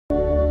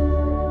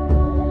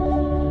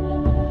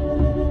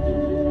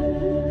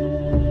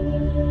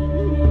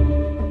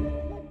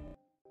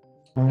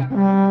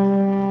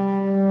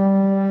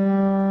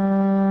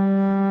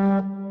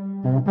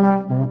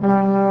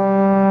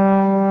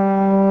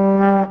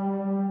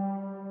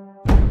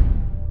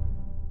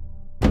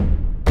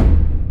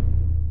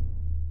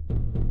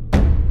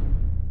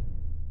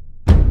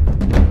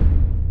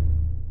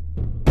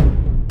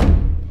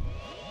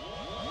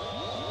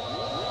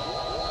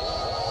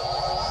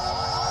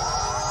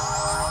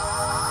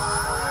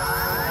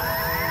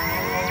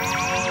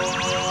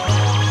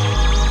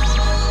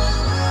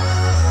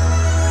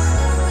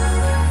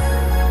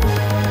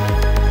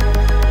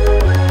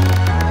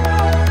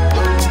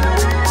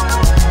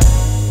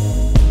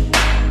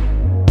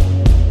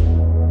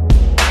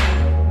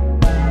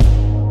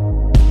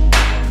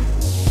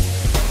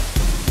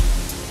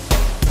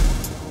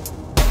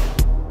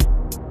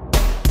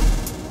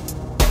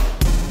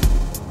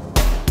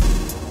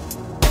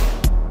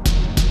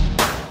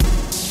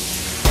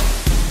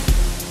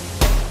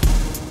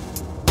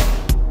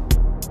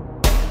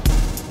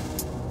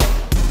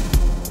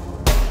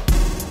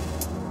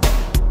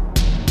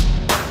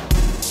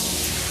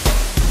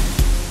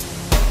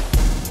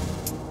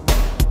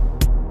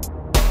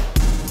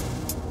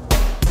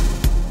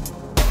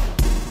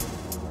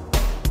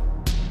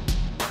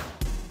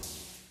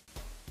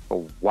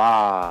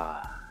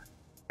Wow.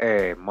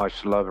 Hey,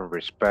 much love and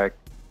respect.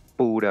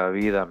 Pura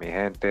vida, mi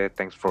gente.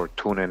 Thanks for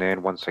tuning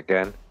in once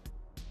again.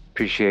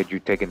 Appreciate you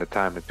taking the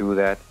time to do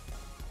that.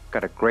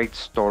 Got a great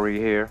story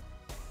here.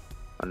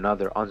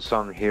 Another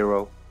unsung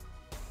hero.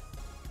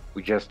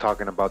 We're just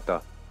talking about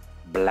the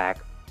Black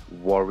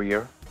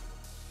Warrior,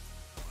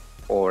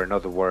 or in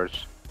other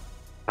words,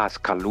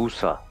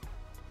 Tascaluza,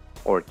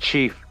 or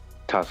Chief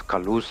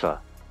Tascaluza,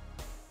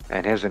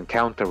 and his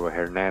encounter with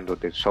Hernando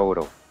De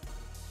Soto.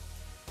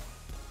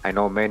 I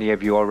know many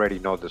of you already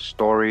know the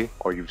story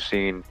or you've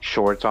seen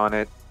shorts on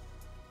it,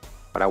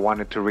 but I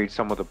wanted to read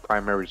some of the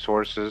primary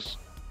sources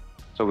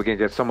so we can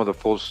get some of the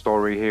full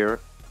story here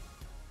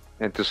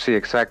and to see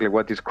exactly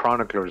what these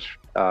chroniclers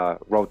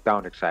wrote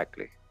down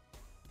exactly.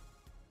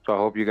 So I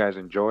hope you guys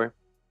enjoy.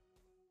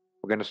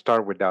 We're going to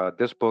start with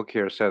this book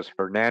here. It says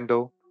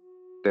Hernando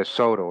De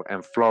Soto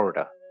in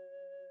Florida,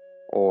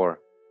 or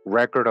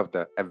Record of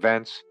the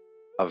Events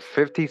of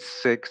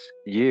 56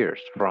 Years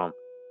from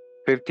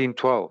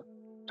 1512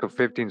 to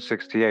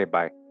 1568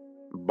 by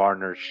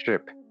Barnard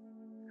Ship.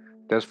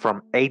 That's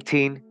from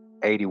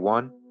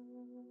 1881.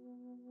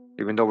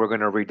 Even though we're going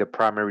to read the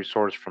primary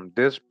source from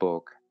this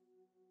book,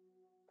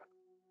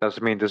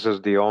 doesn't mean this is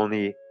the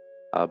only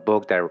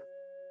book that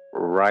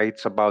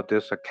writes about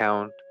this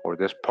account or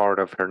this part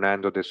of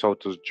Hernando de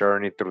Soto's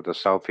journey through the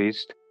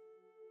Southeast.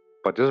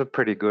 But this is a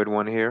pretty good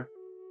one here.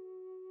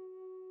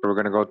 So we're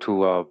going to go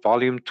to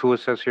volume 2. It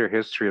says here,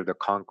 History of the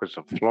Conquest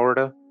of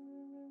Florida.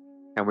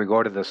 And we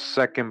go to the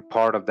second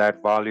part of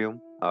that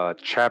volume,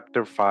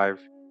 chapter 5,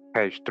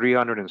 page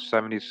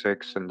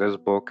 376 in this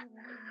book.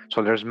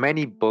 So there's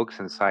many books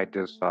inside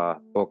this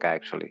book,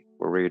 actually,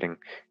 we're reading.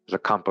 It's a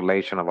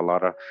compilation of a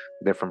lot of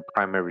different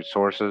primary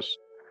sources.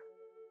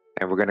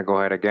 And we're going to go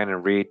ahead again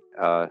and read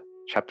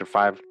chapter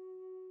 5.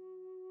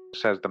 It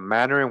says, the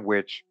manner in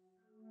which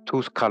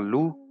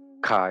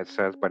Tascaluza, it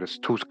says, but it's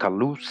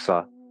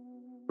Tascaluza,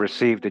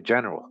 received the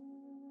general.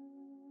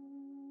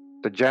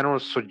 The general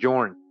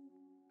sojourned.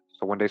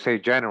 So when they say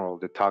general,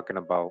 they're talking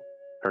about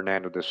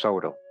Hernando de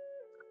Soto.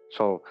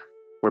 So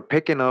we're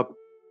picking up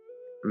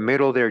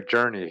middle of their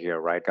journey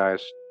here, right,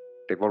 guys?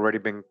 They've already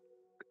been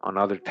on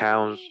other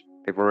towns.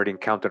 They've already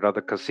encountered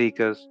other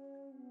cacicas.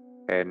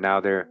 And now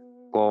they're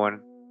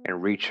going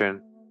and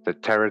reaching the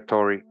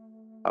territory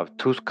of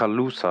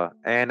Tascaluza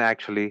and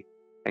actually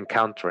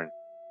encountering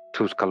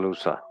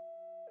Tascaluza.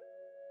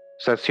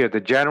 Says here,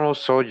 the general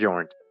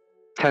sojourned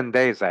 10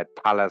 days at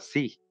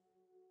Tallahassee,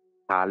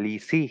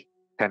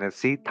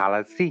 Tennessee,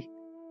 Tallahassee,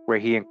 where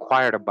he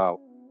inquired about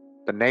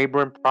the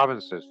neighboring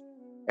provinces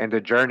and the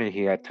journey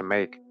he had to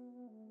make.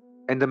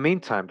 In the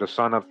meantime, the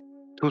son of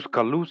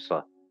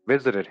Tascaluza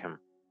visited him.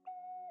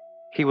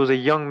 He was a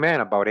young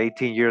man about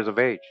 18 years of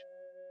age,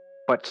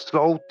 but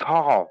so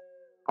tall,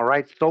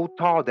 so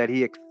tall that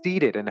he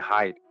exceeded in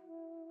height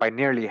by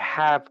nearly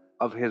half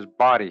of his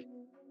body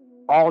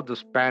all the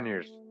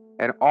Spaniards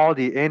and all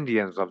the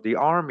Indians of the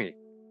army.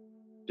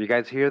 Do you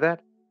guys hear that?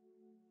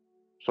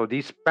 So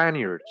these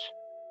Spaniards,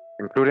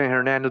 including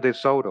Hernando de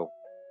Soto,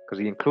 because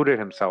he included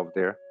himself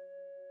there,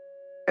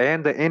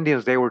 and the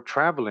Indians they were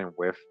traveling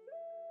with,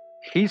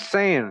 he's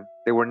saying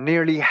they were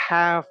nearly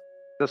half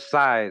the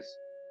size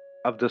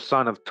of the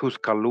son of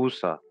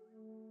Tascaluza,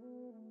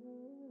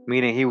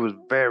 meaning he was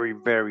very,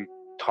 very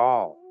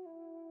tall.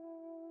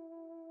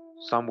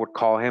 Some would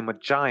call him a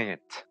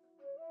giant.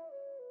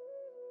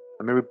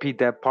 Let me repeat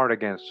that part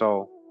again.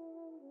 So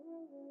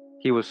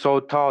he was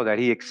so tall that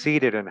he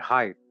exceeded in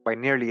height by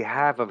nearly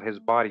half of his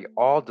body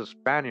all the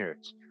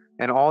Spaniards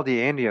and all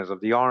the Indians of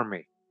the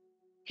army.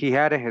 He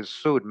had in his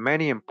suite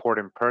many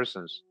important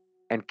persons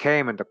and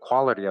came in the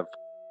quality of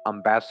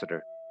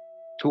ambassador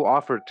to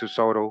offer to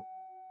Soto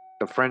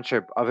the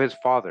friendship of his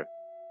father,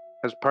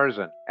 his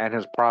person, and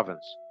his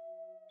province.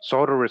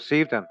 Soto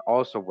received them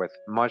also with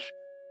much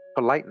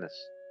politeness,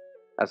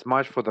 as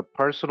much for the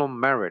personal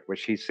merit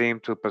which he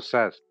seemed to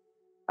possess,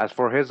 as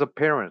for his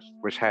appearance,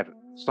 which had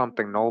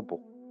something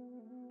noble.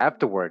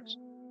 Afterwards,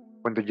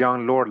 when the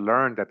young lord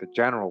learned that the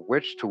general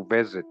wished to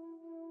visit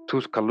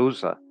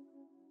Tuscaloosa,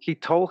 he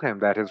told him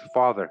that his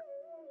father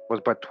was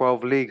but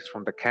 12 leagues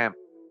from the camp,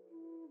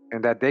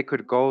 and that they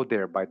could go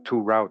there by two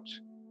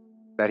routes,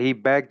 that he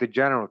begged the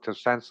general to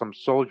send some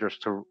soldiers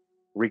to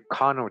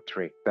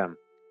reconnoiter them,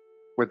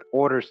 with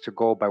orders to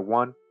go by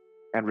one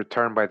and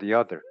return by the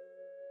other,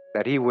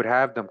 that he would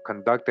have them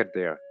conducted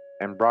there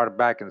and brought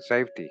back in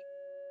safety,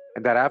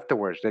 and that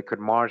afterwards they could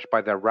march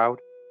by their route,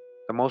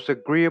 the most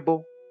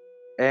agreeable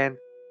and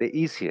the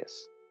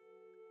easiest.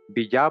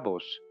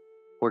 Villabos,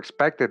 who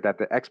expected that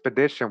the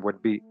expedition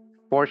would be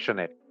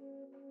fortunate,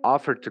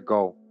 offered to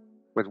go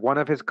with one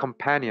of his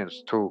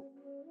companions to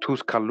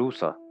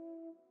Tuscaloosa.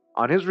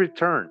 On his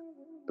return,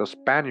 the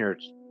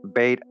Spaniards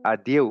bade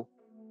adieu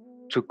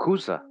to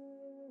Cusa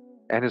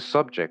and his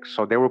subjects.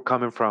 So they were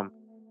coming from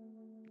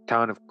the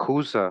town of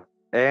Cusa,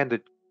 and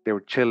they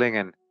were chilling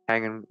and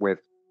hanging with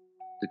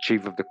the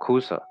chief of the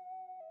Cusa.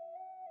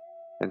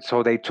 And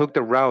so they took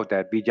the route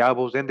that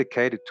Villabos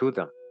indicated to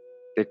them.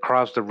 They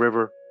crossed the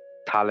river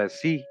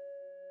Talesi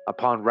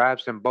upon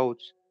rafts and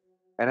boats,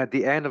 and at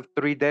the end of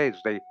 3 days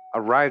they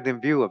arrived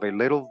in view of a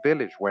little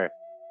village where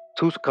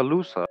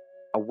Tuscaloosa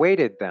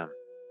awaited them.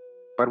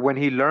 But when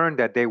he learned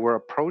that they were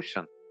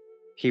approaching,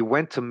 he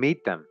went to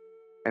meet them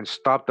and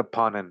stopped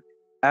upon an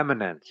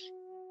eminence,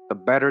 the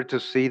better to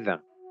see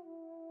them.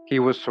 He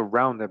was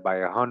surrounded by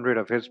 100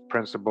 of his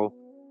principal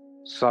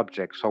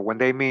subjects. So when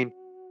they mean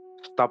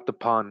stopped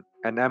upon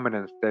an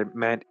eminence, they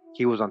meant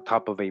he was on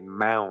top of a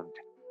mound.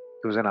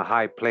 He was in a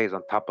high place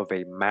on top of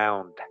a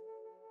mound,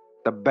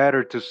 the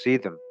better to see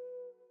them.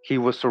 He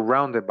was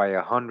surrounded by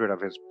 100 of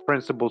his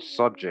principal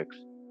subjects,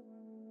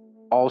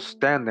 all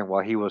standing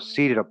while he was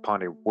seated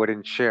upon a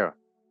wooden chair,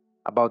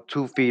 about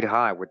 2 feet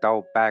high,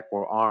 without back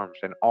or arms,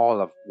 and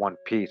all of one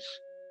piece.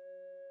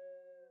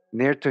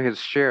 Near to his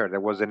chair there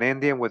was an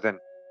Indian with an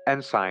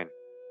ensign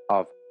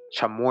of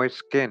chamois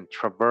skin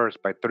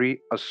traversed by three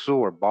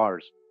azure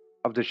bars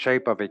of the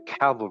shape of a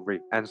cavalry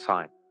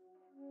ensign.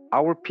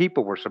 Our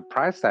people were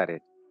surprised at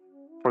it,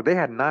 for they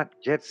had not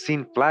yet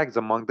seen flags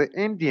among the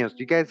Indians.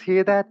 You guys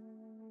hear that?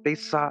 They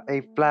saw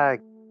a flag,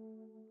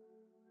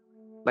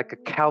 like a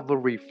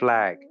cavalry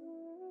flag.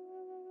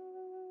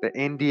 The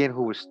Indian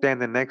who was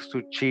standing next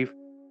to Chief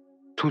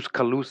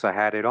Tuscaloosa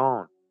had it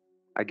on.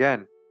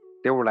 Again,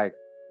 they were like,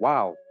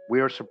 wow, we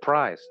are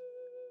surprised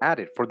at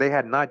it, for they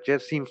had not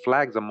yet seen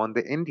flags among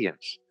the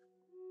Indians.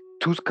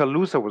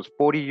 Tuscaloosa was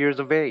 40 years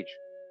of age,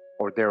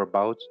 or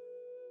thereabouts,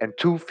 and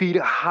 2 feet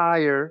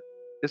higher.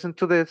 Listen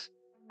to this,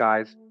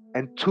 guys,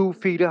 and 2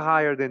 feet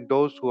higher than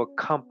those who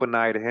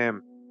accompanied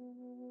him,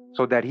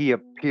 so that he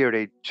appeared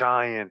a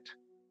giant.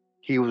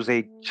 He was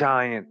a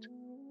giant,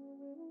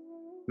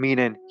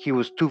 meaning he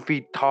was 2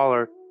 feet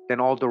taller than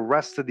all the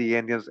rest of the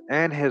Indians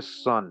and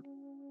his son.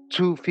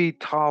 2 feet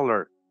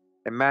taller.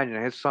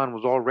 Imagine his son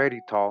was already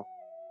tall,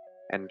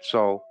 and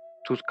so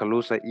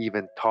Tuscaloosa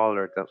even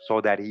taller,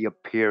 so that he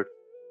appeared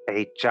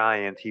a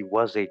giant. He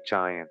was a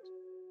giant,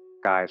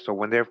 guys. So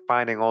when they're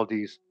finding all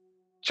these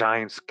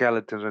giant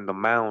skeletons in the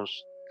mounds,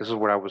 this is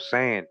what I was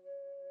saying.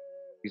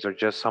 These are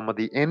just some of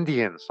the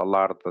Indians a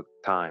lot of the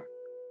time.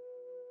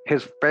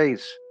 His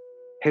face,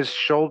 his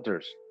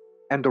shoulders,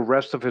 and the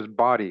rest of his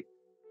body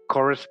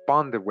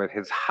corresponded with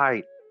his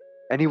height,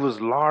 and he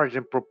was large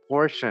in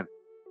proportion,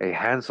 a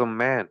handsome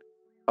man,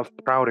 of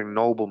proud and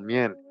noble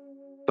mien,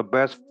 the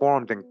best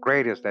formed and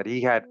greatest that he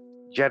had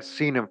yet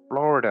seen in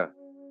Florida.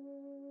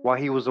 While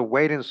he was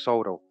awaiting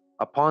Soto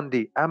upon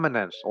the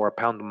eminence or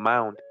upon the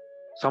mound,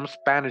 some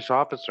Spanish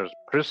officers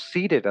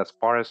proceeded as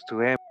far as to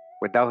him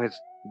without his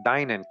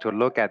deigning to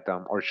look at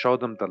them or show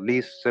them the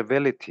least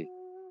civility,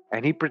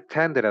 and he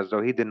pretended as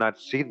though he did not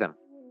see them.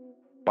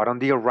 But on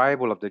the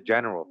arrival of the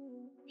general,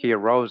 he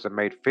arose and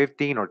made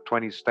 15 or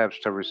 20 steps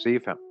to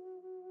receive him.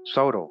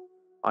 Soto,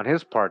 on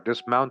his part,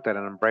 dismounted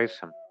and embraced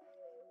him.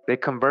 They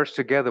conversed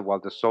together while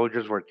the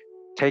soldiers were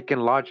taking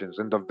lodgings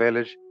in the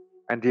village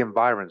and the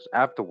environs.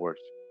 Afterwards,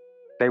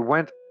 they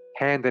went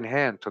hand in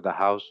hand to the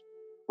house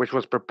which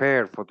was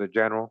prepared for the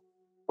general,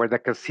 where the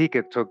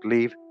cacique took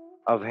leave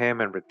of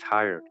him and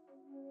retired.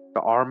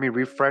 The army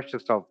refreshed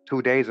itself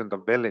 2 days in the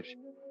village,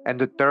 and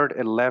the third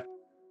it left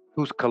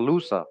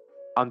Tuscaloosa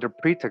under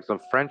pretext of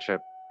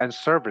friendship and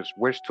service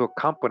wished to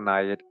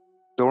accompany it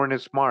during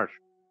its march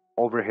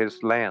over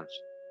his lands.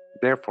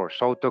 Therefore,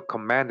 Soto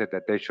commanded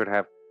that they should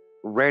have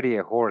ready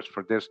a horse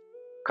for this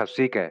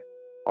cacique.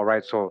 All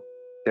right, so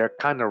they're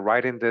kind of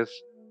writing this.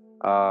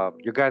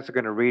 You guys are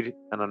going to read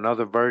in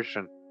another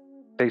version.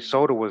 De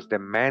Soto was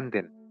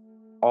demanding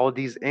all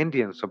these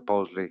Indians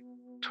supposedly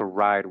to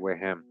ride with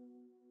him,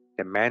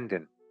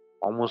 demanding,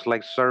 almost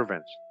like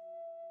servants.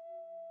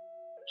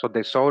 So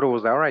De Soto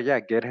was like, all right, yeah,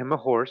 get him a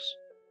horse,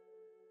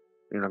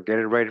 get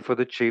it ready for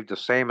the chief, the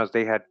same as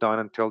they had done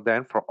until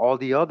then for all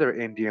the other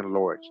Indian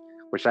lords,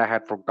 which I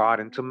had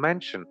forgotten to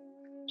mention.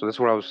 So this is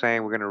what I was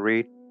saying. We're going to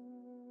read.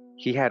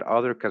 He had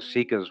other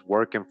caciques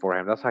working for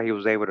him. That's how he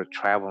was able to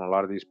travel in a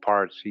lot of these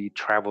parts. He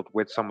traveled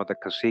with some of the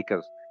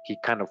caciques. He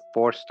kind of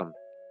forced them,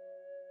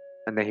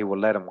 and then he would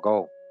let them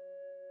go.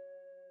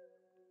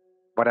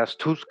 But as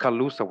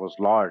Tuscaloosa was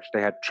large,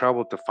 they had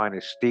trouble to find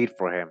a steed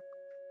for him.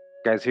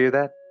 Guys, hear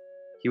that?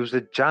 He was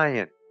a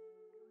giant.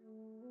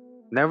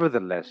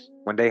 Nevertheless,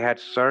 when they had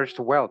searched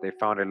well, they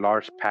found a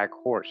large pack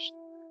horse.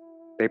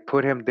 They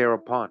put him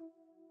thereupon,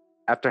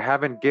 after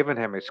having given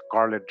him a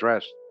scarlet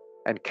dress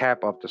and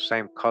cap of the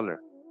same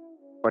color.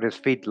 But his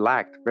feet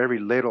lacked very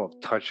little of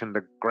touching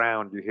the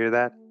ground. You hear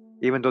that?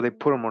 Even though they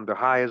put him on the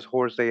highest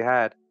horse they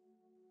had,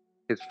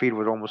 his feet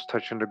were almost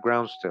touching the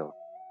ground still.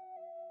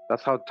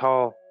 That's how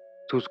tall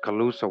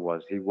Tuscaloosa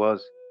was. He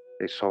was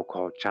a so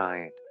called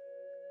giant.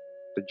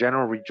 The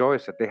general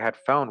rejoiced that they had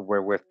found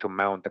wherewith to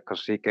mount the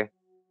cacique,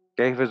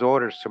 gave his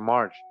orders to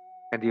march,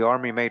 and the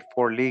army made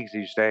 4 leagues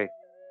each day.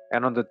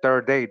 And on the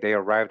third day they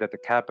arrived at the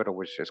capital,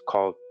 which is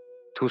called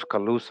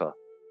Tuscaloosa,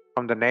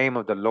 from the name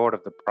of the lord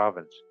of the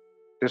province.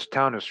 This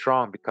town is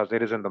strong because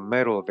it is in the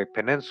middle of a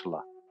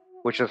peninsula,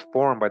 which is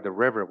formed by the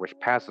river which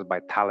passes by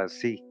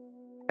Tallahassee,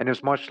 and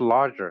is much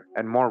larger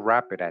and more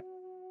rapid at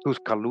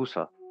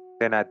Tuscaloosa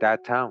than at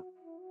that town.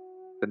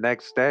 The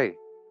next day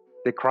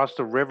they crossed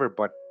the river,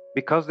 but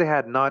because they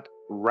had not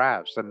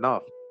rafts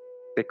enough,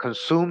 they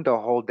consumed the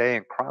whole day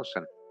in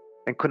crossing,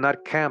 and could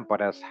not camp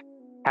but as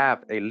half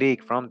a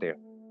league from there,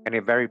 in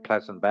a very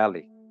pleasant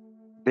valley.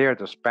 There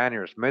the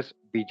Spaniards missed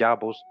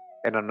Villabos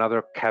and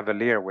another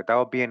cavalier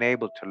without being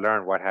able to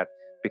learn what had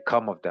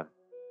become of them.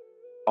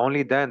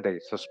 Only then they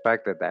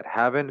suspected that,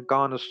 having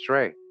gone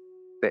astray,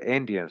 the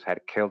Indians had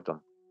killed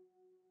them.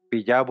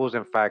 Villabos,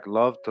 in fact,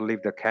 loved to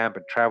leave the camp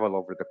and travel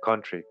over the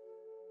country,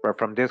 but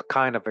from this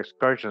kind of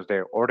excursions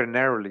there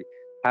ordinarily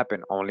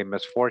happened only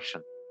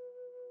misfortune.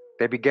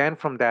 They began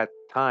from that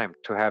time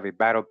to have a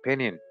bad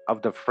opinion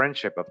of the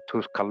friendship of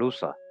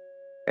Tuscaloosa,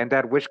 and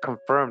that which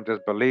confirmed this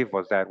belief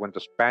was that when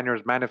the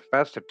Spaniards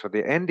manifested to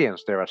the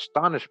Indians their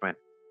astonishment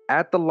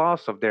at the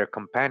loss of their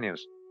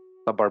companions,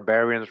 the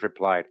barbarians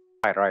replied,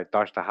 right,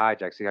 dodge the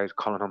hijack, see how he's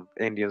calling them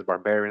Indians,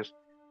 barbarians,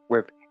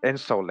 with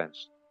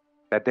insolence,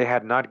 that they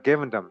had not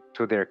given them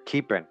to their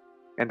keeping,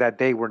 and that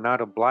they were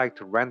not obliged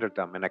to render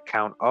them an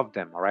account of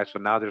them. All right, so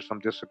now there's some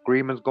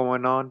disagreements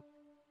going on.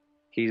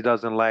 He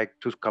doesn't like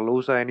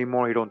Tuscaloosa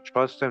anymore. He don't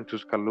trust him.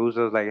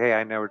 Tuscaloosa is like, hey,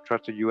 I never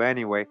trusted you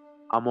anyway.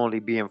 I'm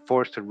only being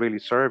forced to really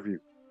serve you.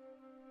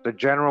 The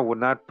general would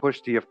not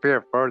push the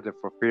affair further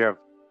for fear of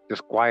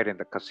disquieting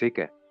the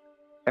cacique.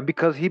 And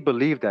because he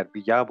believed that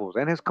Villabos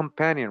and his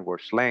companion were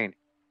slain,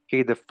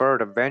 he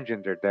deferred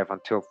avenging their death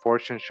until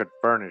fortune should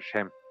furnish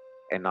him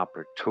an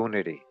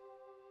opportunity.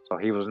 So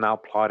he was now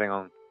plotting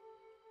on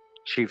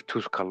Chief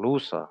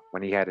Tuscaloosa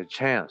when he had a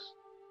chance.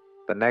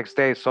 The next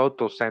day,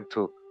 Soto sent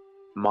to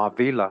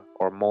Mobila,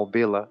 or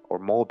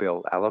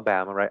Mobile,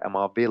 Alabama, right?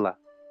 Mobila,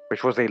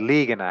 which was a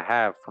league and a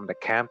half from the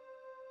camp,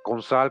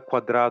 Gonzalo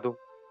Cuadrado,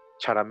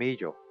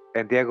 Charamillo,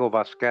 and Diego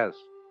Vasquez,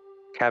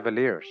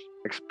 cavaliers,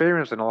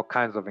 experienced in all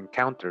kinds of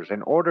encounters,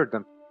 and ordered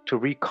them to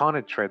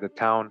reconnoiter the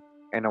town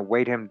and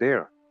await him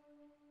there.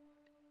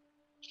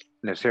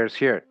 And it says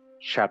here,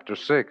 Chapter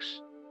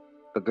 6,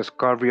 the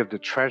discovery of the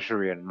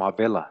treasury in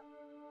Mabila.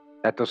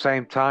 At the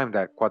same time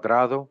that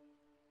Cuadrado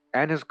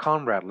and his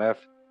comrade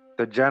left,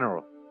 the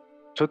general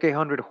took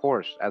 100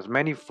 horse, as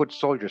many foot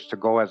soldiers to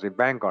go as a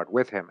vanguard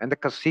with him, and the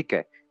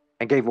cacique,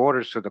 and gave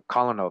orders to the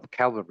colonel of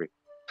cavalry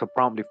to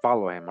promptly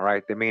follow him. All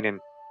right, they meaning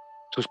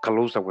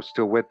Tuscaloosa was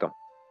still with them.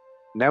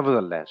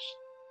 Nevertheless,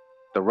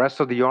 the rest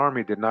of the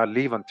army did not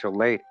leave until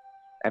late,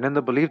 and in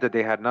the belief that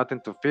they had nothing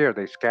to fear,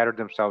 they scattered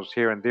themselves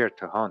here and there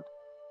to hunt.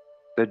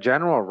 The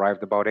general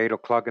arrived about 8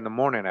 o'clock in the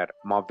morning at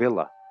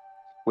Mavilla,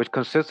 which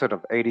consisted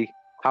of 80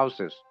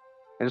 houses,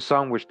 in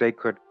some which they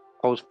could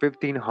host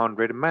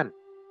 1,500 men,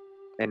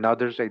 in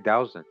others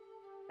 1,000,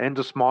 and in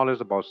the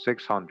smallest about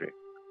 600.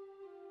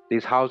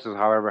 These houses,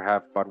 however,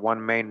 have but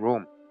one main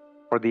room,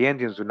 for the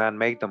Indians do not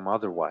make them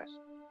otherwise,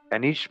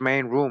 and each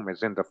main room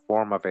is in the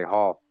form of a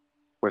hall,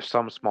 with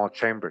some small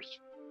chambers.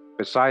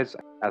 Besides,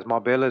 as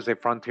Mobile is a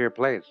frontier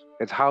place,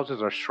 its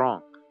houses are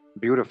strong,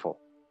 beautiful,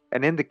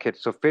 and indicate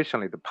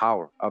sufficiently the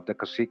power of the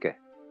cacique.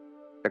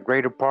 The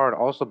greater part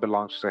also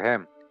belongs to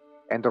him,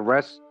 and the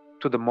rest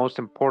to the most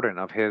important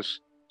of his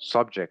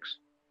subjects.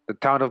 The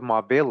town of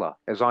Mabila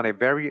is on a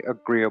very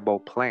agreeable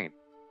plain,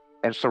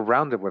 and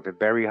surrounded with a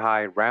very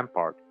high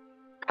rampart,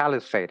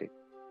 palisaded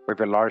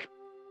with a large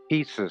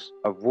pieces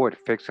of wood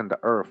fixed in the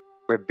earth,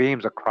 with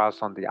beams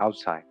across on the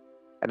outside,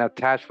 and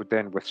attached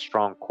within with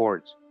strong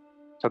cords.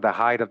 So the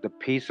height of the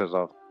pieces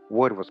of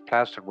wood was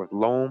plastered with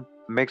loam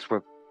mixed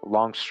with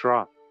long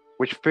straw,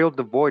 which filled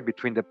the void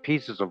between the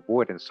pieces of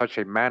wood in such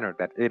a manner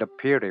that it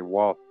appeared a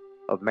wall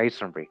of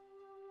masonry.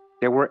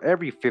 There were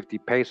every 50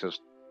 paces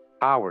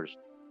towers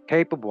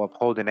capable of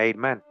holding 8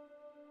 men,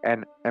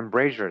 and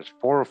embrasures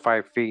 4 or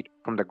 5 feet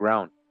from the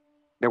ground.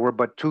 There were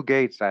but 2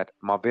 gates at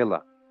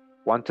Mavilla,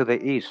 one to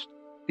the east,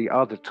 the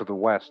other to the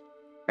west,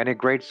 and a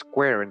great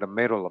square in the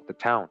middle of the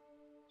town,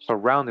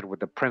 surrounded with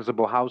the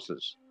principal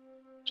houses.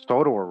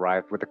 Soto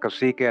arrived with the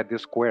cacique at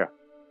this square.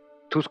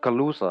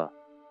 Tascaluza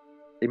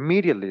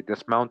immediately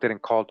dismounted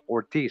and called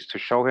Ortiz to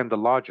show him the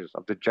lodges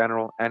of the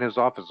general and his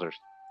officers.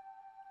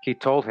 He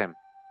told him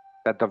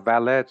that the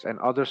valets and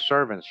other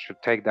servants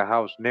should take the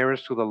house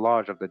nearest to the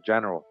lodge of the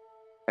general,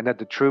 and that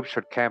the troops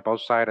should camp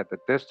outside at the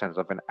distance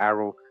of an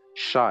arrow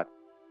shot,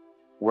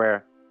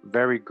 where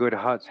very good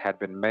huts had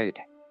been made.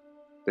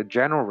 The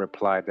general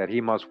replied that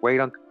he must wait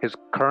until his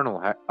colonel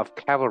of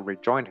cavalry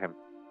joined him,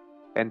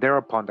 and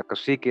thereupon the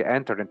cacique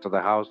entered into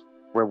the house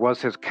where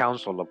was his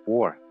council of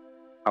war.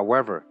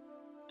 However,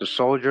 the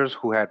soldiers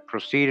who had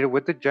proceeded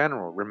with the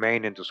general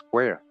remained in the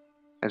square,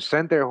 and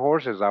sent their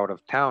horses out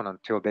of town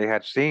until they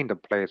had seen the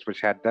place which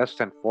had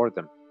destined for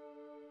them.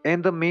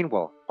 In the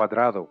meanwhile,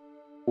 Cuadrado,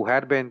 who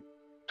had been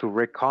to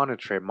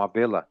reconnoitre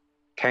Mabila,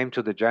 came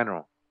to the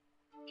general.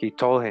 He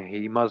told him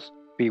he must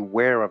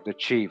beware of the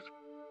chief,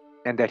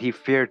 and that he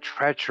feared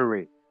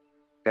treachery,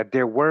 that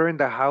there were in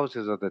the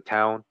houses of the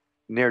town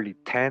nearly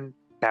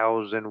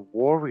 10,000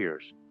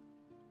 warriors,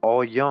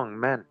 all young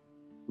men,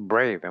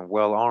 brave and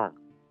well armed,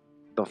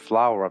 the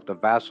flower of the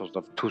vassals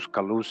of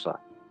Tascaluza,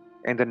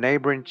 and the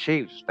neighboring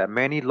chiefs, that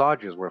many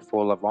lodges were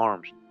full of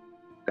arms,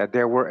 that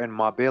there were in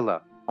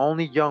Mabila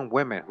only young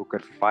women who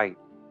could fight,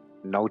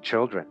 no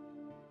children,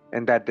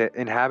 and that the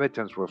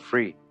inhabitants were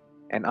free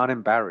and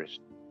unembarrassed,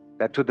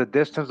 that to the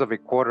distance of a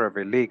quarter of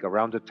a league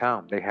around the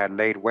town they had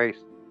laid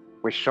waste,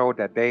 which showed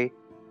that they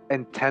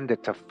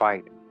intended to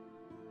fight,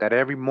 that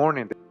every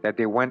morning that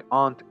they went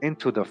on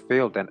into the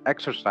field and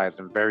exercised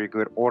in very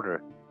good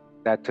order,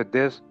 that to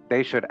this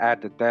they should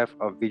add the death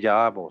of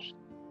Villaabos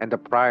and the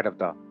pride of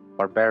the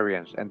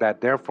barbarians, and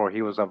that therefore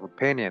he was of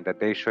opinion that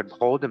they should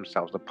hold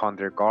themselves upon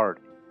their guard.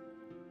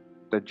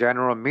 The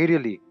general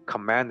immediately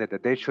commanded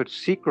that they should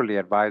secretly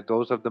advise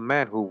those of the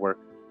men who were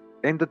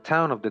in the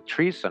town of the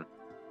treason,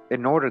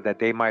 in order that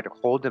they might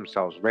hold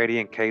themselves ready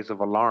in case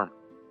of alarm,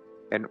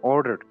 and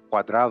ordered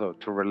Cuadrado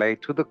to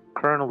relate to the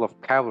colonel of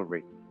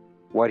cavalry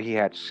what he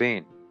had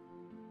seen.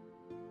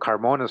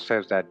 Carmona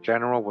says that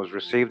general was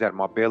received at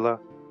Mabila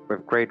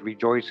with great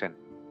rejoicing,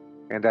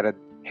 and that at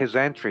his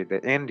entry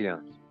the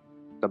Indians,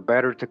 the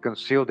better to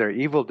conceal their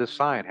evil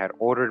design, had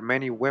ordered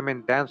many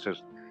women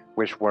dancers,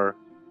 which were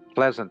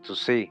pleasant to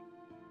see.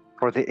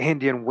 For the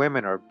Indian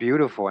women are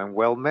beautiful and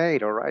well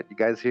made, all right? You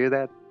guys hear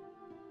that?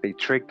 They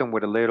tricked them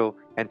with a little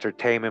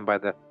entertainment by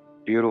the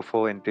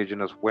beautiful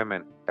indigenous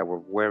women that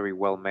were very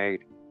well made.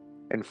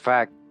 In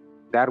fact,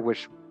 that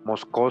which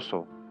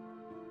Moscoso,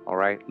 all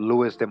right,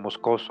 Luis de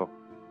Moscoso,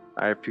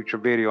 a future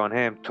video on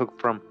him,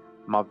 took from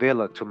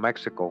Mavila to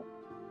Mexico,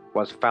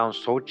 was found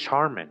so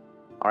charming.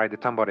 All right, they're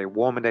talking about a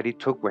woman that he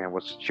took with him.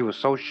 She was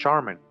so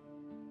charming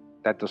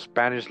that the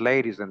Spanish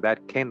ladies in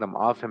that kingdom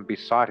often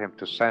besought him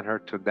to send her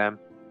to them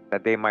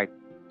that they might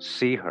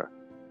see her.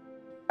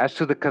 As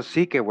to the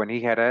cacique, when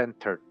he had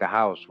entered the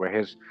house where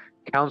his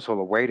council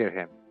awaited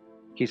him,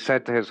 he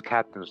said to his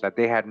captains that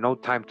they had no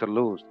time to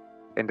lose,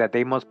 and that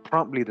they must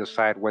promptly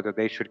decide whether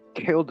they should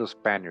kill the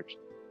Spaniards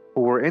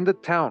who were in the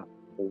town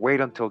or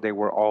wait until they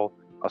were all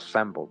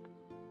assembled.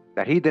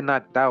 That he did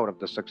not doubt of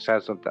the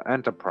success of the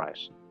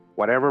enterprise,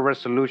 whatever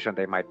resolution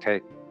they might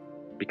take,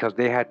 because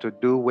they had to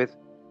do with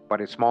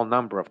but a small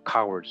number of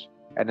cowards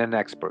and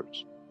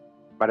inexperts.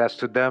 But as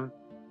to them,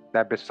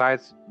 that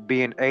besides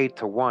being 8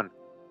 to 1,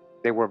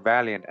 they were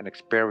valiant and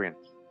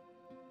experienced,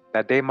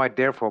 that they might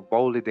therefore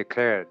boldly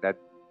declare that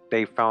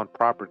they found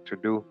proper to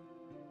do,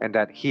 and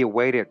that he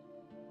awaited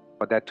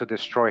but that to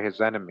destroy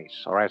his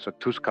enemies. All right, so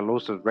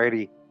Tascaluza is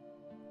ready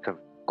to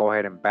go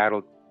ahead and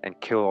battle and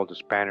kill all the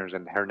Spaniards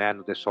and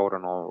Hernando De Soto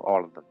and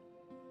all of them.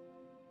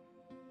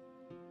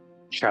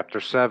 Chapter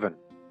 7.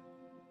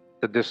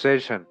 The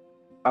decision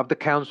of the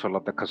Council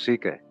of the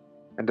Cacique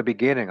and the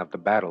beginning of the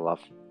Battle of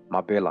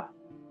Mabila.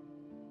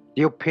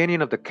 The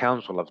opinion of the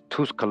Council of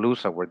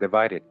Tascaluza were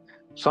divided.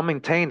 Some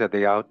maintained that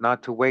they ought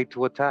not to wait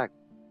to attack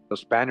the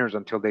Spaniards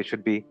until they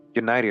should be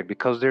united,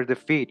 because their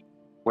defeat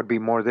would be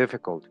more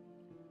difficult.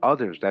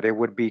 Others, that it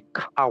would be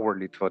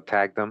cowardly to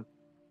attack them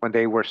when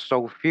they were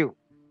so few,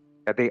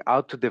 that they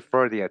ought to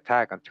defer the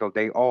attack until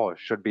they all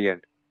should be in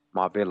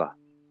Mabila,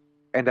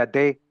 and that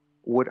they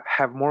would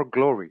have more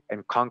glory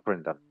in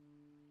conquering them.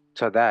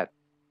 To that,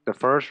 the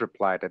first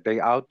replied that they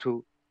ought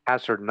to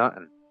hazard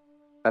nothing,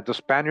 that the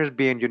Spaniards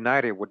being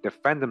united would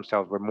defend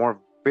themselves with more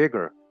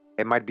vigor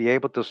and might be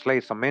able to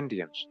slay some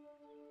Indians,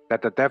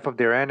 that the death of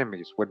their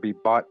enemies would be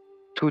bought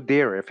too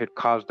dear if it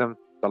caused them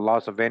the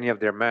loss of any of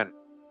their men,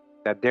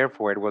 that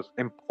therefore it was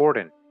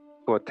important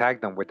to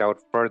attack them without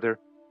further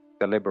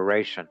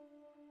deliberation.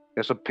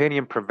 This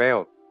opinion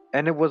prevailed,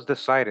 and it was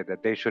decided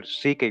that they should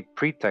seek a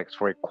pretext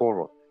for a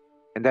quarrel,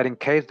 and that in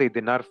case they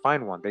did not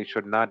find one, they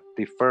should not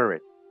defer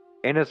it,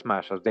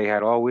 inasmuch as they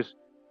had always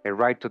a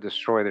right to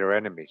destroy their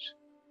enemies.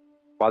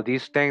 While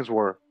these things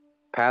were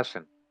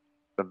passing,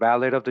 the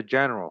valet of the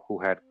general who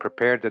had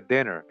prepared the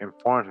dinner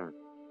informed him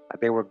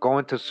that they were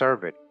going to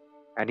serve it,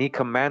 and he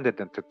commanded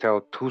them to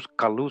tell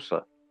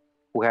Tascaluza,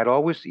 who had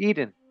always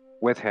eaten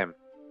with him,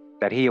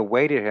 that he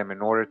awaited him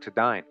in order to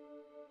dine.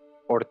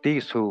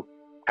 Ortiz, who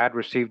had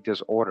received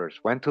his orders,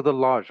 went to the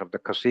lodge of the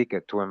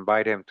cacique to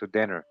invite him to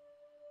dinner,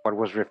 but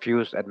was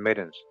refused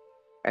admittance,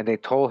 and they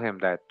told him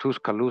that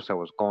Tuscaloosa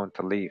was going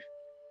to leave.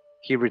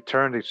 He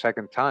returned a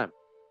second time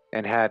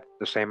and had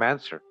the same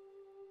answer.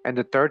 And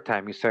the third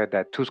time he said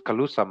that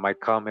Tuscaloosa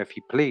might come if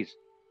he pleased,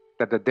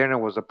 that the dinner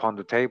was upon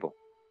the table.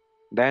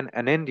 Then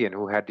an Indian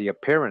who had the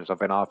appearance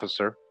of an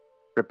officer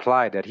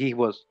replied that he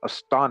was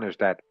astonished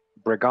that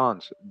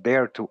brigands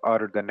dared to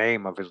utter the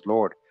name of his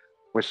lord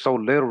with so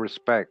little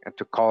respect and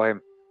to call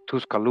him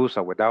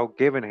Tuscaloosa without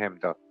giving him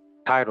the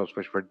titles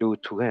which were due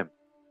to him.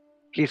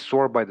 He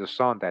swore by the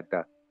sun that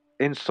the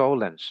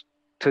insolence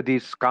to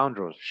these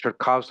scoundrels should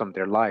cost them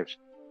their lives,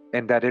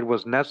 and that it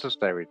was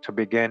necessary to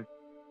begin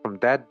from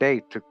that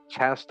day to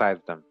chastise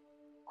them.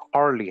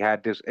 Hardly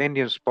had this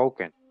Indian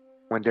spoken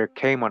when there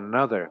came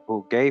another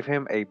who gave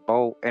him a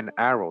bow and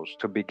arrows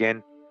to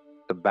begin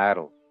the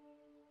battle.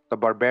 The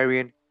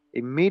barbarian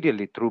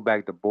immediately threw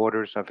back the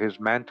borders of his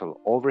mantle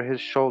over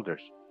his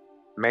shoulders,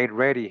 made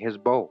ready his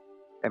bow,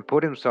 and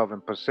put himself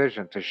in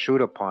position to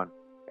shoot upon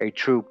a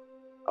troop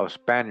of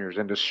Spaniards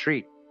in the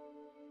street.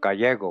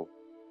 Gallego,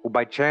 who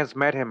by chance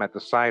met him at the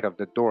side of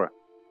the door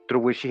through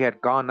which he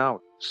had gone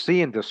out,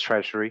 seeing this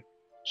treachery,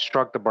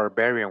 struck the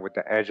barbarian with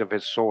the edge of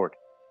his sword.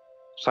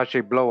 Such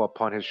a blow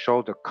upon his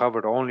shoulder,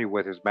 covered only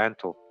with his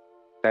mantle,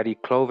 that he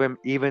clove him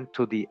even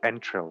to the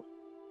entrails,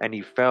 and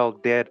he fell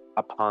dead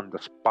upon the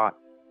spot.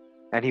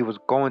 And he was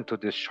going to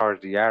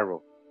discharge the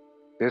arrow.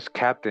 This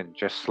captain,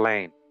 just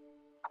slain,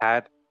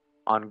 had,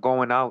 on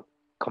going out,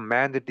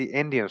 commanded the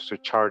Indians to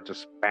charge the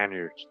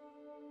Spaniards.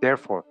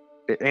 Therefore,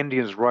 the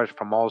Indians rushed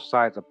from all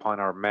sides upon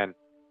our men,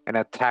 and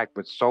attacked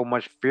with so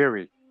much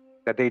fury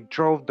that they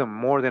drove them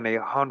more than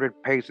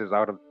 100 paces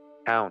out of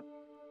town.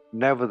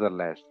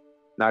 Nevertheless,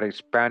 not a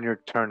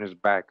Spaniard turned his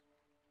back.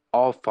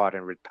 All fought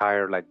and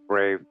retired like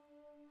brave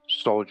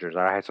soldiers.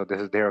 All right, so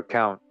this is their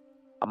account.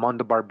 Among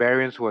the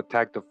barbarians who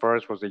attacked the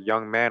first was a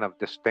young man of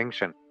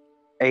distinction,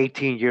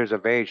 18 years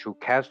of age, who,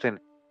 casting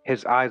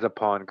his eyes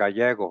upon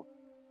Gallego,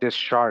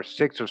 discharged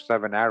 6 or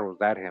 7 arrows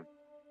at him,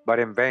 but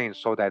in vain,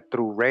 so that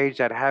through rage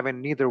at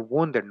having neither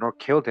wounded nor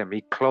killed him,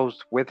 he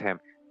closed with him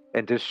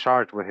and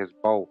discharged with his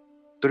bow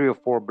 3 or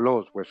 4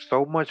 blows with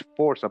so much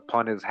force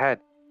upon his head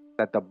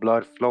that the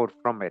blood flowed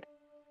from it.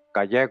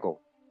 Gallego,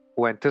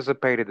 who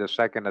anticipated the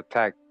second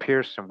attack,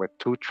 pierced him with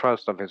 2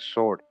 thrusts of his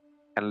sword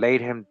and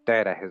laid him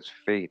dead at his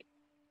feet.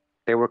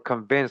 They were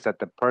convinced that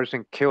the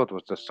person killed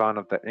was the son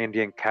of the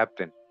Indian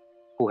captain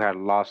who had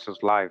lost his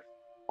life,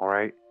 all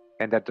right,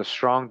 and that the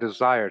strong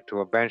desire to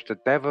avenge the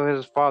death of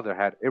his father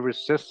had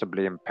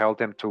irresistibly impelled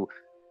him to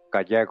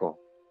Gallego.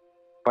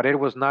 But it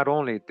was not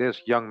only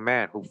this young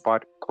man who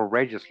fought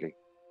courageously.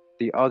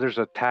 The others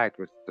attacked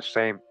with the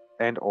same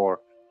end, or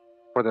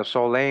for the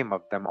sole aim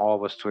of them all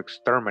was to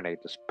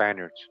exterminate the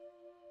Spaniards.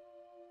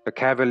 The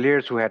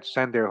cavaliers who had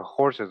sent their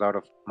horses out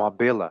of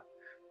Mabila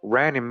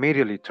ran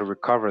immediately to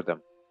recover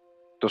them.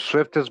 The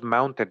swiftest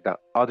mounted, the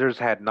others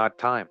had not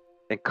time,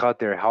 and cut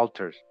their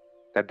halters,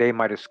 that they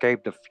might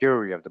escape the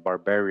fury of the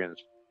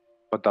barbarians.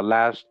 But the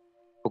last,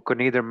 who could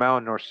neither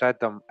mount nor set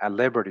them at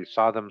liberty,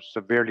 saw them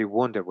severely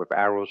wounded with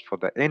arrows, for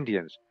the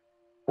Indians,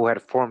 who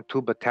had formed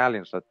 2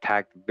 battalions,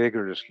 attacked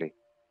vigorously.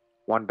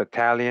 One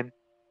battalion,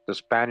 the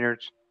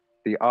Spaniards,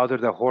 the other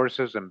the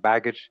horses and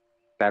baggage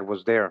that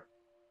was there.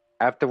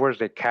 Afterwards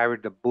they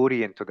carried the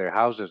booty into their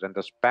houses, and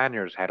the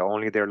Spaniards had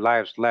only their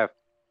lives left,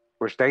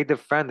 which they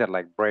defended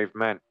like brave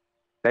men.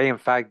 They in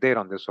fact did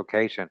on this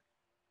occasion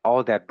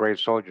all that brave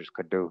soldiers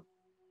could do.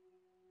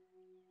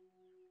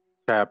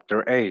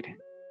 Chapter 8.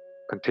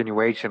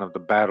 Continuation of the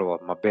Battle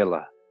of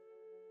Mabila.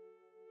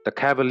 The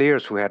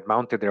cavaliers who had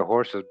mounted their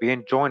horses,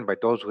 being joined by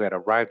those who had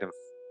arrived in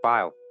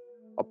file,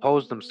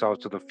 opposed themselves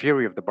to the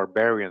fury of the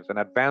barbarians and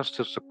advanced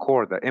to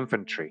succor the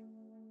infantry,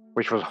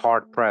 which was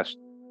hard pressed.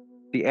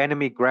 The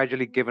enemy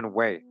gradually giving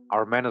way,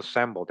 our men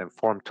assembled and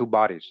formed 2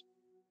 bodies,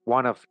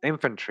 one of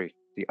infantry,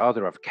 the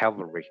other of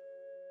cavalry.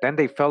 Then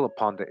they fell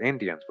upon the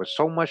Indians with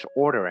so much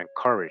order and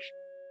courage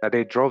that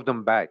they drove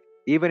them back,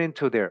 even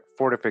into their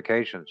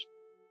fortifications,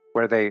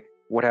 where they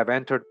would have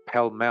entered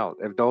pell-mell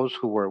if those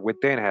who were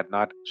within had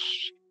not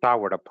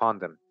showered upon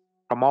them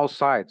from all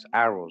sides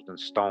arrows and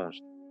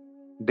stones.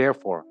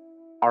 Therefore,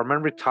 our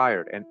men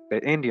retired, and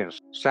the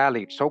Indians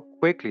sallied so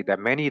quickly that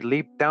many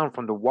leaped down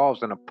from the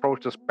walls and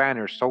approached the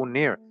Spaniards so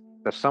near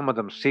that some of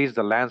them seized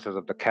the lances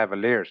of the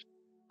cavaliers.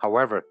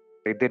 However,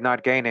 they did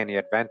not gain any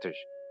advantage.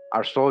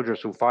 Our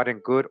soldiers, who fought in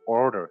good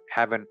order,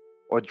 having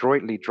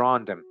adroitly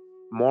drawn them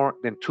more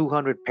than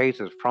 200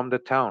 paces from the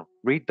town,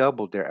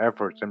 redoubled their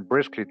efforts and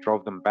briskly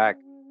drove them back.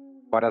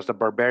 But as the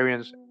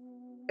barbarians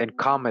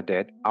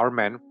encommended our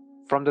men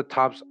from the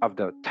tops of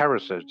the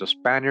terraces, the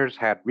Spaniards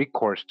had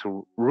recourse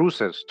to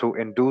ruses to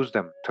induce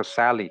them to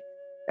sally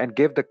and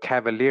give the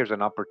cavaliers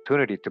an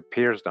opportunity to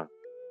pierce them.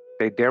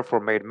 They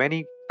therefore made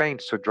many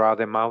feints to draw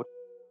them out,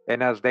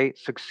 and as they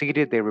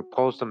succeeded, they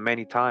repulsed them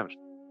many times,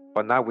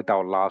 but not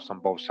without loss on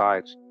both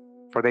sides,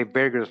 for they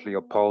vigorously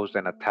opposed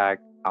and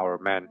attacked our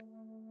men.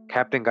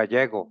 Captain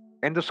Gallego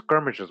in the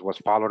skirmishes was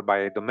followed by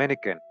a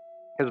Dominican,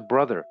 his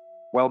brother,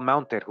 well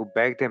mounted, who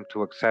begged him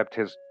to accept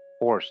his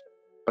force.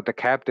 But the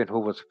captain, who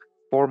was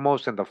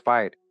foremost in the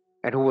fight,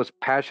 and who was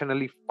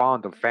passionately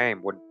fond of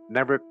fame, would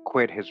never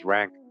quit his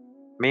rank.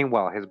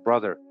 Meanwhile, his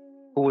brother,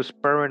 who was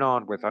spurring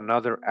on with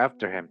another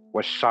after him,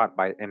 was shot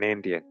by an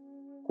Indian,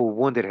 who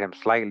wounded him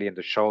slightly in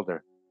the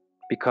shoulder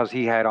because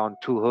he had on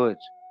two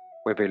hoods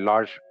with a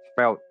large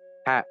felt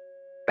hat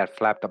that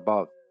flapped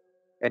above.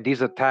 In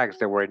these attacks,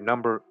 there were a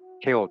number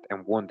killed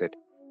and wounded.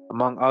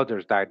 Among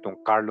others died Don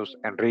Carlos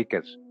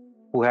Enriquez,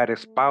 who had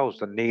espoused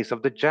the niece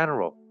of the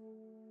general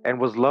and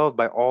was loved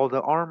by all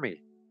the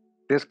army.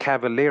 This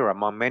cavalier,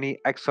 among many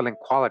excellent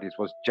qualities,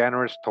 was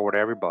generous toward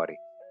everybody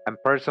and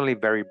personally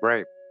very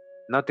brave.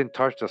 Nothing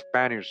touched the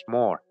Spaniards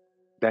more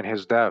than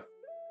his death,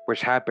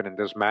 which happened in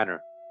this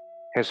manner.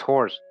 His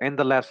horse, in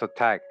the last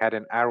attack, had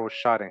an arrow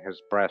shot in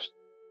his breast,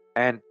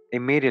 and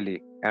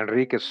immediately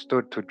Enriquez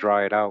stood to draw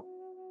it out.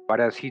 But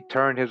as he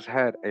turned his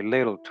head a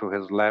little to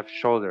his left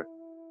shoulder,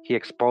 he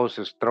exposed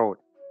his throat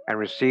and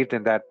received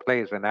in that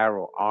place an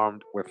arrow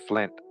armed with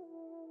flint.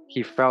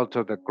 He fell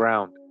to the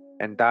ground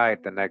and died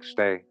the next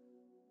day.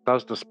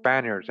 Thus the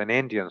Spaniards and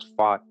Indians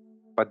fought,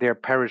 but they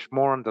perished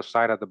more on the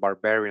side of the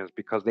barbarians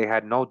because they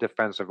had no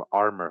defensive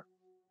armor.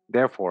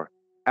 Therefore,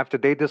 after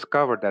they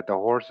discovered that the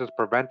horses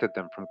prevented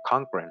them from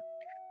conquering,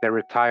 they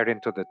retired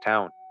into the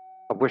town,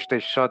 of which they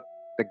shut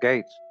the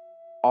gates,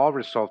 all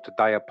resolved to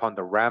die upon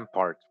the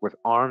ramparts with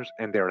arms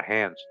in their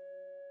hands.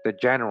 The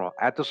general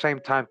at the same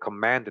time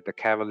commanded the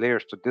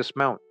cavaliers to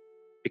dismount,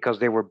 because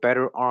they were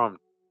better armed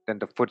than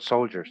the foot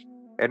soldiers,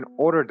 and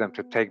ordered them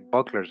to take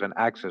bucklers and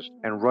axes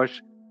and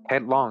rush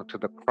headlong to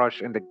the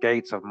crush in the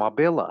gates of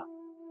Mabila,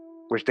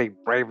 which they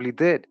bravely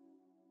did,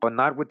 but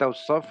not without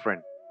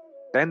suffering.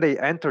 Then they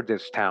entered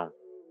this town,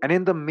 and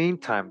in the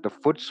meantime the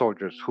foot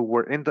soldiers who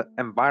were in the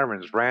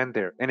environs ran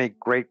there in a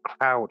great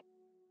crowd,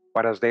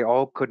 but as they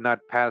all could not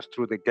pass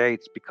through the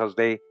gates because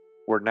they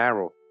were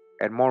narrow,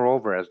 and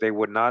moreover as they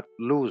would not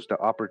lose the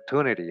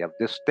opportunity of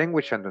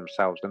distinguishing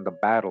themselves in the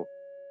battle,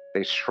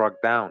 they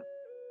struck down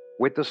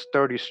with the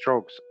sturdy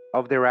strokes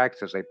of their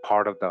axes a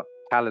part of the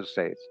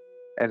palisades,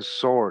 and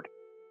sword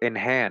in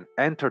hand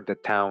entered the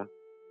town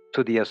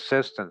to the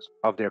assistance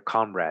of their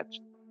comrades.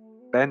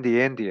 Then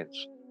the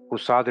Indians, who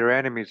saw their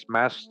enemies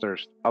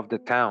masters of the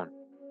town,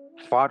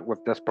 fought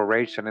with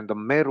desperation in the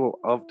middle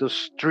of the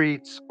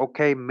streets.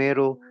 Okay,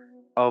 middle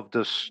of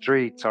the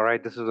streets. All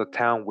right, this is a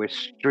town with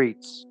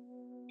streets,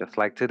 just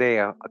like today,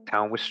 a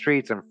town with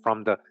streets. And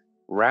from the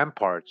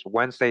ramparts,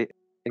 whence they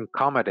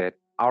incommodate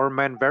our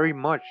men very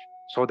much,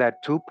 so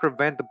that to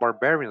prevent the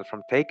barbarians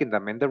from taking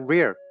them in the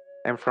rear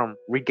and from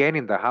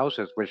regaining the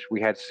houses which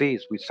we had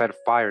seized, we set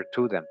fire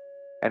to them.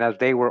 And as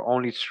they were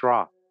only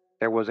straw,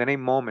 there was in a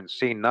moment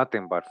seen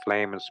nothing but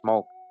flame and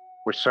smoke,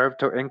 which served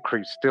to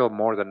increase still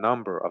more the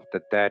number of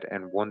the dead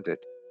and wounded.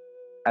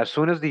 As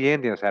soon as the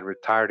Indians had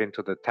retired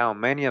into the town,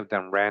 many of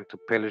them ran to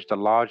pillage the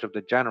lodge of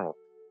the general,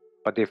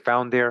 but they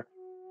found there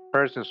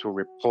persons who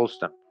repulsed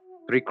them: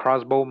 three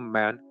crossbow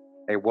men,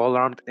 a well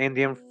armed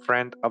Indian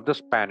friend of the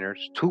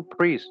Spaniards, two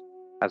priests,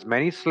 as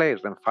many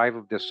slaves, and five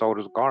of De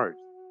Soto's guards.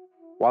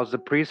 Whilst the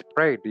priests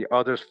prayed, the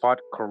others fought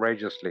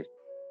courageously,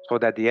 so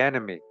that the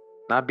enemy,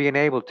 not being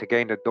able to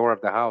gain the door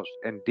of the house,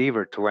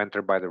 endeavored to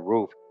enter by the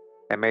roof,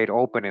 and made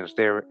openings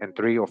there in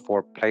three or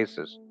four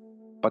places.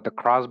 But the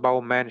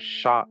crossbow men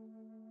shot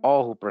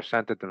all who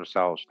presented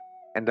themselves.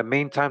 In the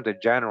meantime, the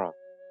general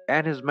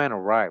and his men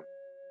arrived.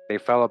 They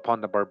fell upon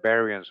the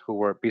barbarians who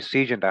were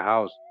besieging the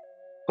house,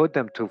 put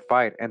them to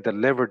fight, and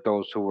delivered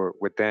those who were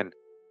within.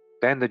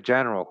 Then the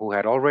general, who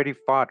had already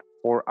fought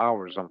 4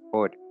 hours on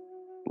foot,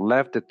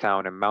 left the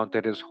town and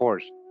mounted his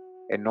horse,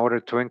 in order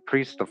to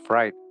increase the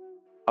fright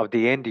of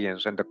the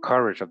Indians and the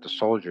courage of the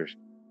soldiers.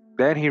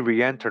 Then he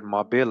re entered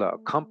Mabila,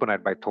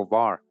 accompanied by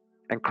Tovar,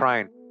 and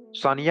crying,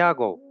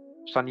 Santiago,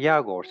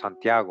 Santiago, or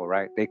Santiago,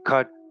 right? They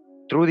cut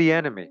through the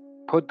enemy,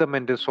 put them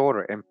in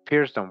disorder, and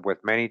pierced them with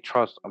many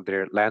thrusts of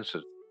their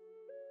lances.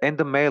 In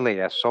the melee,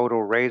 as Soto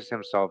raised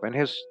himself in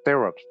his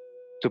stirrups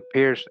to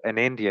pierce an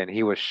Indian,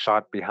 he was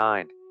shot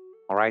behind.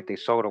 All right, De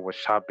Soto was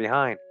shot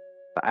behind.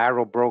 The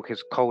arrow broke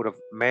his coat of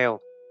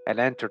mail and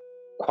entered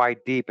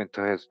quite deep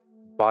into his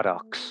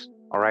buttocks.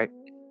 All right,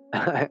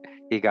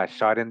 he got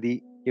shot in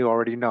the, you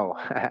already know.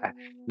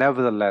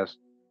 Nevertheless,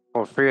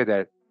 for fear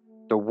that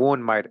the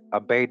wound might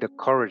abate the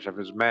courage of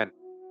his men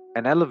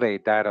and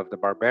elevate that of the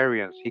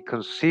barbarians, he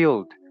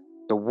concealed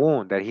the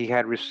wound that he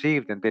had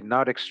received and did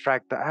not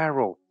extract the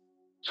arrow,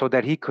 so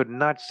that he could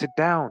not sit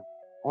down.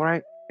 All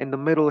right, in the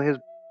middle of his,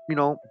 you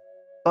know,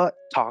 butt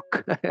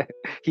talk,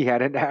 he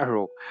had an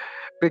arrow.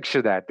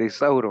 Picture that, De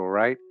Soto,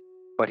 right?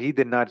 But he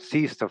did not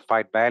cease to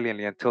fight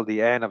valiantly until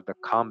the end of the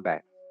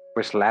combat,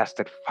 which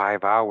lasted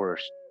 5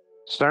 hours.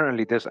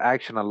 Certainly, this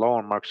action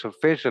alone marks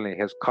sufficiently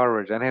his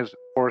courage and his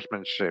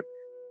horsemanship.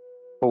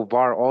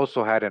 Tovar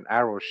also had an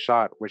arrow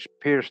shot which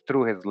pierced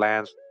through his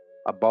lance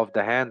above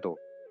the handle,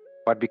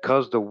 but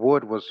because the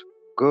wood was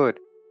good,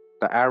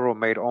 the arrow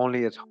made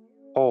only its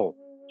hole,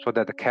 so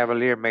that the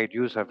cavalier made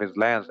use of his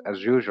lance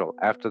as usual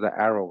after the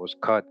arrow was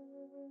cut.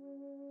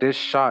 This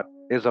shot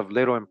is of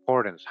little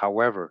importance,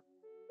 however.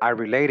 I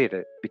related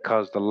it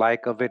because the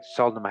like of it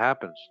seldom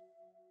happens.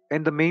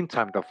 In the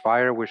meantime, the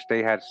fire which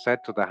they had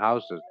set to the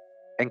houses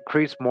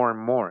increased more and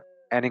more,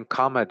 and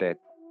incommoded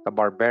the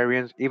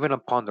barbarians even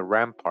upon the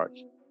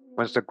ramparts.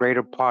 Whence the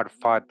greater part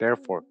fought,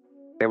 therefore,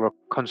 they were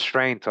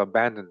constrained to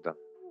abandon them.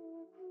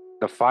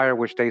 The fire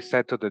which they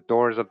set to the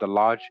doors of the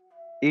lodge,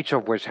 each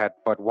of which had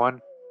but one,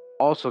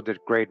 also did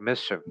great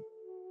mischief.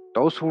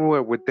 Those who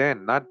were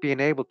within, not being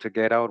able to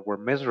get out, were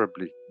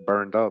miserably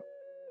burned up.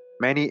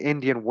 Many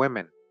Indian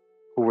women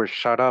who were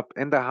shut up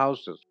in the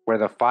houses where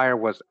the fire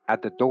was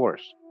at the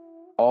doors,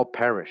 all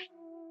perished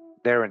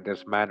there in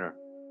this manner.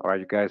 All right,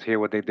 you guys hear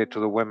what they did to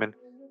the women?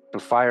 The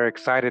fire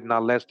excited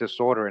not less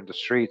disorder in the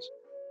streets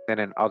than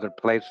in other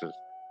places.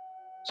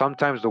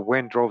 Sometimes the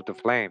wind drove the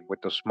flame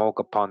with the smoke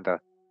upon the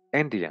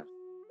Indians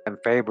and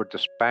favored the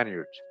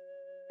Spaniards,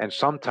 and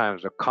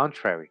sometimes the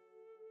contrary,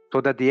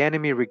 so that the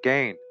enemy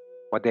regained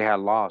what they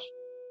had lost,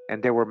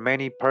 and there were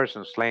many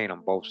persons slain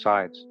on both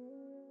sides.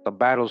 The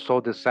battle,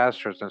 so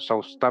disastrous and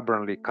so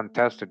stubbornly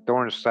contested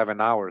during 7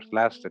 hours,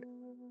 lasted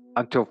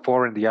until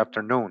 4 in the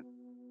afternoon.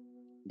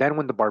 Then,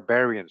 when the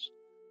barbarians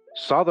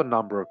saw the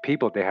number of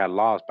people they had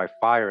lost by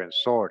fire and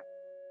sword,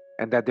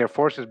 and that their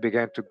forces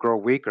began to grow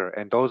weaker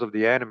and those of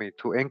the enemy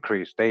to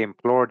increase, they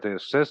implored the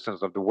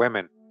assistance of the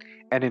women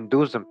and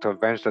induced them to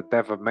avenge the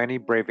death of many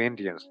brave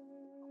Indians,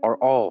 or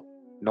all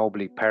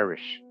nobly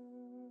perish.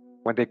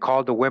 When they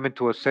called the women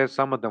to assist,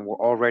 some of them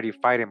were already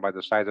fighting by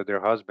the sides of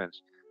their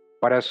husbands.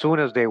 But as soon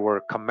as they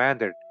were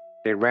commanded,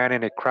 they ran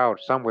in a crowd,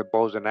 some with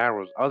bows and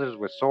arrows, others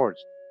with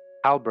swords,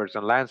 halberds,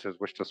 and lances,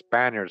 which the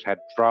Spaniards had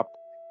dropped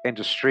in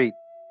the street,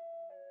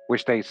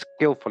 which they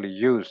skillfully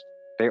used.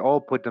 They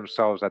all put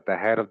themselves at the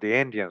head of the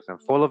Indians,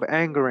 and full of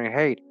anger and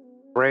hate,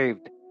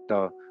 braved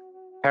the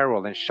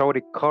peril and showed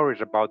a courage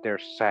about their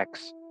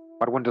sex.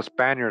 But when the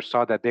Spaniards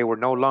saw that they were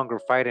no longer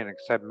fighting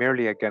except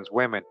merely against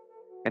women,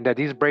 and that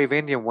these brave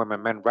Indian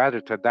women meant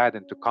rather to die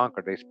than to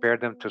conquer, they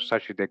spared them to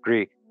such a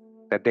degree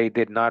that they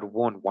did not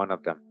wound one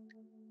of them.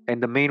 In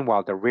the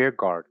meanwhile, the rear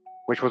guard,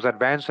 which was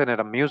advancing and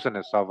amusing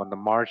itself on the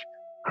march,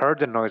 heard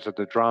the noise of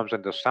the drums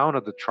and the sound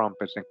of the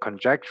trumpets, and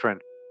conjecturing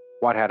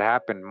what had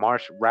happened,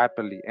 marched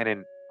rapidly and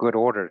in good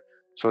order,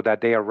 so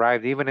that they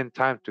arrived even in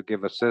time to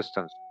give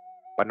assistance.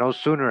 But no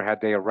sooner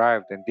had they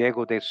arrived than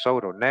Diego de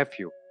Soto,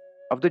 nephew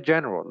of the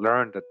general,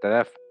 learned the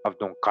death of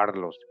Don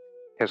Carlos,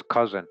 his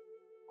cousin,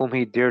 whom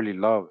he dearly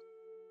loved,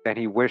 than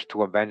he wished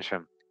to avenge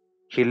him.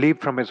 He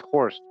leaped from his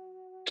horse,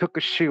 took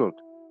a shield,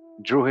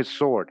 drew his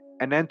sword,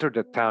 and entered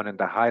the town in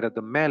the height of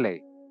the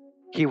melee.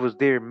 He was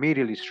there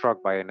immediately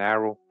struck by an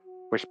arrow,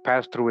 which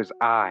passed through his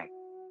eye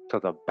to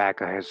the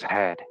back of his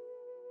head.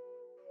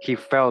 He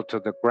fell to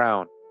the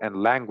ground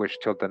and languished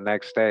till the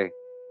next day,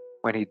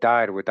 when he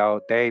died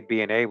without they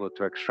being able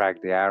to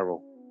extract the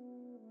arrow.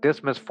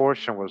 This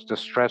misfortune was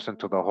distressing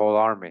to the whole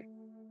army,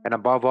 and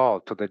above all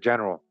to the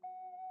general.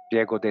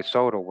 Diego de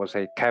Soto was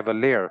a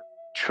cavalier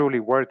truly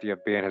worthy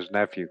of being his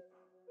nephew.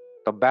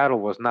 The battle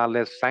was not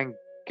less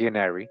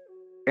sanguinary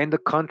in the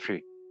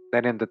country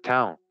than in the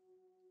town.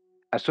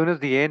 As soon as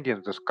the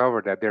Indians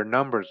discovered that their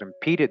numbers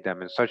impeded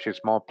them in such a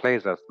small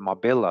place as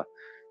Mabila,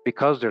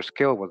 because their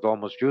skill was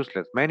almost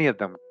useless, many of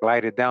them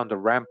glided down the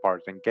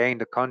ramparts and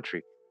gained the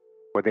country,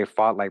 where they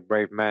fought like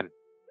brave men.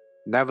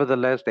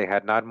 Nevertheless, they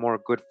had not more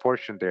good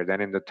fortune there than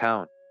in the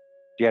town.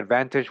 The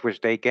advantage which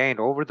they gained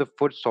over the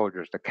foot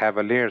soldiers the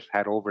cavaliers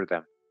had over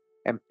them,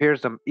 and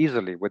pierced them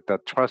easily with the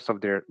thrust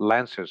of their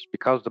lances,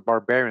 because the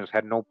barbarians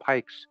had no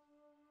pikes.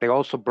 They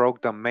also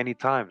broke them many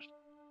times,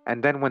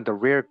 and then when the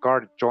rear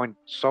guard joined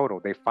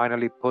Soto, they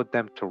finally put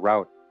them to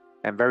rout,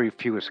 and very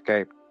few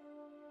escaped.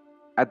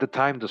 At the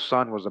time the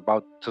sun was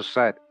about to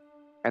set,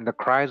 and the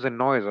cries and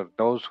noise of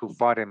those who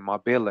fought in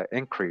Mabila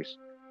increased,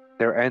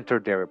 there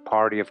entered there a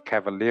party of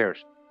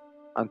cavaliers.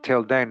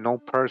 Until then, no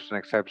person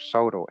except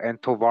Soto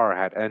and Tovar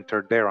had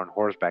entered there on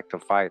horseback to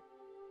fight,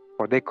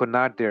 for they could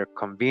not there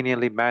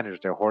conveniently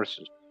manage their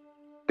horses.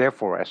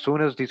 Therefore, as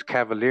soon as these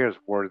cavaliers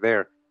were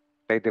there,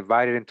 they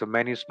divided into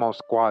many small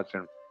squads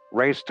and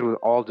raced through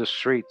all the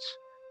streets,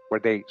 where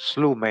they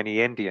slew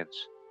many Indians.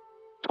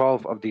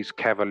 12 of these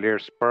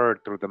cavaliers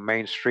spurred through the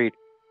main street,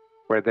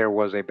 where there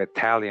was a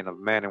battalion of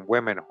men and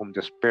women whom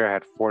despair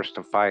had forced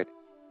to fight.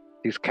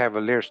 These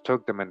cavaliers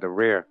took them in the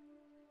rear,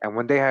 and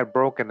when they had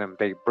broken them,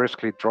 they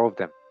briskly drove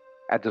them,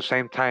 at the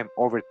same time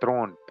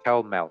overthrowing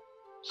pell-mell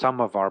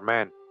some of our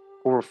men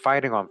who were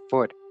fighting on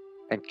foot,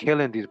 and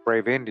killing these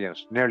brave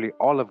Indians, nearly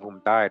all of whom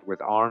died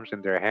with arms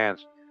in their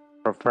hands,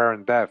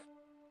 preferring death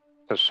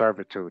to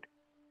servitude.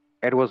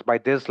 It was by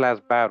this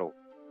last battle,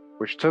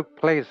 which took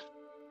place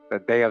the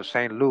day of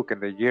St. Luke in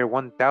the year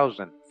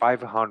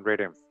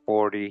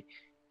 1540,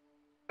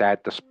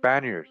 that the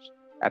Spaniards,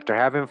 after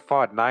having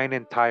fought 9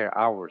 entire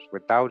hours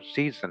without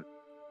ceasing,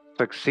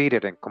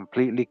 succeeded in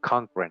completely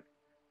conquering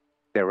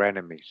their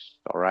enemies.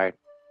 All right.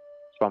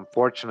 So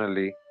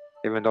unfortunately,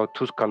 even though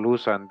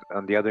Tuscaloosa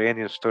and the other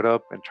Indians stood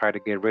up and tried to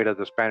get rid of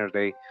the Spaniards,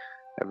 they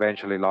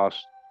eventually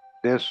lost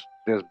this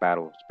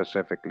battle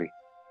specifically.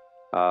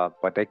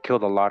 But they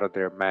killed a lot of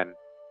their men,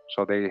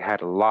 so they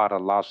had a lot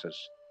of losses.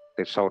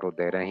 De Soto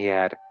did, and he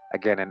had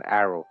again an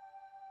arrow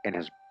in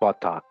his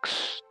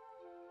buttocks.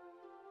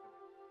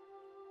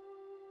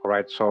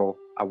 right? So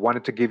I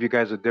wanted to give you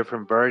guys a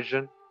different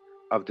version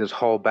of this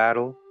whole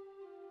battle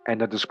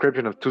and a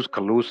description of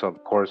Tuscaloosa,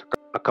 of course,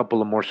 a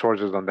couple of more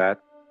sources on that.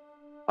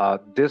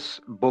 This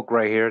book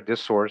right here,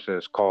 this source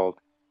is called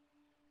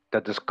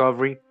The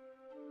Discovery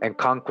and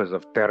Conquest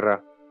of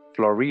Terra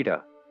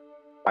Florida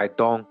by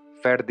Don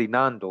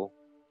Ferdinando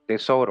De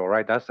Soto,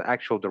 right? That's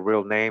the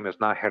real name. It's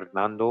not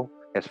Hernando,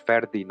 it's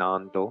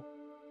Ferdinando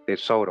De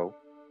Soto.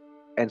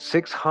 And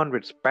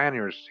 600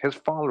 Spaniards, his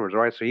followers,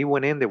 right? So he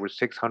went in there with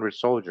 600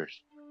 soldiers.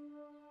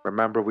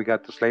 Remember, we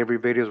got the slavery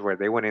videos where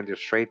they went in there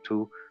straight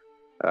to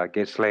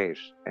get slaves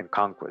and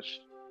conquest.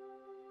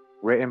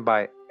 Written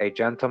by a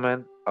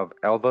gentleman of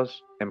Elvas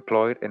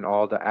employed in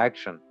all the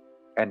action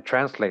and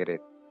translated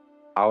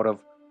out of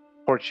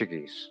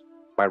Portuguese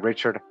by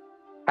Richard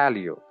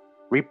Hallio,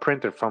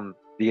 reprinted from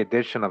the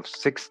edition of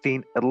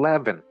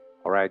 1611.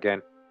 All right,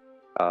 again,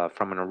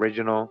 from an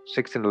original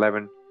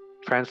 1611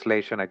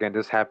 translation. Again,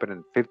 this happened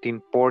in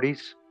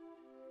 1540s.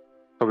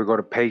 So we go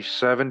to page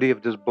 70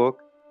 of this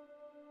book,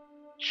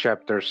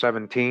 chapter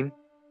 17,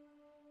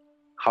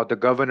 how the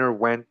governor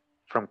went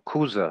from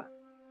Cuza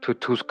to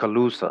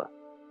Tuscaloosa.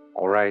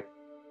 All right,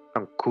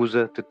 from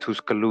Cuza to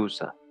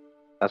Tuscaloosa.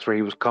 That's where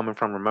he was coming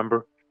from,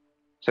 remember?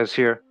 It says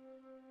here,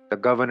 the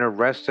governor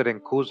rested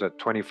in Cuza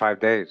 25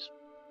 days.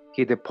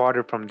 He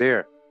departed from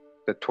there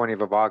the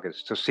 20th of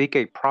August to seek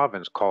a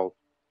province called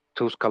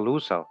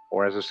Tuscaloosa,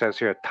 or as it says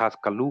here,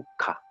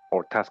 Tascaluca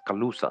or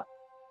Tascaluza.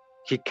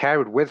 He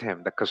carried with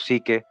him the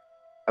cacique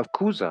of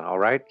Cuza, all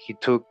right? He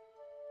took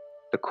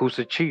the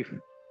Cuza chief.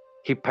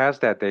 He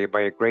passed that day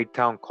by a great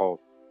town called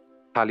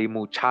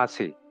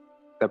Talimuchasi.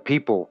 The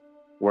people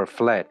were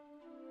fled.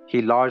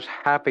 He lodged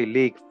half a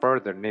league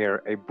further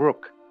near a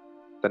brook.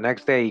 The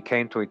next day he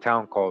came to a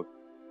town called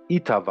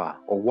Itava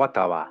or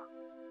Watava,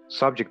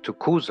 subject to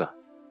Cuza.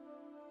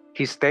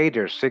 He stayed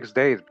there 6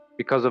 days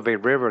because of a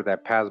river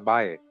that passed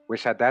by it,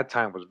 which at that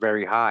time was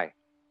very high.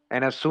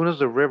 And as soon as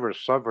the river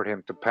suffered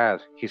him to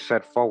pass, he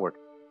set forward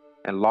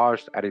and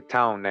lodged at a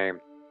town named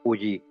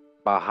Uyi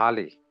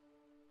Bahali.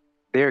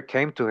 There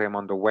came to him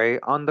on the way,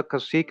 on the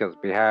cacique's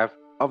behalf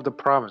of the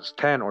province,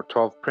 10 or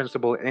 12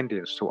 principal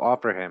Indians to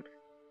offer him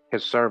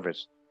his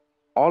service.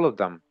 All of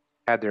them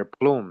had their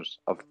plumes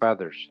of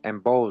feathers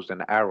and bows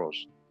and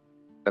arrows.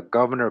 The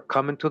governor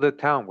coming to the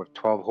town with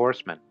 12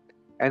 horsemen,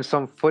 and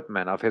some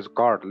footmen of his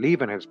guard,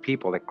 leaving his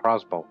people a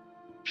crossbow,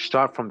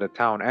 shot from the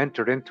town,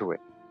 entered into it.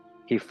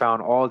 He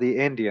found all the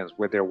Indians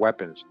with their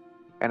weapons,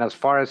 and as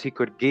far as he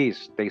could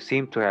guess, they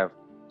seemed to have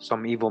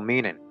some evil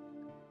meaning.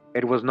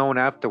 It was known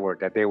afterward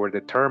that they were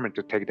determined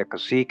to take the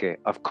cacique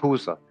of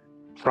Cuza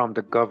from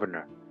the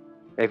governor,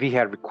 if he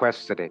had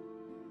requested it.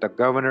 The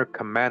governor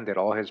commanded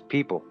all his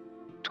people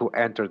to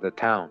enter the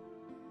town,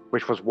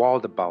 which was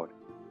walled about,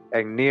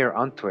 and near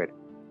unto it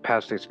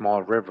passed a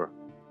small river.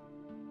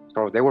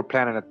 So they were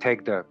planning to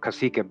take the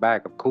cacique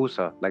back of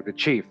Cuza, like the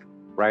chief,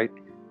 right?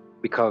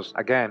 Because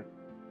again,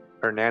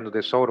 Hernando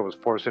de Soto was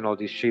forcing all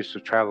these chiefs to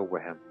travel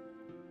with him.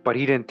 But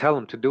he didn't tell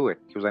them to do it.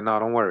 He was like, no,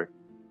 don't worry.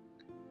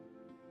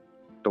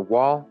 The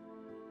wall,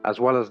 as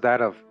well as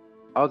that of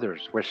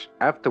others, which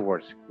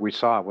afterwards we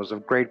saw was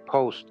of great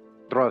post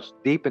thrust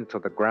deep into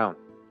the ground,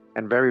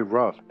 and very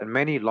rough, and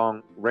many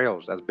long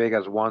rails as big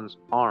as one's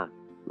arm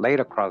laid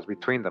across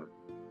between them.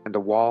 And the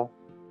wall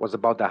was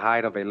about the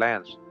height of a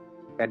lance,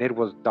 and it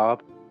was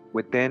daubed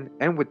within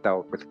and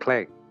without with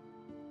clay,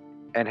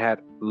 and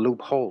had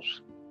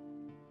loopholes.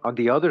 On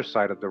the other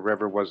side of the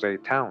river was a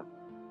town,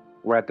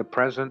 where at the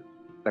present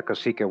the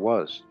cacique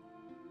was.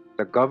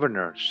 The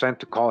governor sent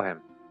to call him,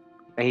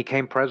 and he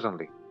came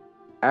presently.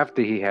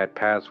 After he had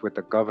passed with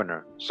the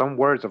governor some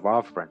words of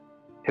offering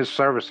his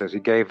services, he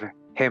gave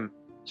him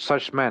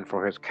such men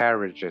for his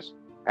carriages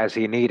as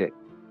he needed,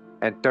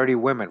 and 30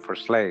 women for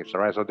slaves.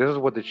 All right, so this is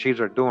what the chiefs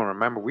are doing.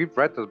 Remember, we've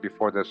read this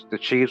before. The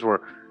chiefs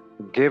were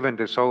given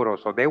De Soto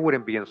so they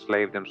wouldn't be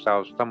enslaved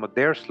themselves, some of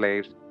their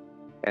slaves,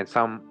 and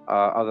some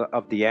other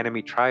of the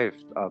enemy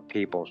tribes of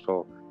people.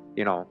 So,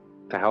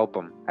 to help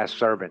them as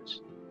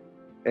servants.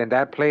 And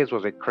that place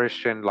was a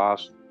Christian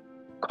lost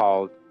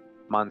called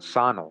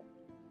Manzano.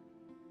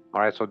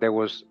 All right, so there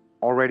was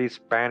already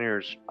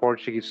Spaniards,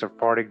 Portuguese,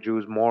 Sephardic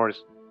Jews,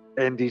 Moors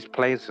in these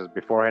places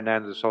before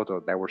Hernando de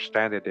Soto that were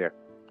standing there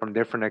from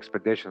different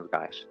expeditions,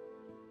 guys.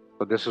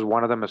 So this is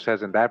one of them. It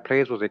says, in that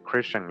place was a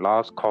Christian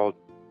lost called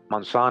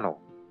Manzano,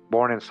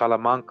 born in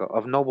Salamanca,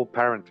 of noble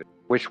parentage,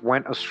 which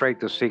went astray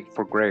to seek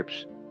for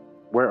grapes,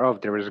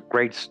 whereof there is a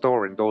great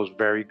store in those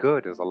very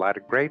good. There's a lot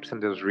of grapes in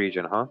this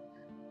region, huh?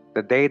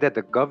 The day that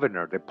the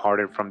governor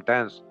departed from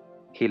thence,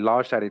 he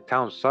lodged at a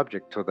town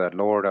subject to the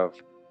lord of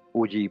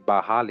Uji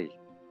Bahali,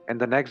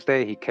 and the next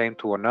day he came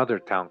to another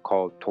town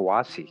called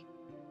Toasi.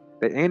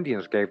 The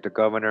Indians gave the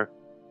governor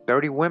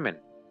 30 women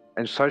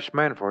and such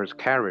men for his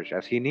carriage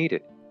as he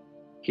needed.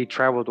 He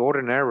traveled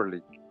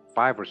ordinarily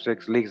 5 or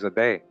 6 leagues a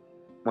day.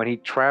 When he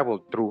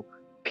traveled through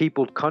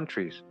peopled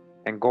countries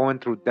and going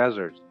through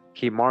deserts,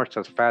 he marched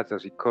as fast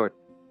as he could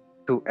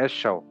to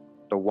Esho,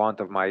 the want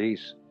of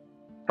maize.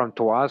 From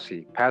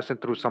Toasi, passing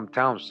through some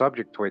towns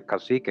subject to a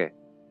cacique,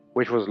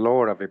 which was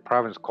lord of a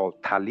province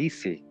called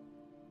Talisi,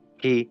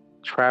 He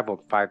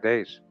traveled 5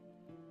 days.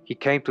 He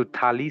came to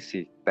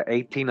Talisi the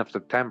 18th of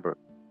September.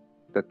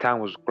 The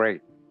town was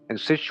great and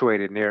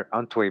situated near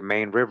unto a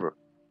main river.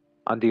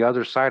 On the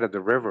other side of the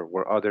river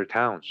were other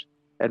towns,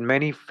 and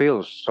many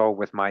fields sowed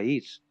with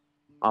maize.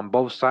 On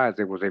both sides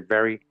it was a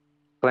very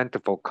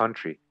plentiful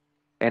country,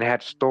 and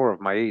had store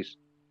of maize.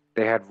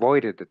 They had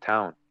voided the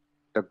town.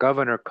 The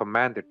governor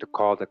commanded to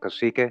call the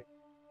cacique,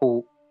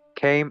 who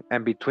came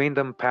and between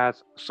them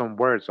passed some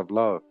words of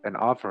love and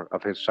offer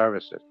of his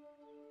services.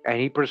 And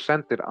he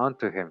presented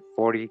unto him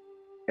 40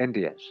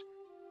 Indians.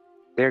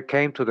 There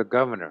came to the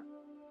governor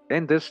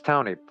in this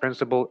town a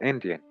principal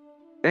Indian,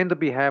 in the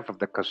behalf of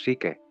the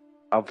cacique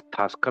of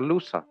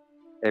Tascaluza,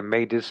 and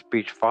made this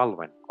speech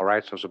following. All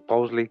right, so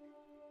supposedly,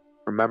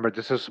 remember,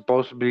 this is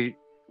supposed to be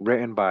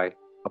written by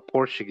a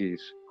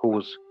Portuguese who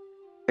was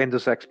in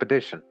this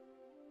expedition.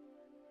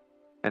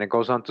 And it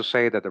goes on to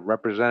say that the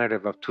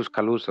representative of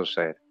Tuscaloosa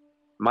said,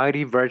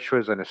 "Mighty,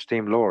 virtuous, and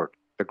esteemed Lord,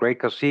 the great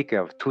cacique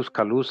of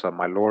Tuscaloosa,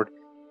 my lord,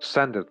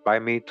 sendeth by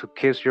me to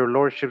kiss your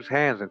lordship's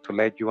hands and to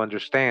let you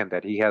understand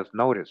that he has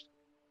noticed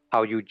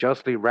how you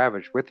justly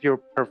ravage with your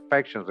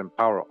perfections and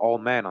power all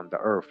men on the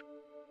earth,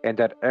 and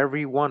that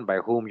every one by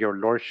whom your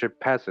lordship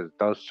passes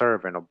does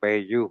serve and obey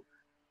you,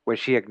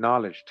 which he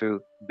acknowledged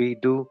to be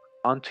due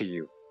unto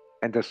you,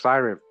 and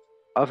desireth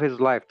of his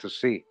life to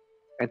see,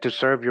 and to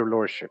serve your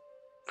lordship,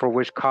 for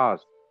which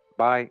cause,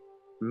 by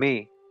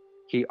me,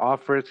 he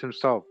offers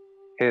himself,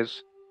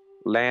 his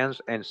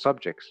lands and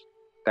subjects,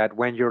 that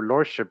when your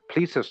lordship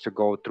pleases to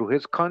go through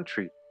his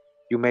country,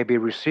 you may be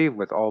received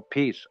with all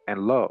peace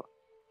and love,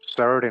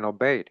 served and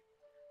obeyed,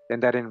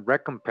 and that in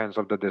recompense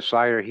of the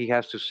desire he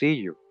has to see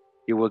you,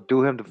 you will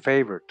do him the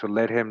favor to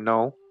let him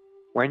know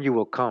when you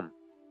will come,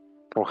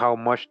 for how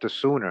much the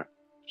sooner,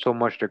 so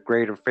much the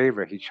greater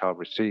favor he shall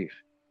receive."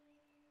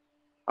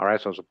 All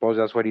right, so suppose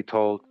that's what he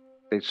told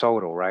De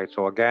Soto, right?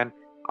 So again,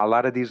 a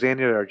lot of these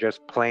Indians are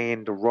just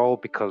playing the role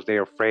because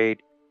they're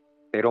afraid.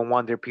 They don't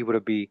want their people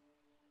to be,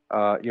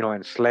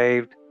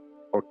 enslaved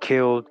or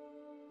killed,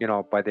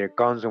 by their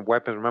guns and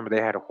weapons. Remember,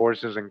 they had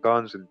horses and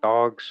guns and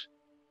dogs.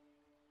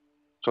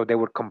 So they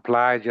would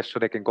comply just so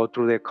they can go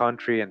through their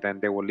country and then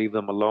they will leave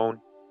them alone.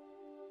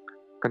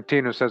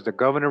 Continues, says the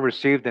governor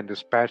received and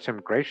dispatched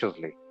him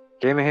graciously,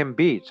 giving him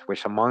beads,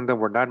 which among them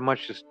were not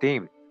much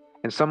esteemed,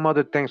 and some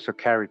other things to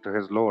carry to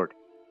his lord.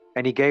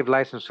 And he gave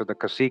license to the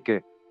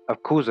cacique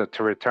of Cuza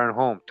to return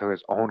home to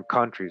his own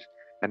countries.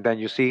 And then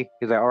you see,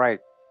 he's like, all right,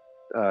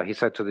 he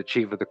said to the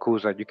chief of the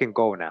Cuza, you can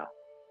go now.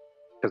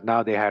 Because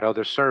now they had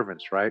other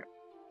servants, right?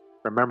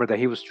 Remember that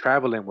he was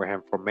traveling with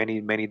him for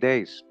many, many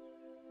days.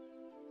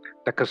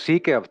 The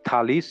cacique of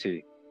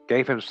Talisi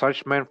gave him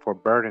such men for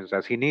burdens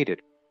as he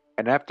needed,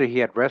 and after he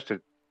had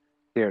rested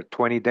there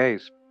 20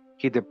 days,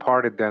 he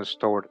departed thence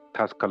toward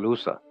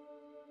Tascaluza.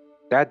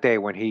 That day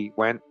when he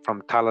went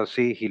from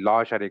Talasi, he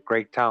lodged at a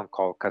great town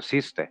called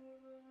Casiste,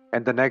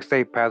 and the next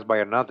day passed by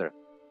another,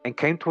 and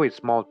came to a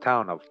small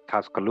town of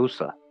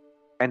Tascaluza.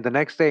 And the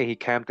next day he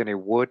camped in a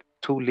wood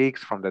 2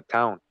 leagues from the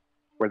town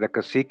where the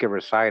cacique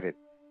resided,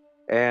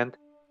 and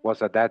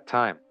was at that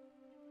time.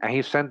 And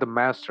he sent the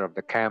master of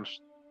the camps,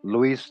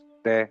 Luis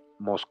de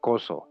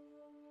Moscoso,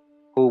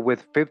 who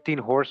with 15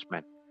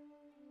 horsemen,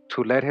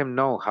 to let him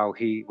know how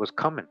he was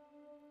coming.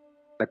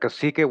 The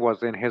cacique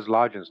was in his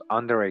lodgings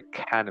under a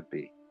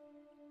canopy,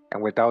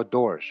 and without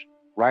doors,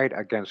 right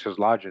against his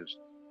lodgings,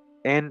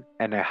 in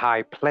a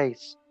high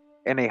place.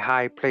 In a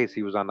high place,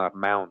 he was on a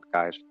mound,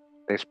 guys.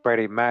 They spread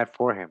a mat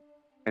for him,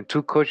 and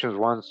two cushions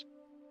one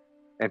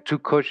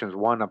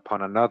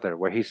upon another,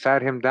 where he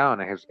sat him down,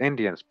 and his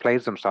Indians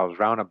placed themselves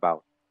round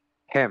about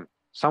him,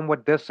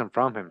 somewhat distant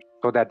from him,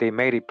 so that they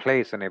made a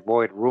place in a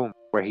void room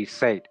where he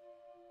sat,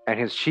 and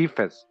his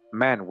chiefest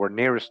men were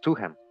nearest to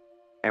him,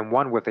 and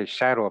one with a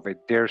shadow of a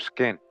deer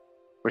skin,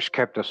 which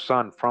kept the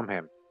sun from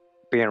him,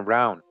 being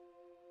round,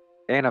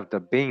 and of the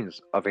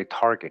beams of a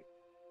target,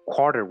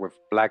 quartered with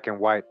black and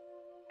white,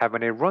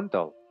 having a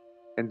rundle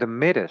in the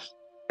midst,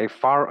 a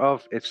far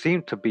off it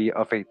seemed to be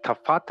of a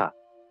tafata,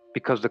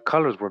 because the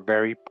colors were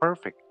very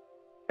perfect.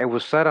 It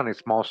was set on a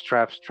small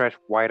strap stretched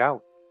wide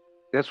out.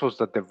 This was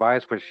the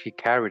device which he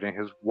carried in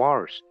his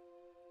wars.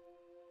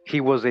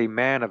 He was a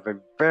man of a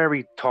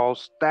very tall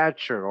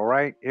stature, all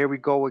right? Here we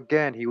go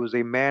again. He was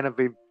a man of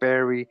a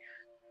very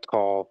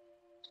tall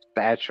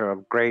stature,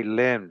 of great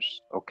limbs,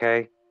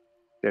 okay?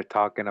 They're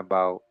talking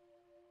about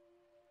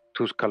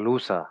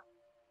Tuscaloosa,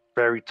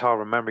 very tall.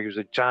 Remember, he was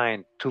a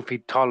giant, 2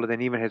 feet taller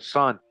than even his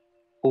son,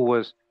 who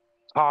was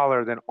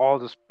taller than all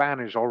the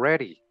Spanish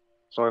already.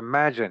 So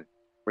imagine,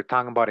 we're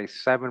talking about a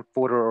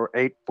 7-footer or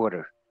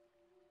 8-footer.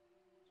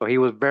 So he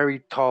was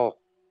very tall,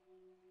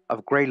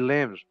 of great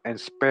limbs, and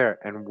spare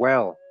and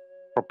well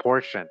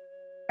proportioned,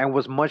 and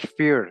was much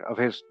feared of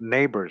his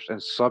neighbors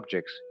and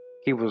subjects.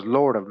 He was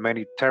lord of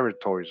many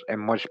territories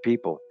and much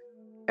people,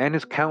 and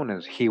his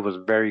countenance he was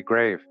very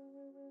grave.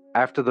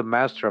 After the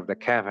master of the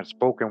camp had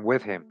spoken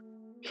with him,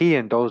 he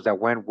and those that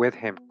went with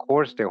him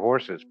coursed their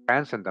horses,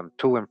 prancing them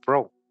to and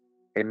fro,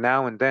 and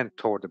now and then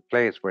toward the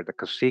place where the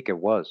cacique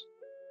was.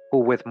 who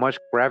with much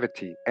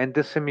gravity and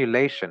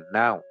dissimulation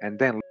now and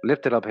then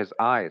lifted up his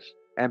eyes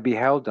and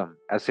beheld them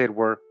as it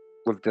were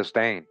with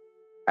disdain.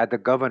 At the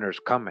governor's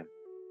coming,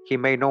 he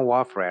made no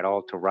offer at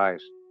all to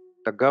rise.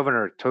 The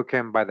governor took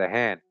him by the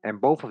hand,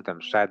 and both of them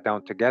sat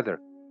down together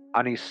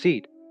on his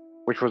seat,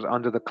 which was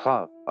under the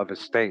cloth of his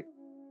state.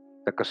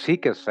 The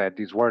cacique said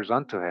these words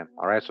unto him.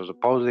 All right, so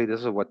supposedly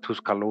this is what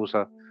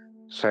Tuscaloosa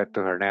said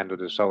to Hernando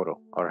de Soto.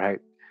 All right,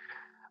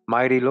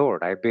 mighty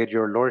lord, I bid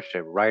your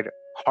lordship right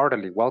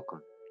heartily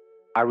welcome.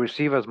 I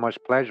receive as much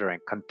pleasure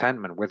and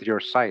contentment with your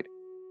sight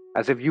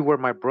as if you were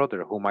my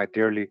brother whom I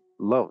dearly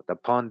loved.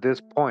 Upon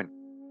this point,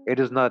 it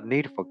is not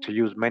needful to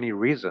use many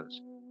reasons,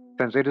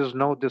 since it is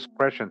no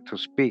discretion to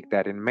speak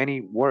that in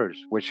many words,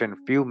 which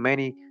in few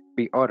many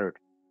be uttered,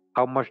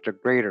 how much the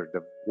greater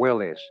the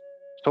will is,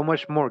 so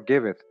much more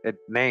giveth it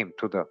name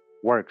to the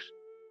works,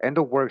 and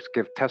the works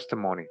give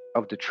testimony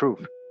of the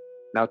truth.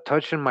 Now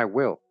touching my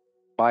will,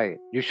 by it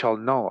you shall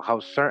know how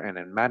certain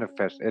and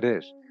manifest it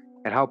is,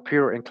 and how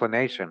pure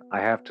inclination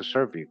I have to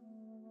serve you.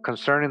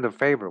 Concerning the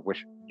favor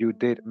which you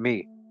did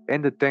me,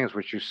 and the things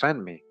which you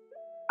sent me,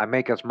 I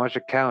make as much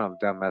account of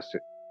them as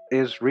it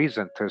is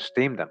reason to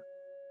esteem them,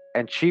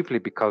 and chiefly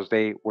because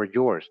they were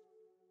yours.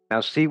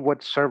 Now see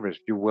what service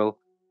you will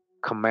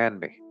command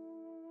me.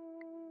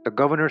 The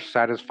governor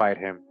satisfied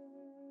him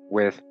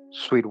with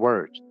sweet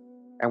words,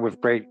 and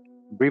with great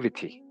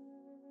brevity.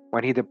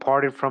 When he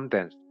departed from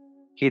thence,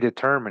 he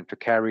determined to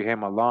carry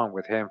him along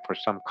with him for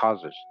some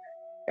causes.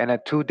 And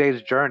at 2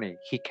 days' journey,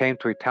 he came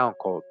to a town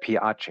called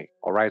Piache.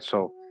 All right,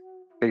 so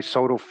De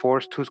Soto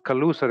forced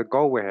Tuscaloosa to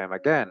go with him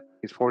again.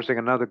 He's forcing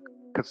another,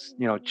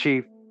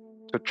 chief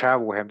to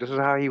travel with him. This is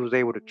how he was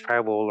able to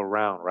travel all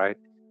around, right?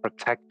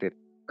 Protected,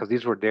 because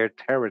these were their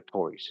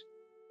territories.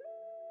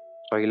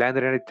 So he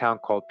landed in a town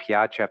called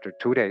Piache after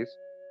 2 days,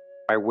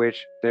 by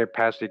which there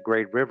passed a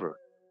great river.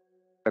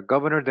 The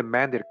governor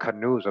demanded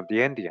canoes of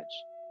the Indians.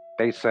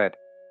 They said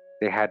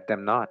they had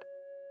them not,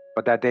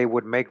 but that they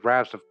would make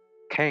rafts of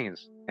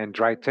canes and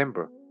dry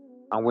timber,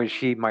 on which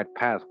he might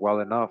pass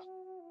well enough.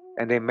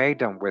 And they made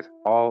them with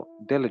all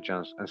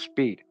diligence and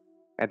speed,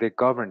 and they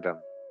governed them.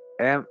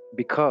 And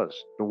because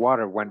the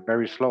water went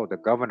very slow, the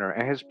governor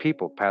and his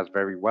people passed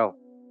very well.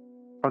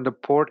 From the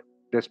port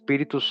de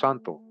Espiritu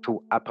Santo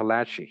to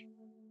Apalache,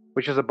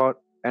 which is about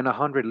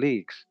 100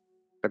 leagues,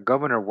 the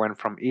governor went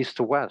from east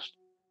to west,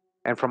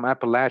 and from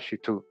Apalache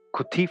to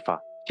Cutifa,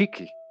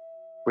 Chiqui,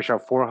 which are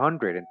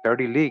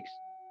 430 leagues,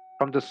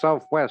 from the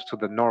southwest to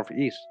the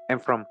northeast,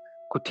 and from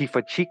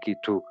Cutifa Chiqui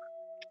to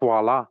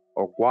Chuala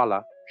or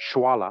Guala,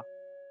 Shuala,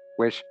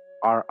 which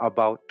are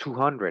about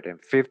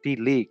 250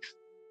 leagues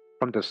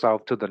from the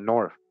south to the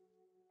north,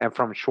 and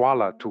from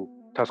Shuala to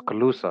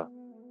Tascaluza,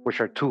 which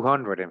are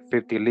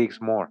 250 leagues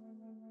more,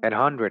 and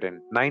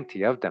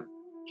 190 of them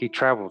he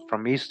traveled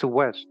from east to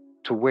west,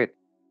 to wit,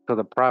 to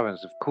the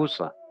province of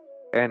Cusa,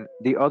 and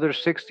the other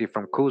 60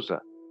 from Cusa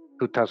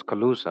to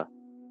Tascaluza,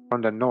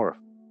 from the north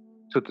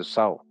to the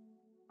south.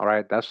 All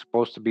right, that's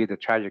supposed to be the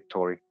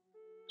trajectory.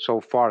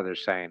 So far, they're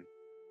saying.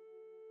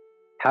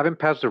 Having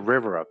passed the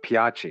river of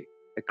Piachi,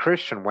 a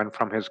Christian went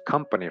from his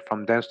company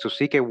from thence to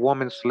seek a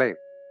woman slave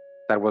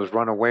that was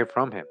run away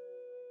from him,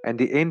 and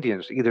the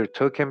Indians either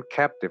took him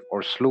captive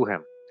or slew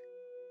him.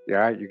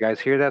 Yeah, you guys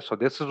hear that? So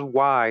this is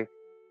why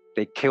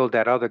they killed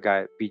that other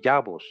guy,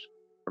 Villabos.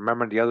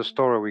 Remember the other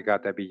story we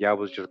got that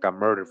Villabos just got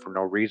murdered for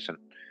no reason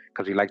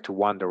because he liked to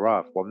wander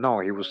off. Well, no,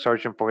 he was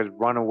searching for his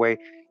runaway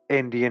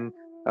Indian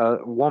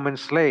woman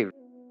slave.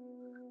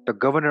 The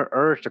governor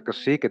urged the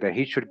cacique that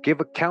he should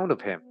give account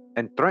of him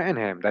and threatened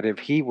him that if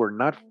he were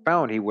not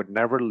found, he would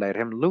never let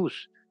him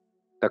loose.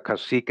 The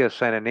cacique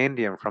sent an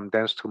Indian from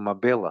thence to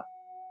Mabila,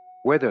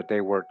 whither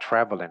they were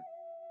traveling,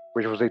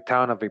 which was a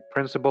town of a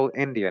principal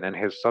Indian and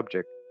his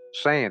subject,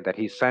 saying that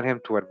he sent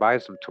him to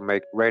advise them to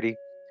make ready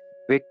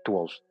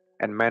victuals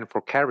and men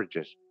for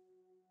carriages.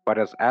 But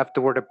as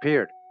afterward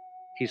appeared,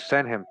 he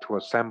sent him to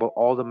assemble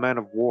all the men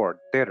of war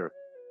thither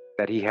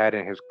that he had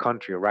in his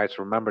country. Right. So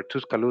remember,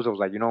 Tuscaloosa was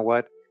like, you know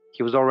what?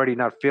 He was already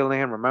not feeling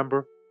him,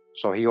 remember?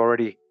 So he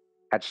already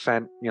had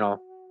sent, to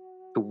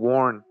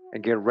warn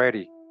and get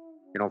ready,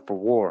 for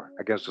war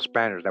against the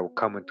Spaniards that were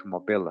coming to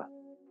Mobila.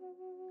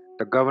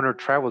 The governor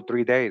traveled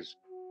 3 days,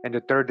 and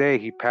the third day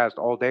he passed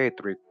all day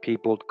through a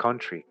peopled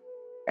country,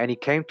 and he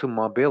came to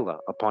Mobila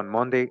upon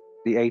Monday,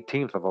 the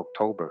 18th of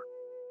October.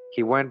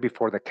 He went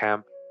before the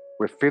camp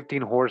with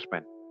 15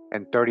 horsemen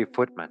and 30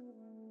 footmen,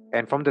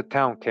 and from the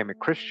town came a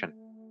Christian,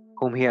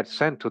 whom he had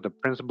sent to the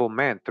principal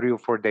man 3 or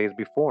 4 days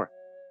before,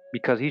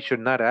 because he should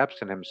not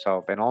absent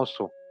himself, and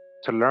also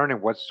to learn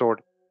in what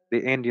sort the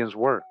Indians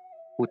were,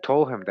 who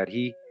told him that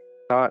he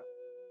thought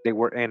they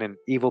were in an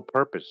evil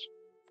purpose.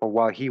 For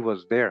while he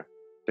was there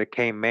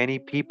came many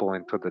people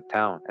into the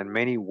town, and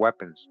many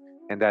weapons,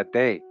 and that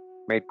they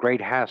made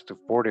great haste to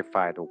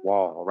fortify the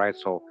wall. All right,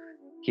 so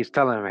he's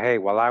telling him, hey,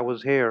 while I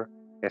was here,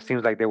 it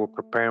seems like they were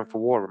preparing for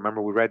war.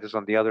 Remember, we read this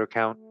on the other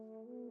account,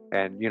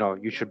 and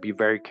you should be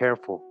very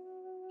careful.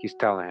 He's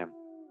telling him.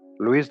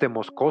 Luis de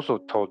Moscoso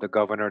told the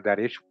governor that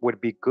it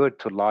would be good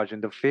to lodge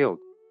in the field,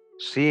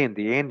 seeing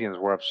the Indians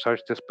were of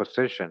such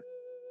disposition,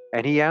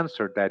 and he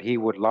answered that he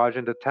would lodge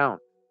in the town,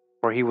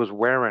 for he was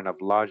wearying of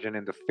lodging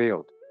in the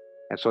field.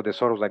 And so De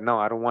Soto was like, no,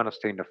 I don't want to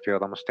stay in the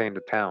field, I'm going to stay in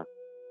the town.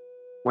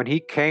 When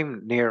he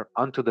came near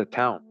unto the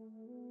town,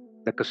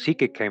 the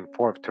cacique came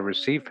forth to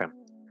receive him,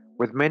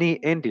 with many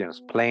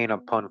Indians playing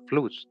upon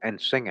flutes and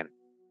singing.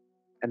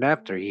 And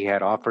after he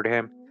had offered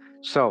him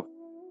so,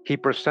 he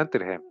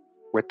presented him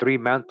with 3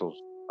 mantles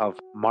of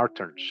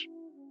martens.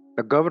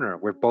 The governor,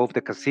 with both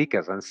the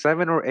caciques and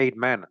 7 or 8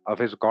 men of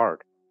his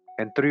guard,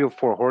 and 3 or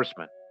 4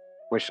 horsemen,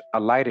 which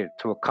alighted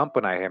to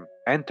accompany him,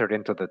 entered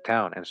into the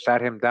town and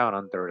sat him down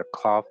under the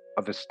cloth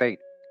of estate.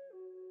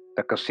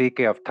 The cacique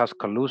of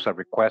Tascaluza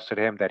requested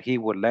him that he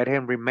would let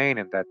him remain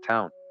in that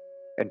town,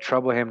 and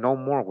trouble him no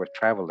more with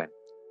traveling.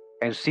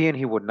 And seeing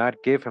he would not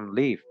give him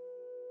leave,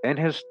 in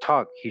his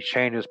talk he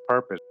changed his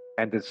purpose,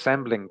 and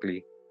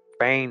dissemblingly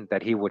feigned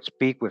that he would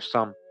speak with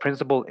some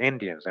principal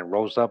Indians, and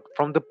rose up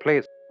from the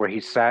place where he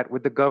sat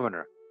with the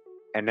governor,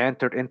 and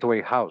entered into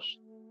a house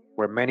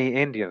where many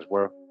Indians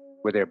were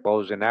with their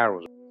bows and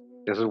arrows.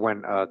 This is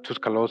when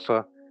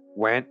Tuscaloosa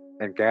went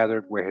and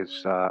gathered with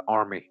his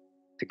army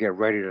to get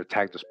ready to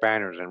attack the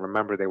Spaniards. And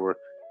remember, they were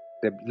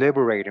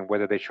deliberating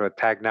whether they should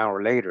attack now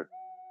or later.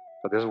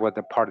 So this is what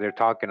the part they're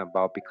talking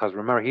about, because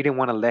remember, he didn't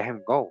want to let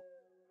him go.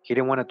 He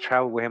didn't want to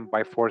travel with him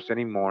by force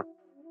anymore,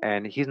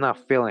 and he's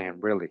not feeling him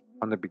really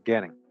from the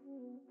beginning.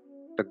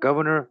 The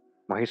governor,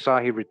 when he saw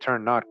he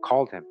returned not,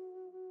 called him,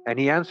 and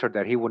he answered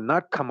that he would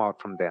not come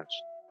out from thence,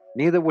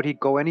 neither would he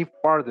go any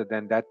farther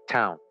than that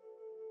town.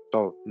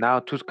 So now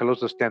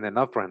Tuscaloosa standing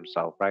up for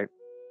himself, right?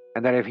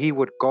 And that if he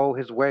would go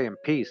his way in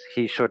peace,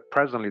 he should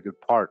presently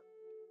depart,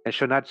 and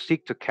should not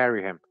seek to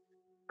carry him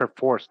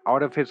perforce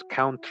out of his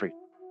country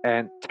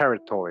and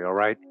territory, all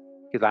right?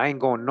 Because I ain't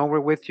going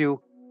nowhere with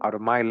you out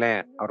of my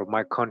land, out of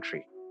my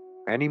country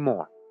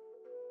anymore.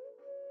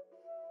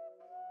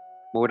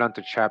 Moving on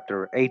to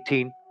chapter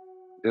 18,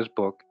 this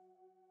book,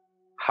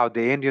 how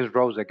the Indians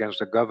rose against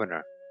the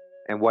governor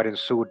and what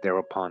ensued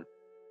thereupon.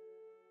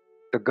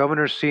 The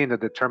governor, seeing the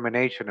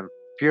determination and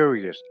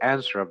furious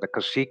answer of the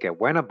cacique,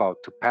 went about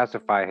to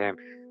pacify him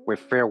with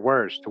fair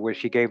words, to which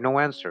he gave no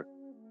answer,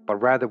 but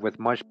rather with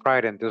much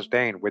pride and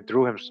disdain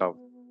withdrew himself,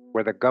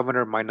 where the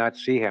governor might not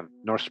see him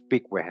nor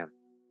speak with him.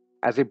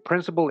 As a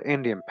principal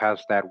Indian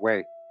passed that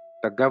way,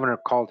 the governor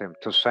called him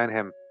to send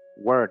him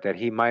word that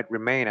he might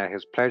remain at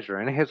his pleasure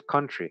in his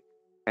country,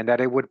 and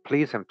that it would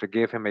please him to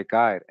give him a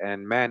guide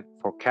and men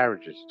for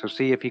carriages, to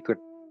see if he could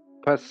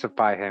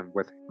pacify him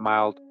with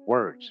mild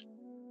words.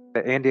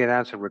 The Indian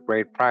answered with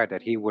great pride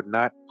that he would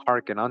not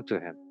hearken unto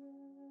him.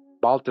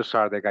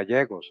 Baltasar de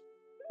Gallegos,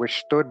 which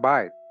stood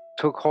by,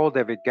 took hold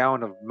of a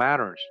gown of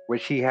Matterns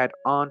which he had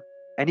on,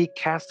 and he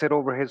cast it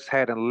over his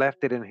head and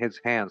left it in his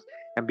hands.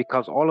 And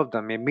because all of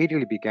them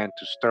immediately began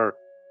to stir,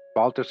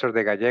 Baltasar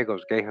de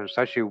Gallegos gave him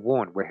such a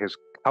wound with his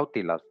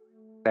cautelas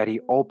that he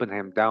opened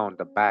him down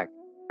the back.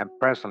 And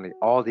presently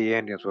all the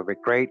Indians with a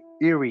great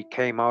eerie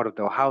came out of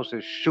the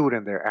houses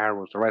shooting their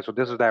arrows. All right, so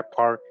this is that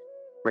part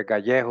where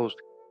Gallegos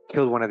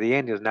killed one of the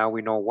Indians. Now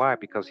we know why,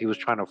 because he was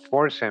trying to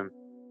force him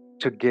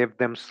to give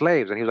them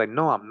slaves. And he was like,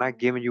 no, I'm not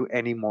giving you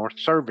any more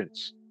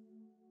servants.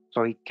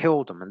 So he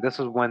killed them. And this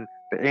is when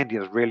the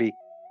Indians really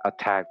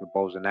attacked with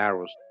bows and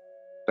arrows.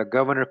 The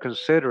governor,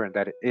 considering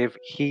that if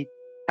he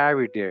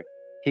tarried there,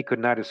 he could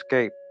not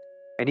escape,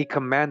 and he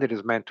commanded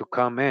his men to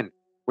come in,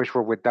 which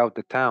were without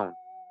the town.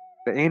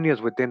 The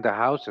Indians within the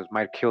houses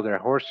might kill their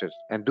horses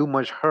and do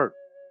much hurt,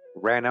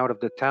 ran out of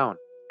the town,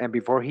 and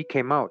before he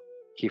came out,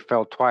 he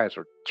fell twice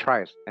or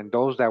thrice, and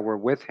those that were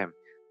with him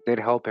did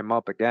help him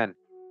up again.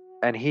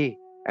 And he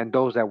and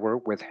those that were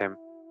with him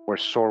were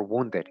sore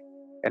wounded.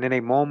 And in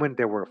a moment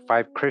there were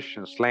 5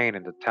 Christians slain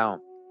in the town.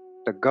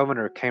 The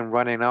governor came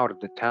running out of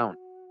the town,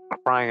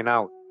 crying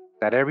out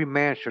that every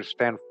man should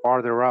stand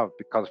farther out,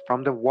 because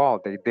from the wall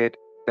they did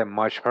them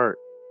much hurt.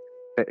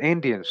 The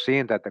Indians,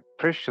 seeing that the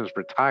Christians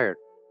retired,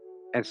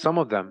 and some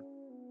of them,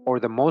 or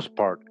the most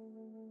part,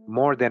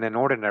 more than an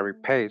ordinary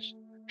pace,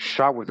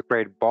 shot with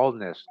great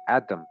boldness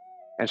at them,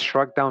 and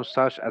struck down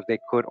such as they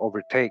could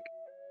overtake.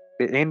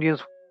 The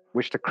Indians,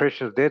 which the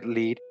Christians did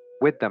lead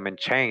with them in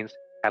chains,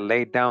 had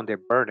laid down their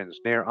burdens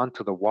near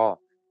unto the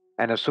wall.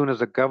 And as soon as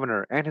the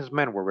governor and his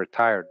men were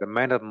retired, the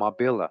men of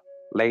Mabila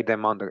laid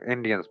them on the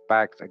Indians'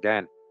 backs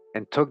again,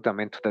 and took them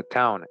into the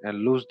town, and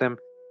loosed them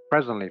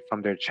presently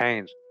from their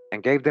chains,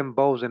 and gave them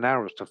bows and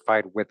arrows to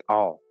fight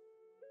withal.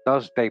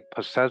 Thus they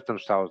possessed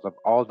themselves of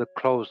all the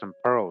clothes and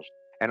pearls,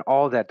 and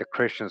all that the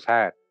Christians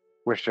had,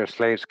 which their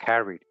slaves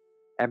carried.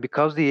 And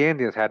because the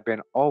Indians had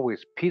been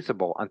always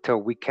peaceable until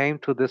we came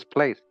to this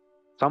place,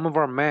 some of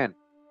our men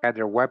had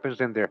their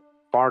weapons in their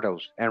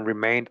fardels and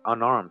remained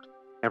unarmed.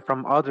 And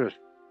from others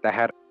that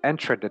had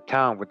entered the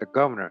town with the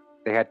governor,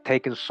 they had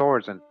taken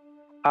swords and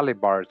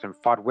halberds and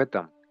fought with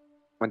them.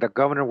 When the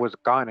governor was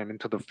gone and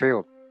into the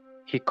field,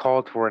 he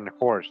called for an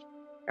horse,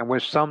 and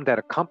with some that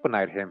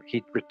accompanied him,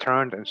 he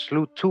returned and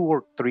slew 2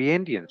 or 3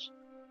 Indians.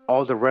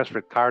 All the rest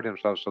retired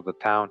themselves of the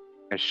town,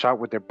 and shot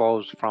with their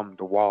bows from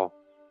the wall.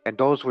 And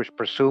those which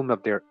presumed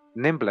of their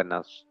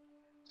nimbleness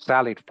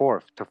sallied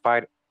forth to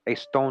fight a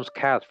stone's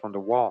cast from the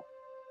wall,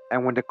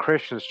 and when the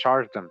Christians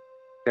charged them,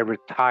 they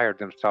retired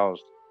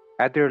themselves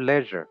at their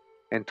leisure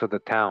into the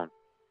town.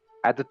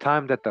 At the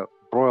time that the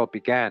broil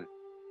began,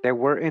 there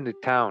were in the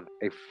town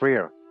a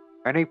friar,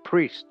 and a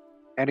priest,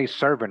 and a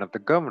servant of the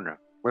governor,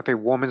 with a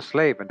woman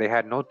slave, and they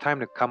had no time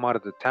to come out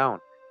of the town,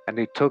 and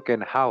they took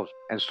in house,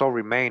 and so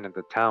remained in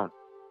the town.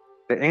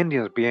 The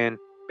Indians being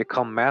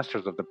become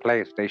masters of the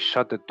place, they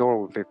shut the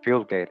door with a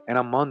field gate, and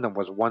among them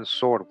was one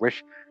sword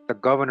which the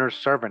governor's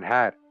servant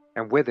had,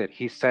 and with it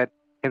he set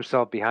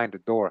himself behind the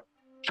door,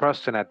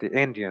 trusting at the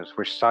Indians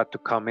which sought to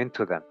come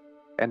into them.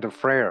 And the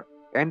friar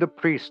and the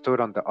priest stood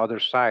on the other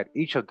side,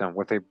 each of them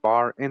with a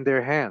bar in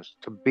their hands,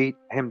 to beat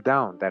him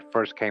down that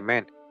first came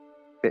in.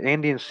 The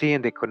Indians,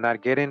 seeing they could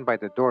not get in by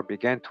the door,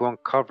 began to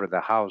uncover the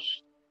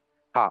house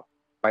top.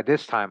 By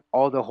this time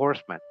all the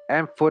horsemen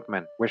and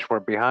footmen which were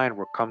behind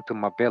were come to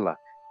Mabila.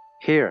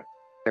 Here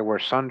there were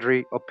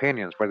sundry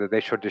opinions whether they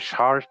should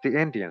discharge the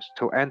Indians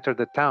to enter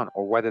the town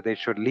or whether they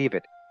should leave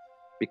it,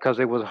 because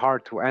it was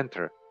hard to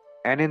enter,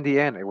 and in the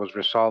end it was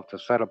resolved to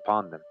set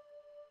upon them.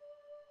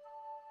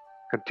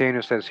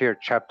 Continues says here,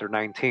 chapter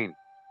 19,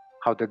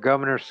 how the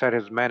governor set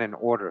his men in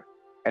order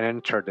and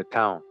entered the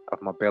town of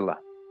Mabila.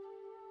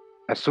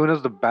 As soon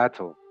as the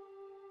battle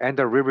and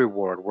the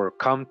reward were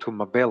come to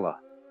Mabila,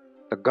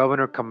 the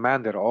governor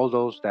commanded all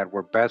those that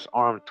were best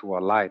armed to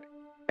alight,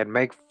 and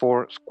make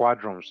 4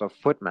 squadrons of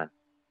footmen.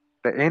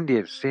 The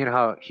Indians, seeing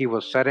how he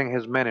was setting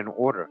his men in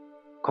order,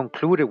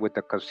 concluded with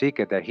the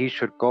cacique that he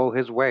should go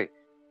his way,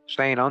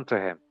 saying unto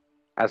him,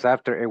 as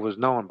after it was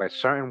known by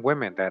certain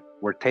women that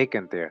were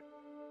taken there,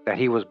 that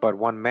he was but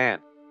one man,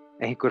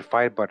 and he could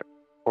fight but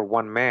for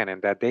one man,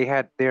 and that they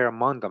had there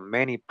among them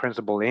many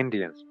principal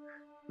Indians,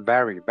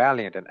 very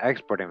valiant and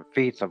expert in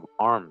feats of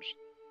arms,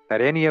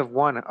 that any of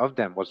one of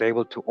them was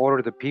able to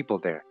order the people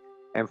there,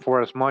 and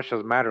forasmuch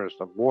as matters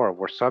of war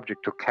were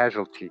subject to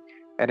casualty,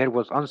 and it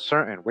was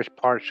uncertain which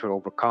part should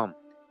overcome,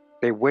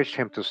 they wished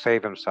him to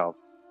save himself,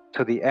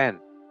 to the end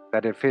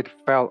that if it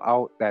fell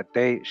out that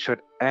they should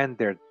end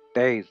their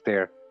days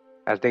there,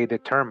 as they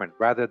determined,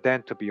 rather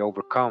than to be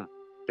overcome,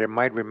 there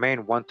might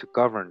remain one to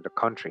govern the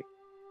country.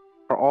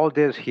 For all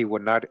this he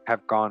would not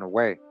have gone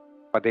away,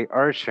 but they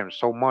urged him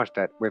so much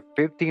that with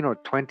 15 or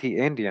 20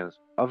 Indians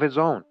of his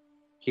own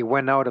he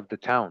went out of the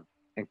town,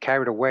 and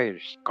carried away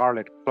his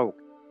scarlet cloak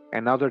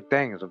and other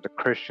things of the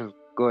Christians'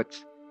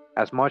 goods,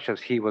 as much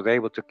as he was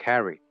able to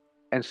carry,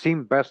 and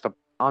seemed best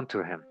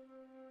unto him.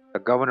 The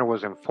governor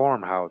was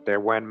informed how there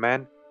went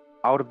men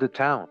out of the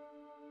town,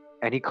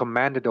 and he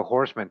commanded the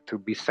horsemen to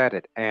beset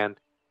it, and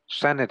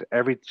sent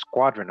every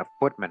squadron of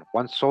footmen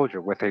 1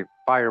 soldier with a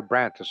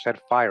firebrand to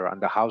set fire on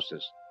the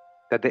houses,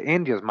 that the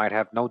Indians might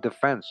have no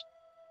defense.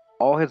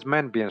 All his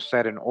men being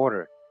set in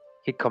order,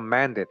 he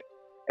commanded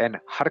an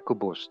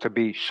harquebus to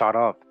be shot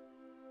off.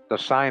 The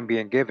sign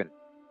being given,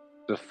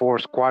 the 4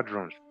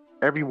 squadrons,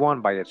 every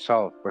one by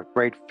itself, with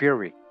great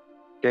fury,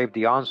 gave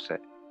the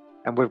onset,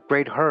 and with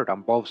great hurt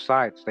on both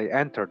sides they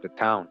entered the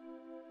town.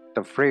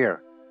 The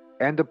friar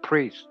and the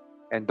priest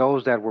and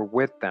those that were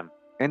with them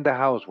in the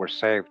house were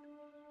saved,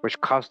 which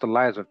cost the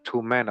lives of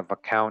 2 men of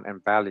account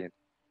and valiant,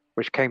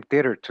 which came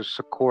thither to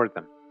succor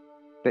them.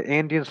 The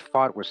Indians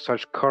fought with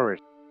such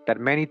courage that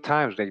many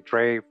times they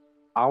drave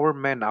our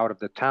men out of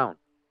the town.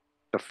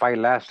 The fight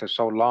lasted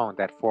so long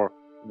that for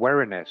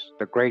weariness,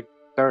 the great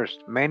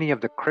thirst, many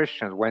of the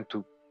Christians went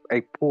to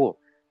a pool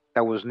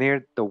that was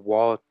near the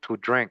wall to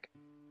drink,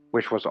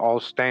 which was all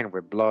stained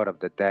with blood of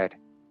the dead,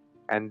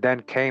 and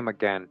then came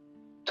again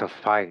to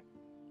fight.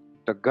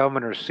 The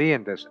governor,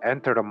 seeing this,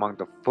 entered among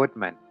the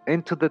footmen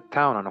into the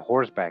town on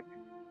horseback,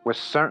 with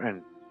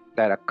certain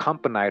that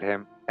accompanied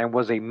him, and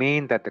was a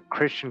mean that the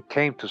Christian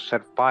came to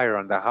set fire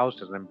on the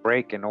houses and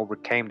break and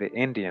overcame the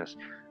Indians,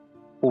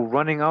 who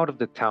running out of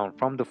the town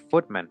from the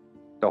footmen,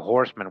 the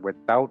horsemen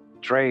without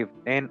drave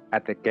in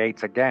at the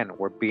gates again,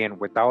 were being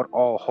without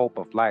all hope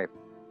of life,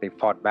 they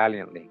fought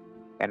valiantly.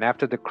 And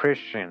after the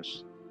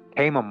Christians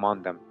came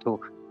among them to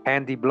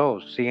handy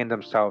blows, seeing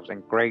themselves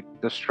in great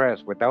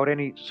distress without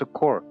any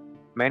succor,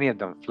 many of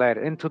them fled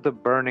into the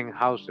burning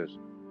houses,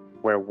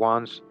 where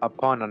once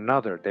upon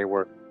another they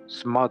were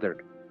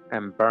smothered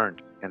and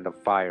burned in the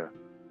fire.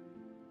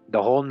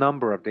 The whole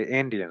number of the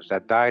Indians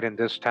that died in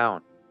this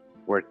town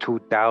were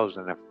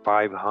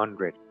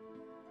 2,500,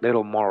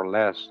 little more or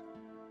less.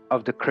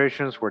 Of the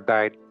Christians were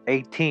died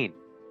 18,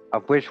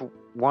 of which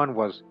one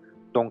was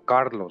Don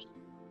Carlos,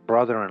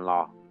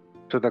 brother-in-law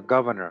to the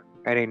governor,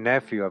 and a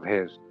nephew of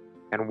his,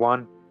 and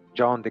one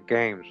John de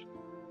Games,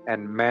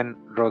 and Men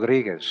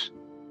Rodriguez,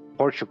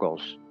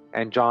 Portugals,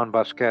 and John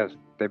Vasquez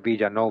de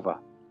Villanova,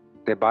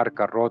 de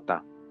Barca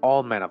Rota,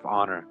 all men of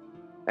honor,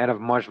 and of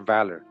much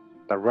valor.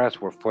 The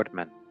rest were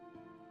footmen.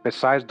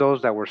 Besides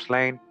those that were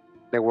slain,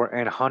 there were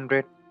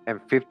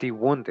 150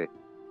 wounded,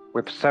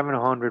 with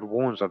 700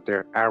 wounds of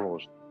their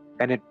arrows,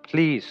 and it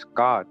pleased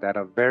God that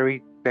a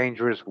very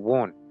dangerous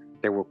wound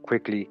they were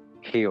quickly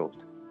healed.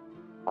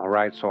 All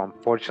right, so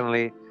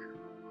unfortunately,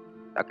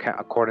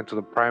 according to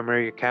the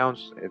primary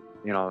accounts, it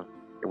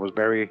was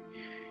very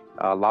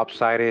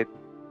lopsided.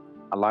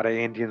 A lot of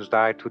Indians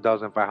died,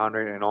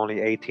 2,500, and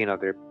only 18 of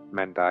their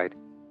men died.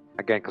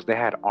 Again, because they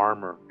had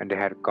armor and they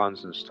had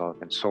guns and stuff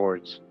and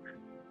swords.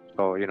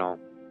 So,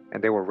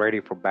 and they were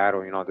ready for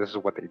battle. This is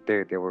what they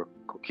did. They were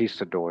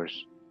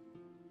conquistadors.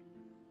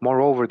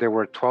 Moreover, there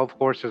were 12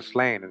 horses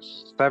slain and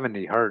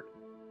 70 hurt.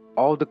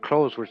 All the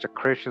clothes which the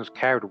Christians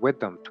carried with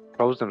them to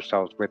clothe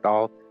themselves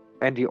withal,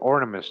 and the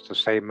ornaments to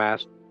say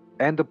mass,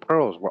 and the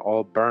pearls were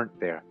all burnt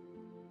there.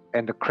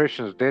 And the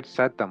Christians did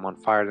set them on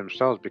fire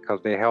themselves,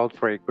 because they held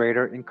for a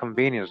greater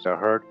inconvenience the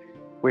hurt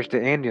which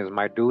the Indians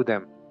might do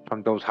them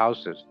from those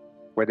houses,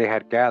 where they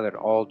had gathered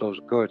all those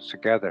goods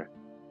together,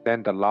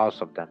 than the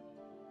loss of them.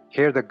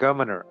 Here the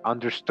governor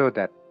understood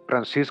that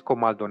Francisco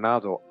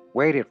Maldonado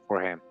waited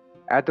for him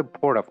at the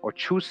port of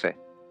Ochuse,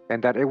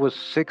 and that it was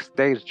 6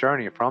 days'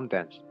 journey from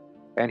thence.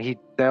 And he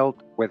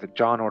dealt with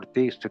John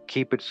Ortiz to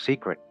keep it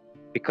secret,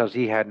 because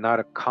he had not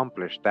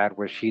accomplished that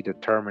which he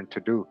determined to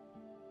do,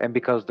 and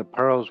because the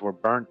pearls were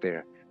burnt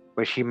there,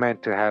 which he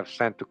meant to have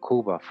sent to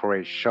Cuba for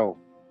a show,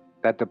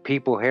 that the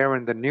people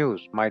hearing the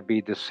news might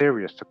be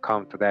desirous to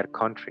come to that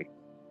country.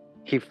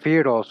 He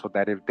feared also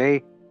that if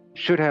they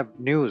should have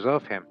news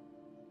of him,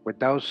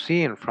 without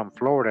seeing from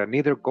Florida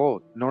neither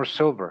gold nor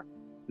silver,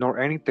 nor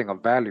anything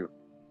of value,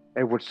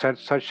 it would set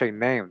such a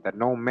name that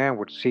no man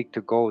would seek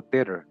to go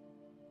thither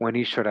when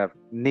he should have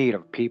need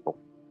of people.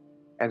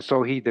 And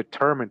so he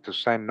determined to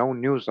send no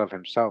news of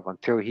himself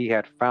until he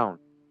had found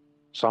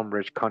some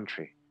rich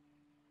country.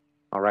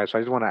 All right, so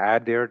I just want to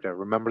add there that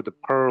remember the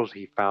pearls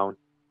he found,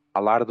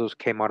 a lot of those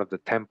came out of the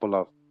temple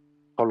of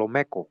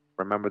Tolomeco.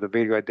 Remember the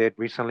video I did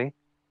recently?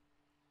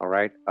 All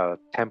right, a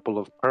temple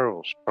of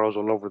pearls, pearls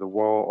all over the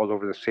wall, all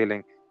over the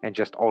ceiling, and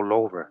just all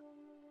over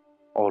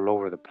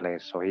the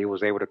place. So he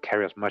was able to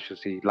carry as much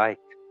as he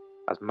liked,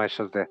 as much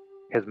as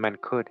his men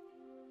could.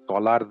 So a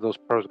lot of those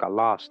pearls got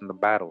lost in the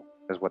battle,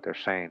 is what they're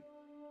saying.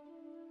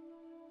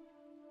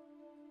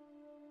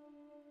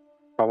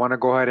 So I want to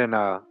go ahead and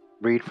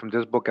read from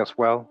this book as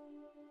well.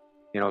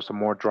 Some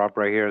more drop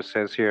right here. It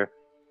says here,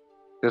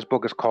 this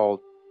book is called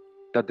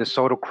The De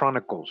Soto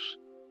Chronicles,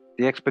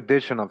 the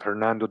expedition of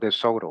Hernando De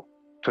Soto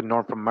to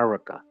North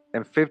America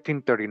in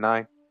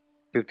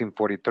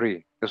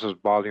 1539-1543. This is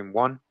volume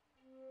 1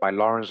 by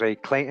Lawrence A.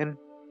 Clayton,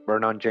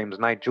 Vernon James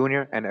Knight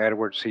Jr., and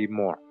Edward C.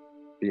 Moore,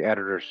 the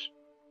editors.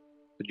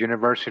 The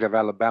University of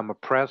Alabama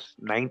Press,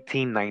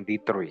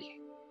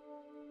 1993.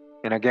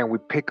 And again, we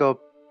pick up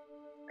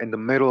in the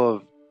middle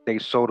of De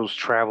Soto's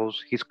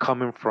travels. He's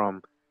coming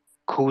from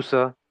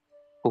Coosa,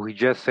 who he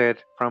just said,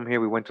 from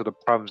here we went to the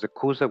province of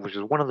Coosa, which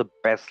is one of the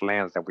best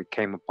lands that we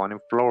came upon in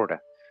Florida.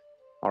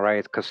 All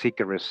right,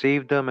 Cacique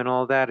received them and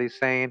all that, he's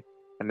saying.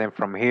 And then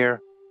from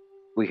here,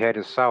 we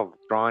headed south,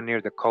 drawing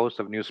near the coast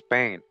of New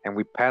Spain, and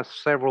we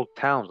passed several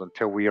towns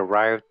until we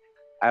arrived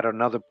at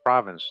another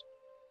province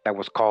that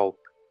was called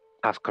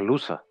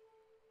Tascaluza,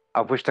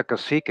 of which the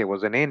cacique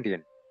was an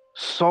Indian,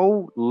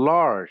 so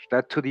large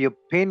that to the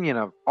opinion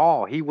of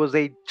all, he was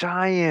a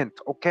giant,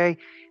 okay?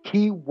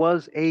 He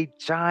was a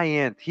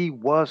giant. He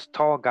was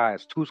tall,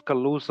 guys.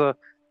 Tuscaloosa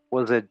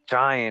was a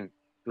giant.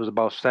 He was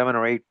about 7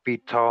 or 8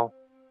 feet tall.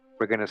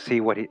 We're going to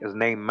see what his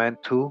name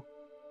meant too.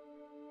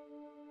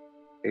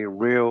 A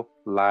real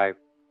live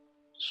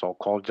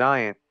so-called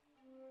giant.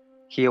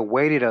 He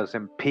awaited us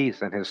in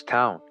peace in his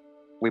town.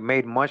 We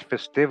made much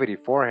festivity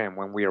for him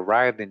when we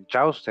arrived and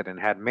jousted and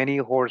had many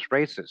horse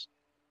races,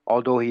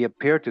 although he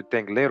appeared to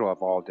think little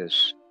of all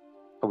this.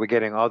 So we're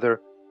getting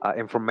other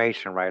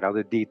information, right,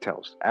 other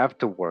details.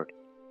 Afterward,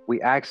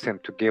 we asked him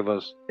to give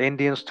us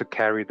Indians to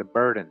carry the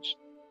burdens,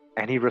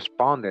 and he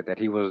responded that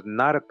he was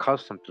not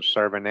accustomed to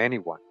serving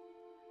anyone,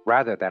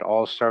 rather that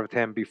all served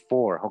him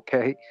before,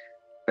 okay?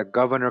 The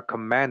governor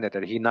commanded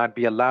that he not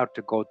be allowed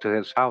to go to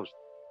his house,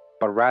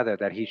 but rather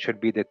that he should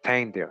be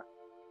detained there.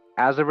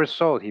 As a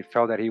result, he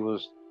felt that he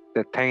was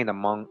detained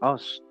among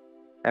us,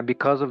 and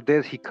because of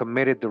this, he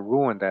committed the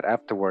ruin that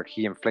afterward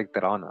he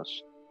inflicted on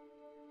us.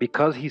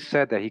 Because he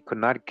said that he could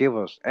not give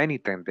us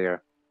anything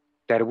there,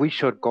 that we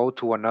should go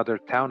to another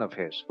town of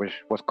his, which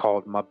was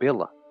called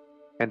Mabila,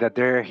 and that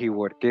there he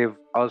would give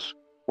us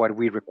what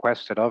we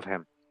requested of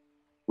him.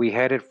 We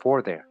headed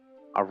for there,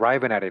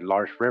 arriving at a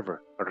large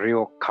river,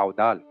 Rio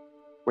Caudal,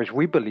 which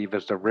we believe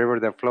is the river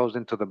that flows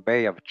into the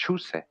bay of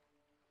Chuse.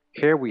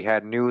 Here we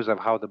had news of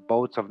how the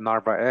boats of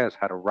Narvaez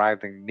had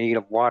arrived in need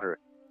of water,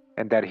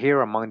 and that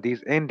here among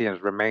these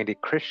Indians remained a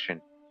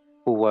Christian,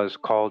 who was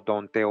called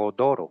Don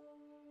Teodoro,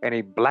 and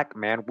a black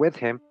man with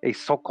him, a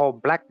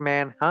so-called black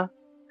man, huh?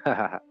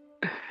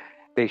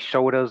 They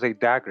showed us a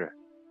dagger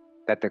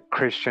that the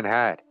Christian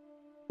had.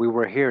 We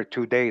were here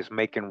 2 days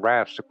making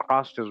rafts to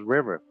cross this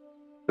river,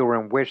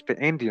 during which the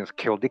Indians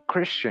killed a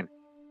Christian,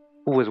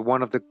 who was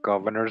one of the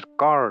governor's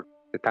guard.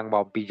 They're talking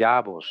about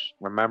Villabos,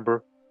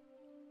 remember?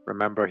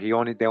 Remember,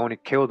 they only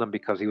killed him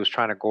because he was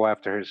trying to go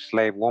after his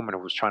slave woman who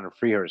was trying to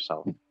free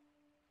herself.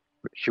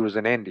 She was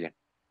an Indian.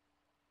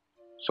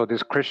 So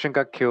this Christian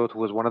got killed, who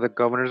was one of the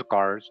governor's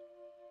guards.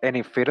 And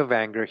in a fit of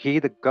anger, he,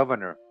 the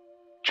governor,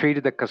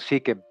 treated the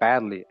cacique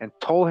badly and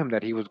told him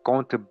that he was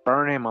going to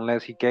burn him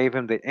unless he gave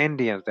him the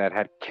Indians that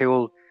had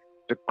killed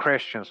the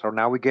Christians. So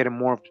now we're getting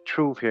more of the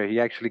truth here. He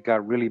actually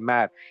got really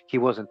mad. He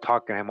wasn't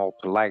talking to him all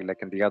polite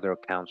like in the other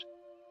accounts.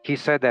 He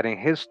said that in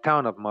his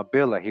town of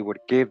Mabila, he would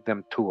give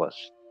them to us.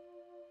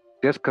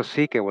 This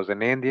cacique was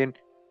an Indian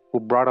who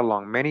brought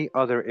along many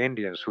other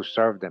Indians who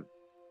served him,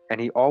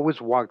 and he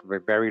always walked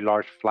with a very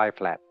large fly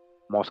flap,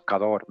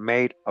 moscador,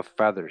 made of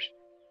feathers,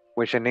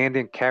 which an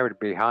Indian carried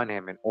behind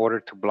him in order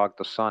to block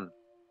the sun.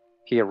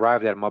 He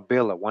arrived at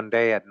Mabila one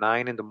day at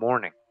 9 in the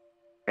morning.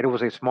 It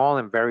was a small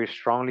and very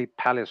strongly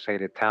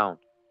palisaded town,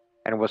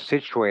 and was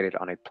situated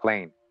on a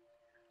plain.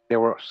 There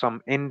were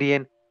some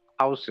Indian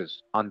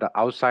houses on the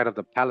outside of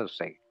the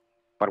palisade,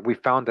 but we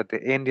found that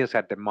the Indians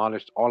had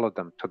demolished all of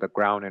them to the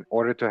ground in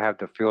order to have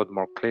the field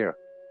more clear.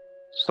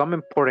 Some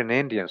important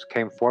Indians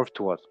came forth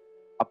to us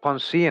upon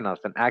seeing us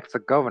and asked the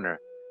governor,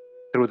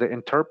 through the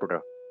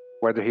interpreter,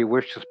 whether he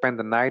wished to spend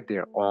the night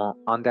there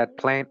on that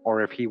plain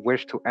or if he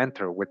wished to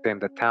enter within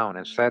the town,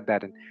 and said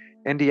that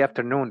in the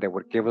afternoon they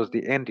would give us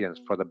the Indians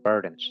for the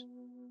burdens.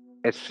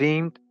 It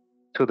seemed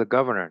to the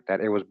governor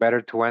that it was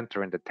better to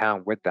enter in the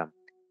town with them,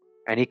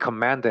 and he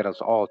commanded us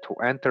all to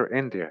enter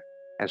in there,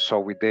 and so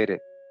we did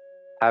it.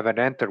 Having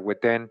entered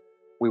within,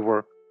 we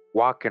were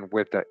walking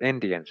with the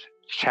Indians,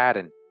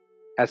 chatting,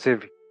 as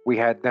if we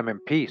had them in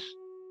peace,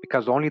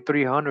 because only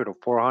 300 or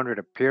 400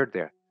 appeared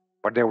there,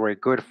 but there were a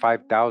good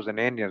 5,000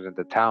 Indians in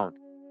the town,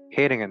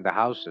 hidden in the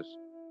houses.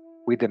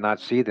 We did not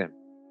see them,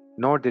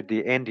 nor did the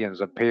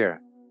Indians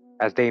appear,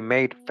 as they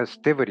made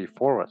festivity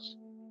for us.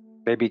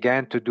 They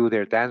began to do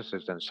their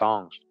dances and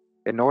songs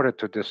in order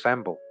to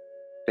dissemble.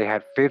 They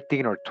had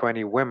 15 or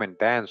 20 women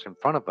dance in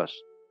front of us.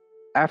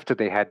 After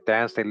they had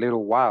danced a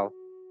little while,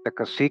 the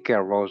cacique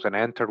arose and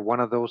entered one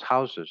of those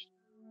houses.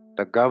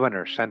 The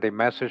governor sent a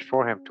message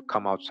for him to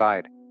come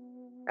outside,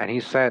 and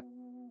he said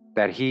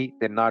that he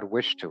did not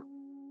wish to.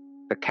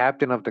 The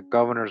captain of the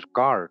governor's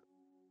guard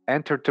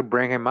entered to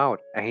bring him out,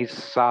 and he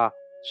saw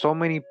so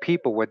many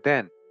people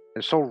within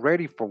and so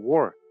ready for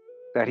war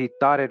that he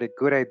thought it a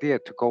good idea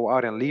to go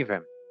out and leave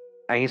him.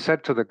 And he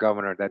said to the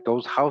governor that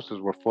those houses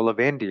were full of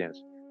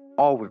Indians,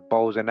 all with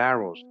bows and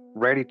arrows,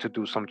 ready to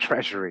do some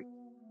treachery.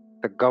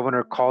 The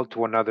governor called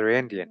to another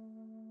Indian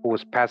who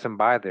was passing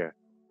by there,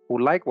 who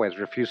likewise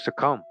refused to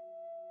come.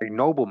 A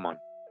nobleman,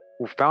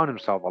 who found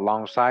himself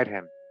alongside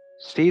him,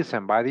 seized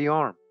him by the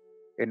arm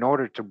in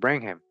order to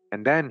bring him,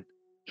 and then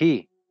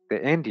he,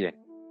 the Indian,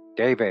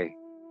 gave a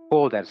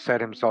pull that set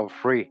himself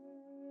free.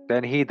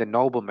 Then he, the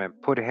nobleman,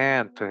 put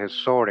hand to his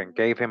sword and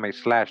gave him a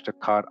slash to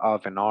cut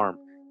off an arm.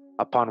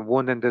 Upon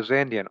wounding this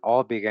Indian,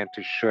 all began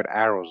to shoot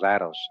arrows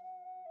at us,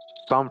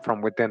 some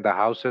from within the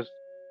houses,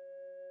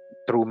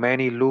 through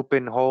many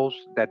looping holes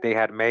that they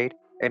had made,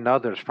 and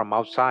others from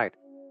outside.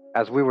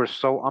 As we were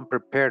so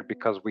unprepared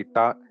because we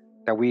thought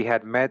that we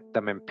had met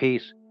them in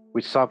peace,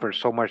 we suffered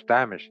so much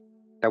damage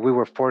that we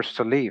were forced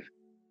to leave,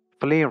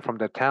 fleeing from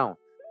the town,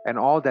 and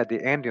all that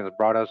the Indians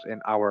brought us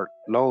in our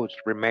loads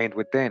remained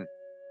within,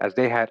 as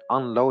they had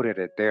unloaded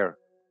it there.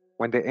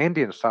 When the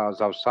Indians saw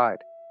us outside,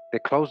 they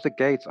closed the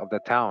gates of the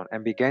town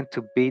and began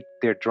to beat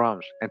their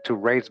drums and to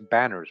raise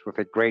banners with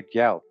a great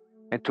yell,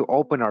 and to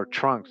open our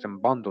trunks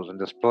and bundles and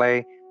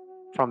display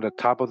from the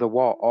top of the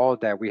wall all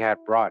that we had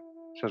brought,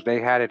 since they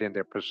had it in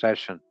their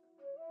possession.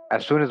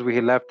 As soon as we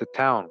left the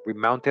town, we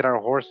mounted our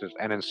horses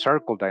and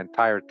encircled the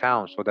entire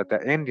town so that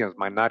the Indians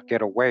might not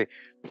get away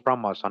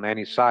from us on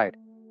any side.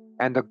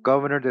 And the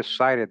governor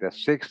decided that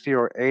 60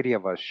 or 80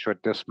 of us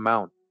should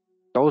dismount,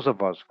 those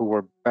of us who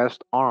were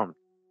best armed,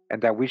 and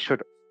that we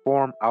should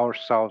form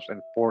ourselves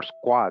in four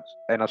squads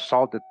and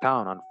assault the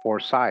town on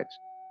four sides,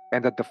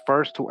 and that the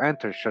first to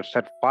enter should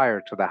set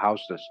fire to the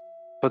houses,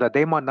 so that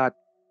they might not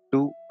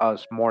do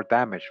us more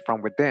damage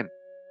from within,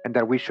 and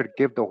that we should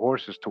give the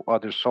horses to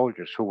other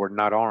soldiers who were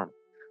not armed,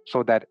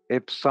 so that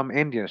if some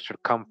Indians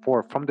should come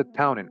forth from the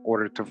town in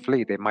order to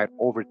flee, they might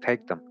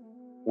overtake them.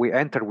 We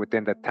entered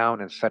within the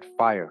town and set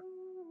fire,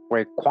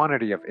 where a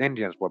quantity of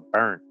Indians were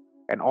burned,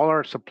 and all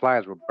our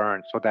supplies were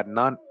burned, so that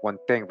not one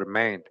thing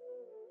remained.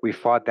 We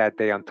fought that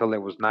day until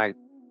it was night,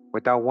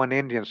 without one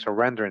Indian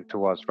surrendering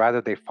to us. Rather,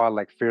 they fought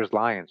like fierce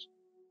lions.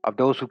 Of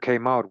those who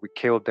came out, we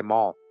killed them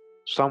all,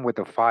 some with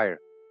the fire,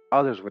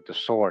 others with the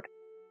sword,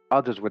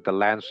 others with the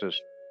lances.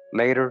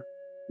 Later,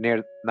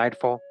 near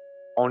nightfall,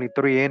 only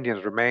 3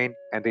 Indians remained,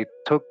 and they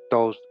took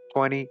those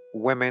 20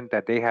 women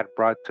that they had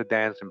brought to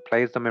dance and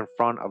placed them in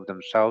front of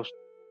themselves.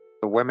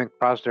 The women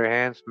crossed their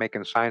hands,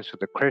 making signs to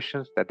the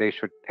Christians that they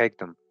should take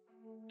them.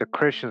 The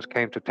Christians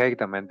came to take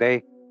them, and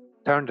they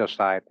turned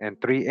aside, and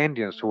 3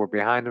 Indians who were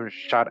behind them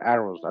shot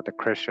arrows at the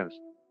Christians.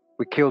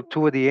 We killed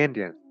 2 of the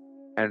Indians,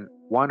 and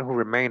one who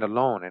remained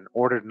alone, and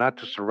ordered not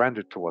to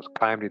surrender to us,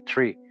 climbed a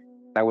tree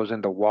that was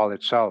in the wall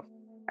itself,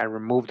 and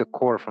removed the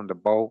cord from the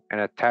bow and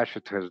attached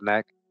it to his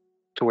neck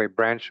to a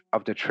branch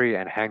of the tree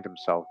and hanged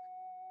himself.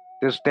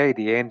 This day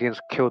the Indians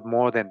killed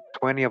more than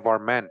 20 of our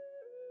men.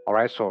 All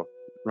right, so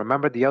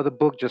remember the other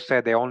book just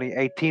said they only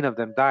 18 of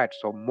them died.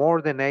 So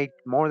more than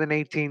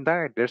 18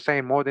 died. They're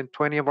saying more than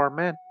 20 of our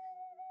men.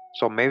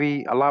 So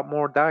maybe a lot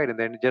more died and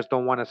they just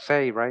don't want to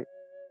say, right?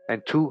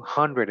 And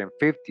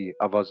 250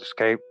 of us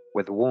escaped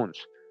with wounds.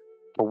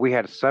 but we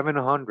had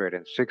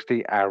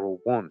 760 arrow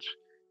wounds.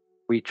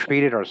 We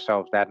treated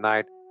ourselves that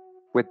night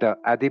with the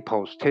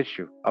adipose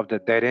tissue of the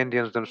dead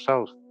Indians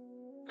themselves,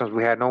 because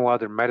we had no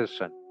other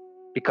medicine,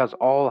 because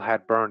all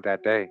had burned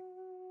that day.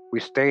 We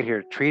stayed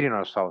here treating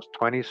ourselves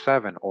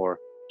 27 or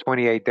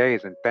 28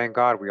 days, and thank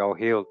God we all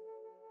healed.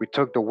 We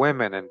took the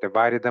women and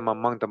divided them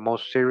among the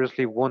most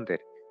seriously wounded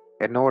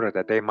in order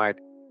that they might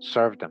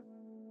serve them.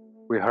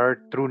 We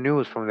heard through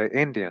news from the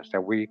Indians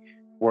that we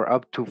were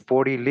up to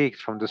 40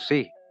 leagues from the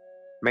sea.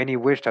 Many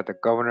wished that the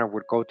governor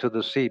would go to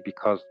the sea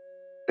because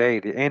they,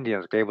 the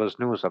Indians, gave us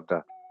news of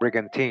the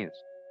brigantines.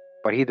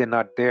 But he did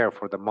not dare,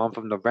 for the month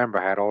of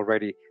November had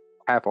already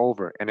half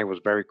over and it was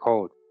very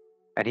cold,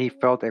 and he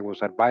felt it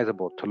was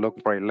advisable to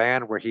look for a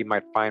land where he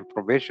might find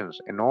provisions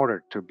in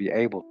order to be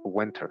able to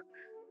winter.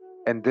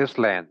 In this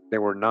land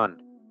there were none,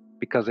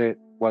 because it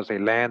was a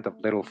land of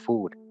little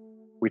food.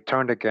 We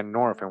turned again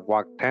north and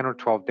walked 10 or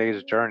 12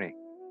 days' journey,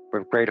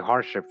 with great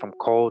hardship from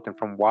cold and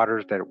from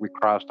waters that we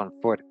crossed on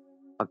foot,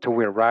 until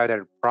we arrived at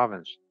a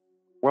province,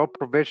 well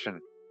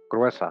provisioned,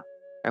 gruesa,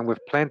 and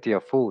with plenty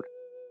of food,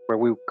 where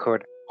we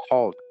could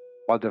halt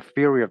while the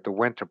fury of the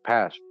winter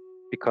passed,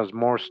 because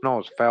more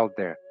snows fell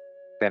there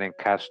than in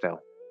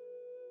Castile.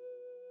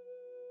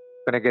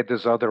 We're going to get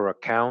this other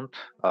account.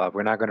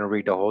 We're not going to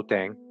read the whole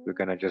thing. We're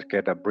going to just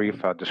get a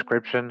brief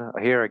description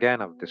here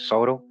again of De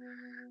Soto.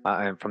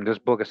 And from this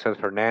book, it says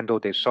Hernando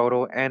De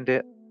Soto and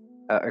the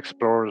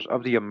Explorers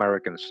of the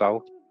American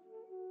South.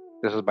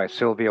 This is by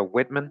Sylvia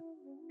Whitman.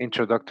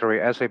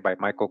 Introductory essay by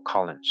Michael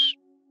Collins.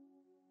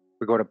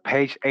 We go to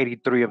page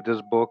 83 of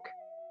this book,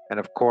 and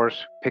of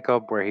course, pick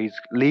up where he's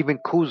leaving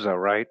Coosa,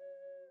 right?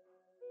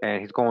 And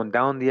he's going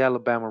down the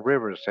Alabama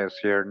River, it says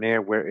here, near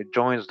where it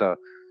joins the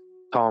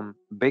Tom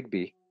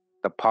Bigby.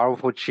 The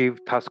powerful chief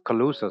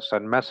Tascaluza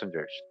sent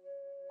messengers,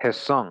 his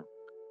son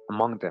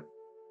among them,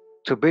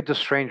 to bid the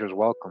strangers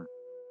welcome.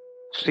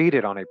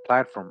 Seated on a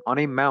platform on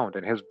a mound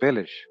in his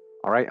village,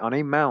 all right, on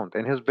a mound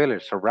in his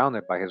village,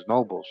 surrounded by his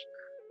nobles,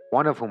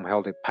 one of whom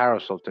held a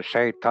parasol to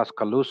shade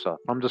Tascaluza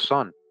from the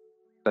sun.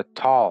 The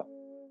tall,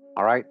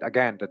 all right,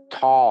 again, the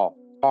tall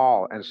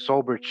and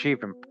sober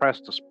chief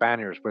impressed the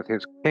Spaniards with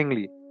his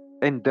kingly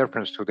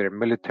indifference to their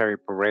military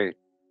parade.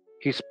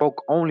 He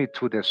spoke only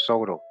to De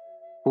Soto,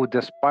 who,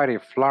 despite a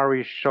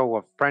flowery show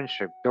of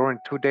friendship during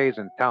 2 days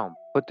in town,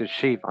 put the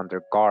chief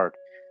under guard.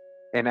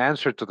 In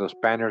answer to the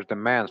Spaniards'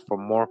 demands for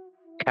more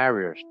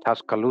carriers,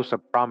 Tascaluza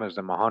promised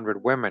them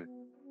 100 women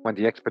when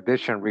the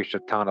expedition reached the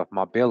town of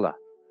Mabila,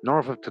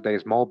 north of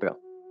today's Mobile.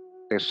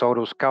 De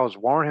Soto's scouts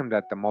warned him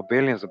that the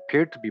Mobilians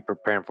appeared to be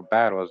preparing for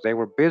battle, as they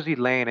were busy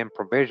laying in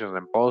provisions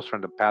and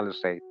bolstering the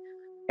palisade,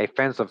 a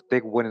fence of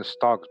thick wooden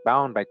stalks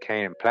bound by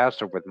cane and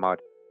plastered with mud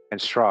and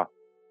straw.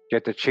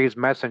 Yet the chief's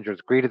messengers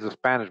greeted the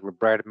Spanish with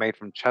bread made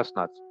from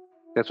chestnuts.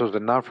 This was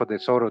enough for De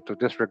Soto to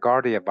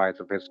disregard the advice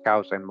of his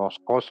scouts and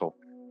Moscoso,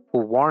 who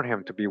warned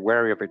him to be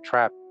wary of a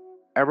trap.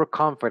 Ever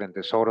confident,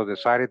 De Soto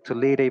decided to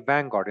lead a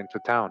vanguard into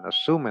town,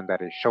 assuming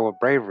that a show of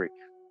bravery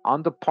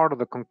on the part of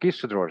the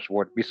conquistadors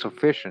would be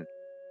sufficient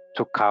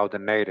to cow the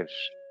natives.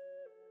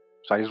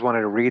 So I just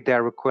wanted to read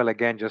that real quick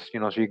again, just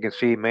so you can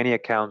see many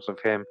accounts of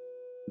him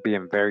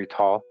being very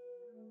tall.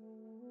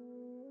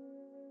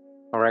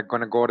 All right,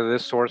 going to go to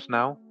this source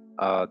now.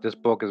 This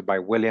book is by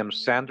William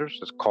Sanders.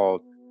 It's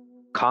called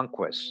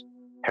Conquest,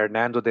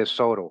 Hernando de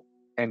Soto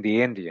and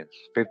the Indians,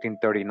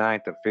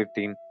 1539 to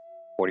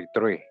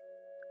 1543.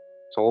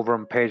 So over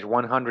on page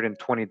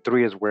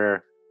 123 is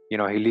where, he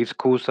leaves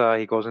Coosa.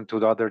 He goes into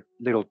the other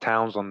little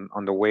towns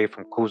on the way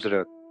from Coosa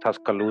to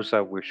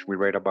Tascaluza, which we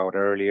read about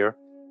earlier.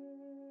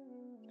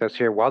 It says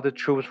here, while the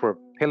troops were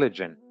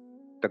pillaging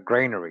the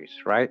granaries,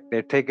 right?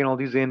 They're taking all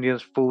these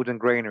Indians' food and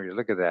granaries.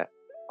 Look at that.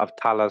 Of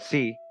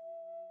Tallahassee.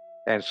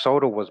 And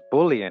Soto was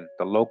bullying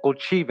the local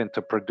chief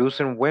into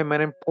producing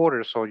women and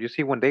porters. So you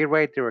see, when they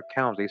write their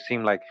accounts, they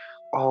seem like,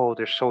 oh,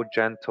 they're so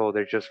gentle.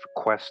 They're just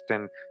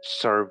requesting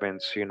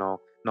servants.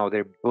 No,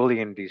 they're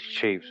bullying these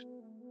chiefs.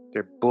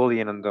 They're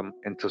bullying them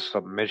into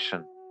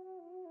submission,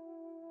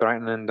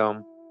 threatening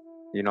them,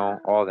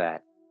 all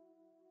that.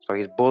 So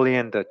he's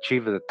bullying the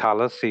chief of the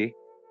Tallahassee,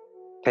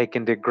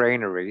 taking their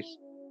granaries,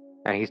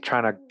 and he's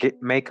trying to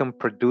make them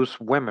produce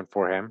women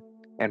for him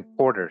and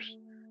porters.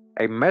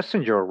 A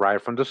messenger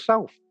arrived from the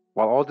south.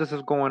 While all this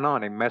is going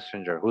on, a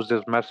messenger. Who's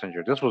this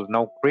messenger? This was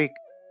no Greek,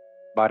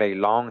 but a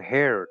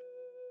long-haired,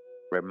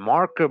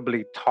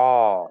 remarkably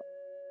tall.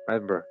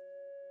 Remember,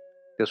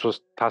 this was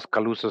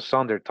Tascaluza's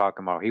son they're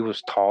talking about. He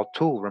was tall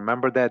too.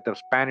 Remember that the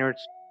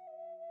Spaniards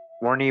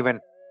weren't even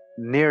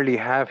nearly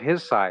half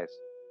his size,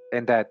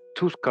 and that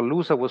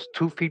Tuscaloosa was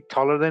 2 feet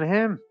taller than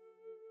him.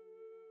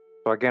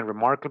 So again,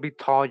 remarkably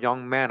tall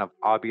young man of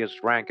obvious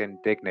rank and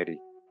dignity.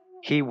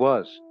 He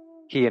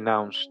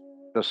announced,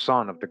 the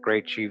son of the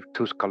great chief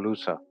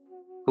Tuscaloosa,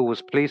 who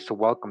was pleased to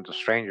welcome the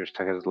strangers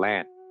to his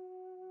land.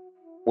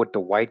 Would the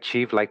white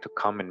chief like to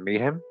come and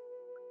meet him?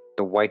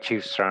 The white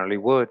chief certainly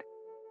would.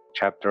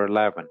 Chapter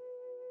 11.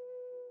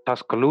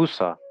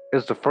 Tascaluza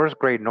is the first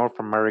great North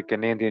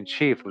American Indian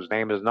chief whose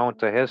name is known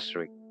to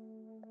history.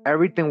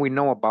 Everything we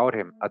know about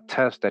him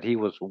attests that he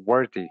was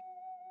worthy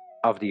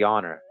of the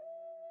honor.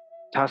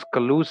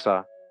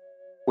 Tascaluza,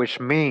 which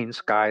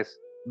means, guys,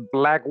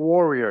 Black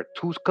Warrior.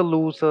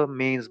 Tuscaloosa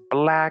means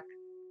Black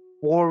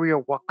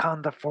Warrior,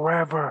 Wakanda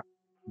forever.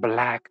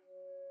 Black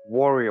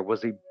Warrior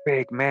was a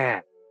big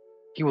man.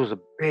 He was a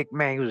big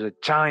man. He was a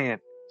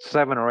giant,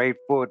 7 or 8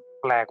 foot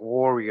Black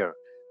Warrior.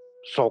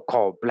 So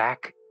called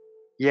Black.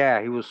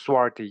 Yeah, he was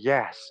swarthy.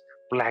 Yes.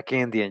 Black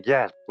Indian.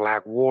 Yes.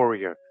 Black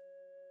Warrior.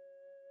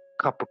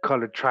 Copper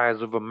colored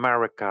tribes of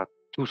America.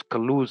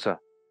 Tuscaloosa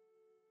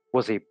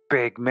was a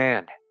big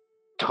man,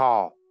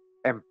 tall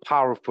and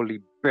powerfully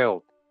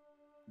built.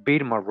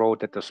 Bidma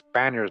wrote that the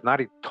Spaniards, not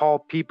a tall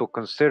people,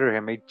 consider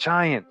him a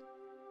giant.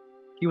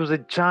 He was a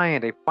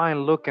giant, a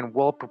fine-looking,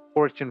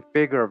 well-proportioned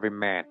figure of a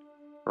man.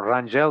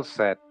 Rangel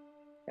said,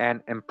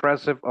 and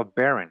impressive of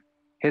bearing.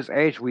 His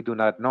age we do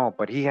not know,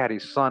 but he had a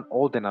son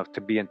old enough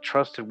to be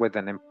entrusted with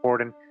an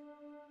important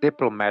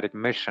diplomatic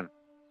mission.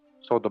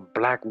 So the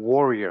Black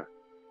Warrior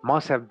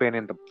must have been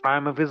in the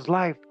prime of his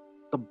life.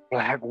 The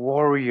Black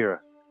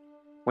Warrior.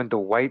 When the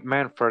white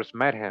man first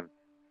met him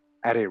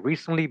at a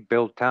recently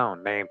built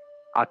town named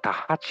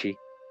Atahachi.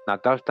 Now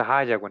that's the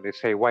hijack when they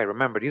say white.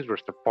 Remember, these were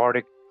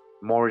Sephardic,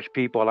 Moorish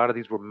people. A lot of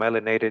these were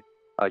melanated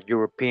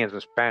Europeans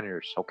and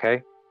Spaniards,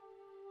 okay?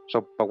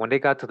 So, but when they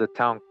got to the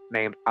town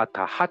named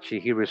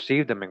Atahachi, he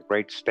received them in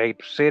great state,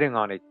 sitting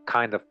on a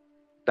kind of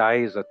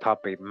dais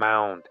atop a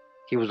mound.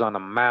 He was on a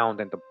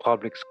mound in the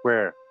public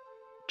square,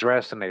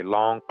 dressed in a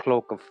long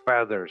cloak of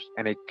feathers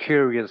and a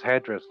curious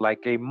headdress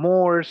like a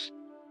Moor's,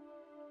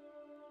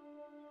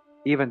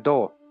 even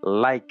though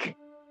like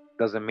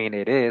doesn't mean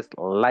it is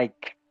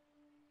like,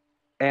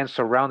 and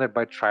surrounded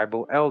by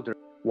tribal elders,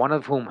 one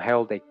of whom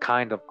held a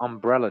kind of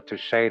umbrella to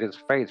shade his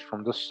face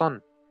from the sun.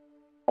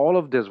 All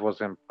of this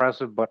was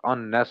impressive but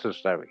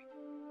unnecessary.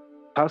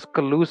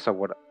 Tuscaloosa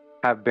would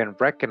have been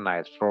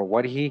recognized for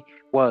what he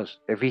was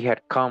if he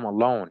had come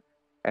alone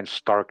and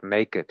stark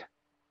naked.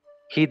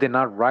 He did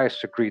not rise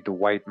to greet the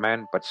white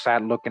men, but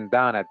sat looking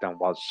down at them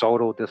while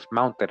Soto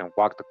dismounted and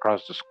walked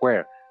across the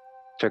square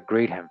to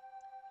greet him.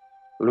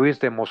 Luis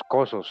de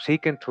Moscoso,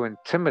 seeking to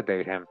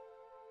intimidate him,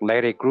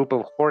 led a group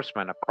of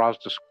horsemen across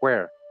the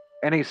square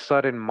in a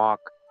sudden mock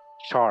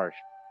charge,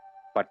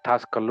 but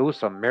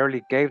Tascaluza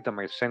merely gave them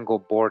a single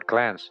bored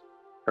glance.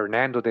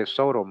 Hernando de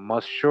Soto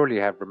must surely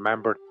have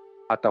remembered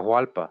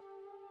Atahualpa,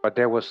 but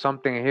there was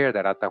something here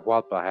that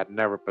Atahualpa had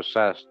never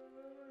possessed.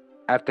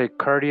 After a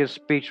courteous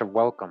speech of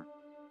welcome,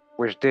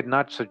 which did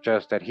not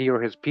suggest that he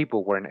or his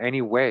people were in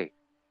any way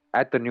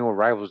at the new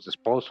arrival's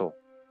disposal,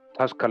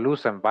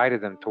 Tascaluza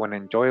invited them to an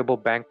enjoyable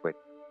banquet,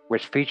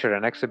 which featured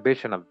an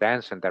exhibition of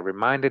dancing that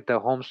reminded the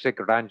homesick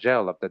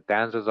Rangel of the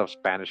dances of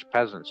Spanish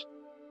peasants.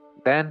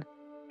 Then,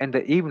 in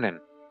the evening,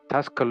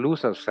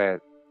 Tascaluza said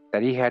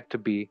that he had to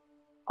be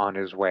on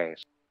his way.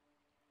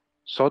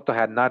 Soto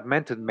had not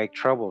meant to make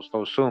trouble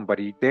so soon, but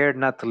he dared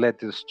not to let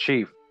this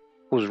chief,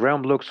 whose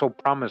realm looked so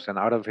promising,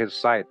 out of his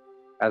sight.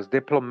 As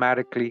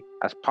diplomatically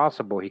as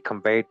possible, he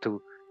conveyed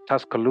to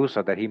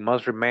Tascaluza that he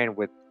must remain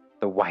with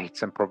the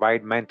whites and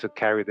provide men to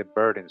carry the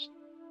burdens.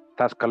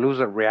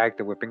 Tascaluza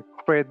reacted with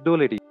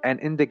incredulity and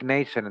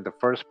indignation. In the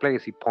first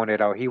place, he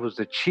pointed out he was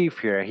the chief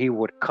here and he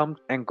would come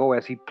and go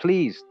as he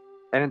pleased.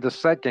 And in the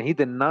second, he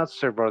did not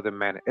serve other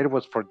men, it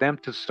was for them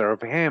to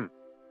serve him.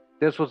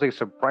 This was a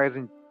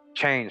surprising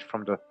change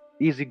from the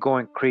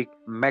easygoing Creek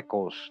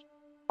Mekos,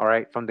 all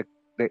right, from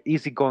the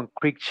easygoing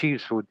Creek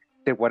chiefs who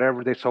did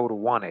whatever they Soto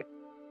wanted.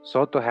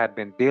 Soto had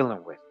been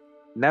dealing with.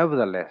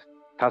 Nevertheless,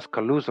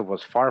 Tascaluza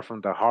was far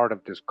from the heart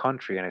of this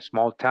country in a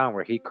small town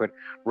where he could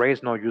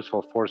raise no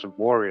useful force of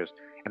warriors,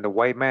 and the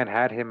white man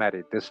had him at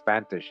a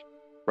disadvantage.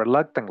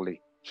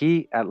 Reluctantly,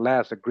 he at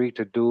last agreed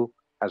to do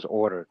as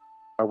ordered.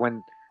 But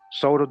when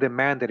Soto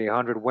demanded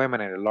 100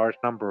 women and a large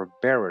number of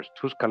bearers,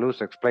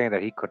 Tuscaloosa explained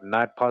that he could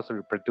not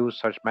possibly produce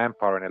such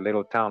manpower in a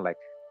little town like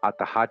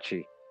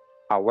Atahachi.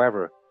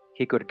 However,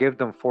 he could give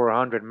them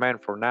 400 men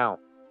for now,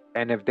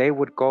 and if they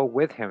would go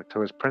with him to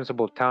his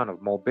principal town of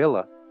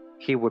Mobila,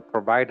 he would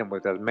provide them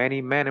with as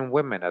many men and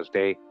women as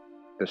they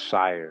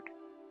desired.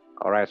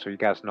 All right, so you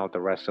guys know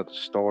the rest of the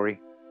story.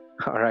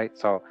 All right,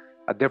 so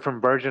a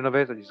different version of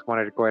it. I just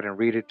wanted to go ahead and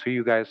read it to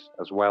you guys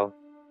as well.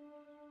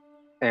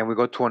 And we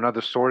go to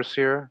another source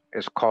here.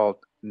 It's called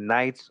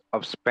Knights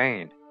of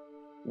Spain,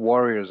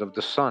 Warriors of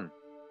the Sun,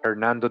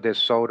 Hernando de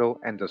Soto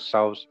and the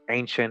South's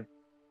Ancient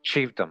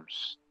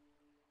Chiefdoms.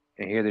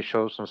 And here they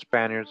show some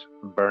Spaniards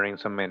burning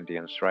some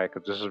Indians, right?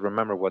 Because this is,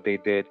 remember what they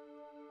did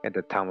at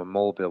the town of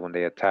Mobile when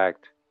they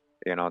attacked,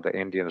 the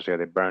Indians there,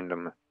 they burned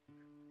them.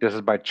 This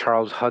is by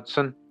Charles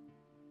Hudson.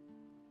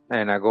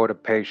 And I go to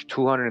page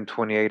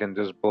 228 in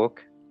this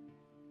book.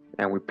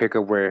 And we pick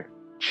up where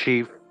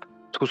Chief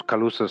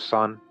Tuscaloosa's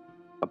son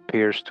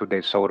appears to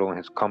De Soto and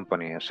his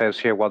company. It says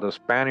here, while the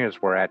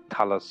Spaniards were at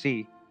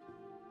Talasí,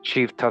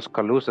 Chief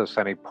Tascaluza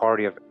sent a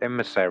party of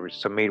emissaries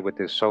to meet with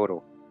De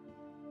Soto.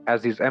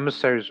 As these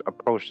emissaries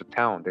approached the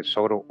town, De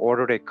Soto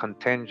ordered a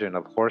contingent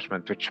of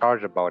horsemen to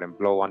charge about and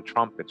blow on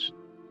trumpets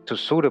to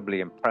suitably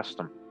impress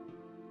them.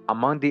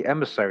 Among the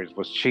emissaries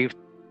was Chief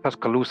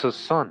Tascaluza's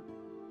son,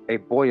 a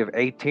boy of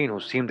 18 who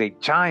seemed a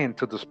giant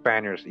to the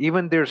Spaniards.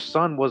 Even their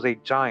son was a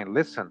giant.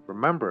 Listen,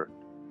 remember.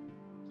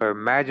 So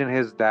imagine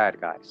his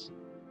dad, guys.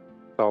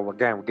 So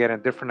again, we're getting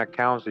different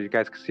accounts that you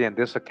guys can see in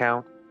this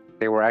account.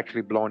 They were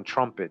actually blowing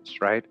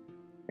trumpets, right?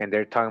 And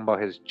they're talking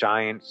about his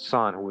giant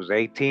son who was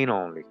 18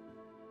 only.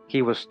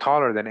 He was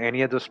taller than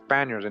any of the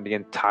Spaniards in the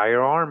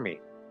entire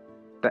army.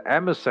 The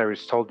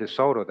emissaries told De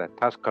Soto that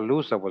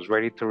Tascaluza was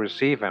ready to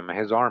receive him and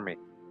his army,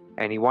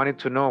 and he wanted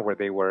to know where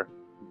they were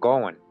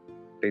going.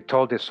 They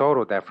told De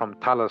Soto that from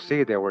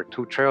Talasí there were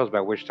two trails by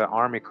which the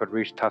army could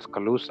reach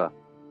Tascaluza.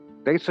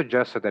 They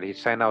suggested that he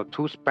send out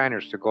two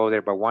Spaniards to go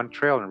there by one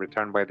trail and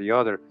return by the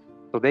other,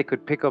 so they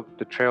could pick up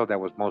the trail that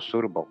was most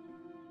suitable.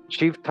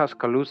 Chief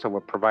Tascaluza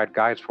would provide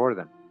guides for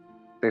them.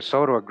 De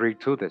Soto agreed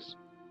to this.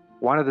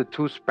 One of the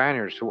two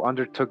Spaniards who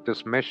undertook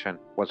this mission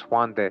was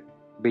Juan de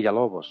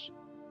Villalobos,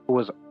 who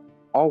was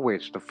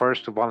always the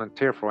first to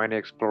volunteer for any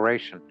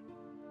exploration.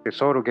 De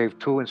Soto gave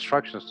two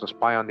instructions to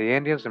spy on the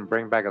Indians and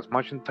bring back as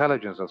much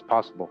intelligence as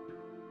possible.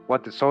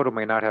 What De Soto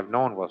may not have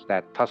known was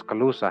that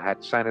Tascaluza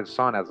had sent his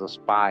son as a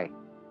spy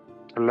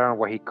to learn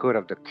what he could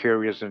of the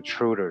curious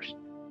intruders.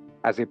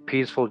 As a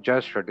peaceful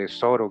gesture, De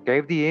Soto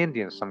gave the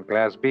Indians some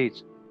glass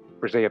beads,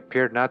 which they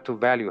appeared not to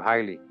value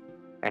highly,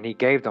 and he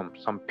gave them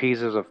some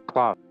pieces of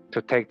cloth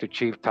to take to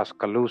Chief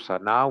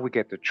Tascaluza. Now we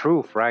get the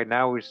truth, right?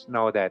 Now we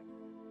know that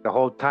the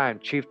whole time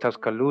Chief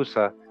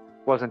Tascaluza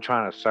wasn't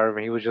trying to serve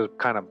him. He was just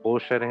kind of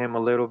bullshitting him a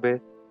little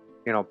bit,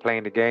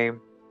 playing the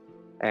game.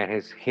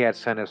 And he had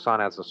sent his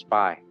son as a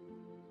spy.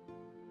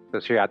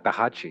 This here at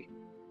Tahachi.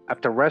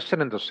 After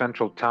resting in the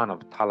central town of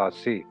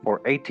Talasí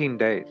for 18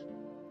 days,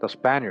 the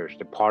Spaniards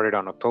departed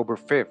on October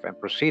 5th and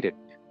proceeded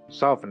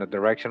south in the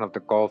direction of the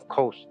Gulf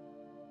Coast,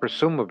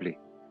 presumably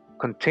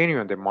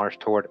continuing their march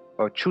toward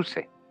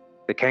Ochuse.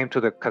 They came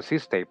to the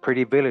Casiste, a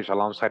pretty village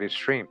alongside a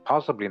stream,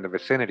 possibly in the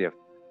vicinity of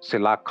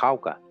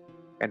Silacauga,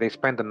 and they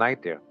spent the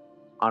night there.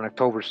 On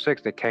October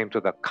 6th, they came to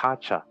the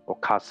Cacha or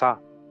Casa,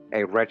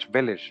 a wretched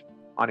village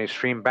on a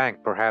stream bank,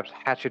 perhaps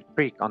Hatchet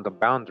Creek, on the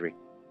boundary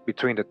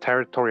between the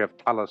territory of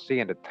Talasí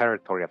and the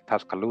territory of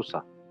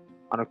Tascaluza.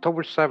 On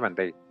October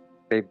 7th,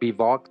 they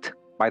bivouacked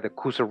by the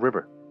Coosa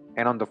River,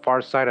 and on the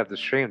far side of the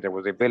stream there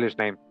was a village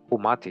named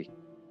Humati,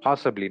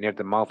 possibly near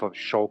the mouth of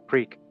Shoal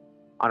Creek.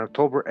 On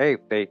October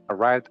 8th, they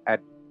arrived at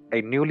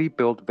a newly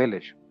built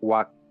village,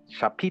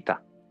 Huachapita,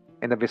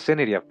 in the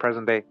vicinity of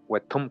present-day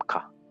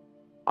Wetumca.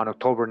 On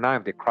October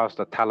 9th, they crossed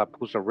the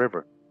Tallapoosa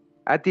River.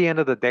 At the end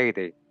of the day,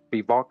 they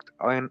bivouacked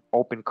in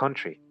open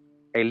country,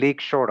 a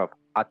league short of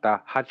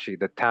Atahachi,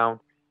 the town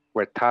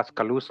where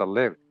Tascaluza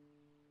lived,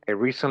 a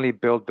recently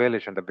built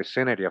village in the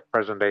vicinity of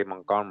present-day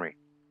Montgomery.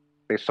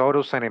 De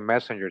Soto sent a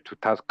messenger to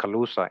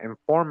Tascaluza,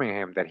 informing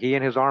him that he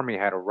and his army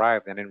had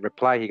arrived, and in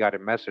reply he got a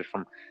message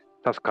from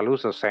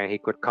Tascaluza saying he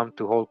could come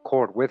to hold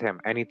court with him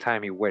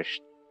anytime he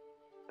wished.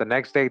 The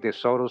next day, De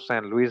Soto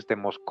sent Luis de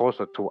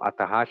Moscoso to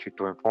Atahachi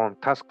to inform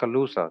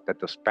Tascaluza that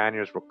the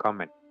Spaniards were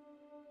coming.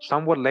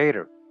 Somewhat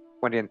later,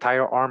 when the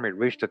entire army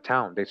reached the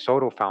town, De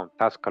Soto found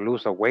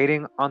Tascaluza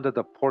waiting under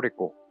the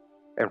portico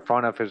in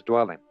front of his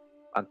dwelling,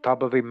 on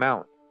top of a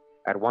mount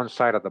at one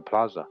side of the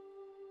plaza.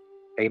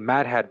 A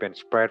mat had been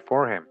spread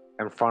for him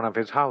in front of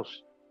his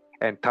house,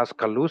 and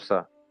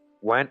Tascaluza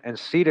went and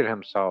seated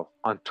himself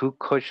on two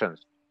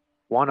cushions,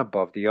 one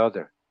above the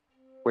other,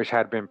 which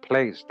had been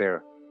placed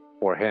there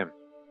for him.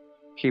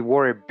 He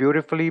wore a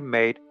beautifully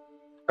made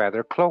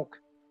feather cloak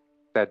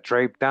that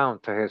draped down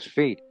to his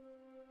feet,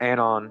 and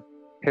on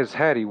his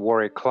head he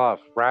wore a cloth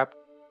wrapped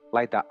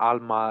like the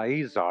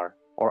almaizar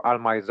or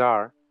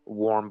almaizar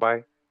worn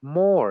by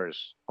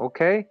Moors.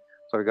 Okay?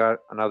 So we got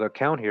another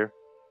account here.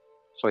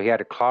 So he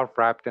had a cloth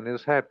wrapped in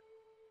his head.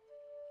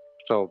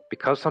 So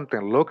because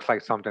something looks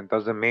like something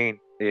doesn't mean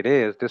it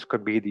is. This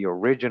could be the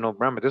original.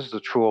 Remember, this is the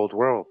true old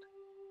world.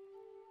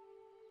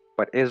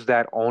 But is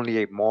that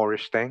only a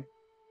Moorish thing?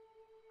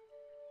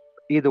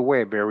 Either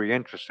way, very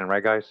interesting,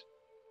 right, guys?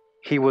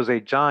 He was a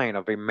giant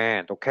of a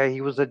man, okay?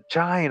 He was a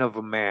giant of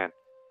a man.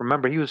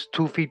 Remember, he was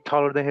 2 feet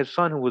taller than his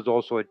son, who was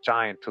also a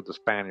giant to the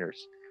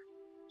Spaniards.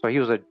 So he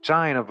was a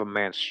giant of a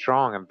man,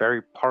 strong and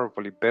very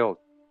powerfully built,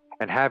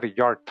 and half a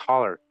yard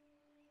taller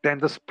than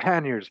the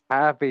Spaniards.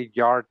 Half a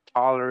yard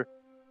taller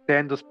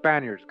than the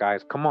Spaniards,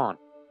 guys. Come on.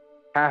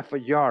 Half a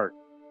yard.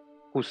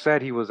 Who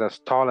said he was as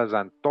tall as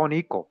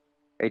Antonico,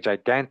 a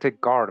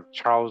gigantic guard of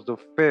Charles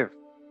V.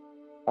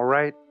 All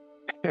right?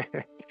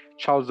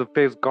 Charles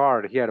V's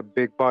guard, he had a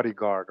big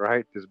bodyguard,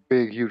 right? This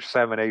big, huge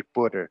 7, 8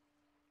 footer.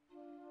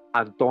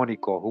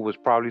 Antonico, who was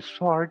probably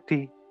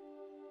swarthy.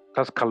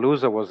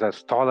 Tascaluza was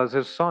as tall as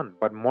his son,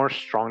 but more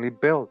strongly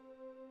built.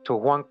 To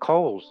Juan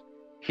Coles,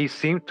 he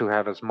seemed to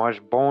have as much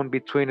bone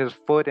between his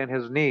foot and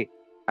his knee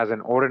as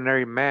an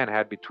ordinary man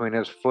had between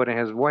his foot and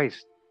his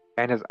waist,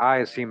 and his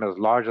eyes seemed as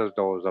large as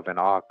those of an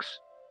ox.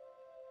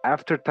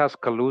 After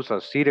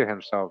Tascaluza seated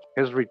himself,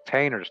 his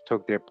retainers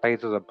took their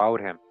places about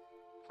him,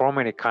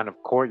 forming a kind of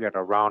courtyard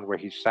around where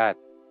he sat.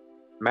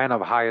 Men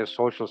of highest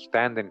social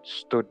standing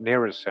stood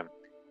nearest him.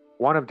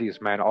 One of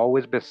these men,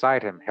 always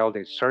beside him, held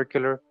a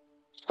circular,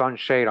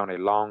 sunshade on a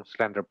long,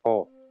 slender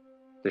pole.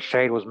 The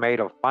shade was made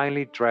of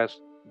finely dressed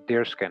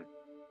deerskin,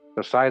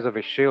 the size of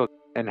a shield,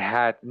 and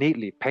had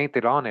neatly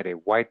painted on it a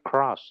white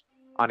cross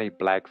on a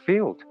black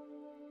field.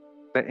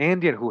 The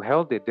Indian who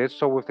held it did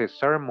so with a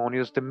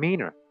ceremonious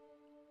demeanor,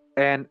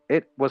 and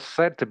it was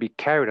said to be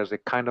carried as a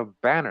kind of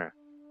banner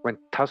when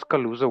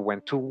Tascaluza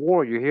went to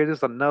war. You hear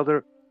this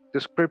another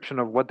description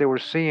of what they were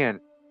seeing: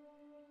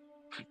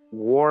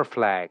 war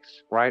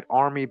flags, right?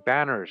 Army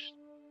banners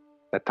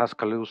that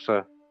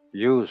Tascaluza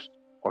used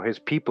or his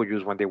people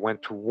used when they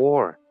went to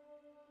war.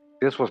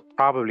 This was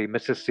probably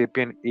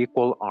Mississippian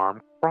equal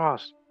armed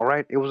cross. All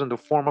right, it was in the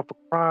form of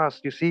a cross.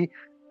 You see,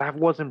 that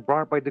wasn't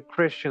brought by the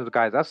Christians,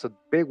 guys. That's a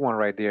big one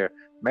right there.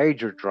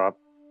 Major drop,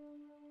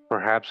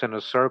 perhaps in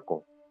a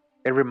circle.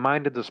 It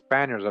reminded the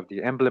Spaniards of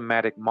the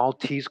emblematic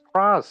Maltese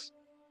cross.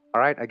 All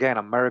right, again,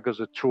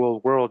 America's a true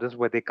old world. This is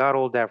where they got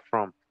all that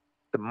from.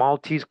 The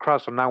Maltese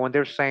cross. So now when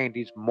they're saying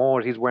these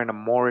Moors, he's wearing a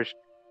Moorish,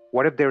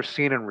 what if they're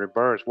seen in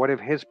reverse? What if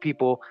his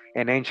people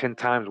in ancient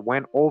times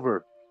went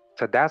over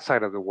to that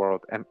side of the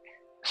world and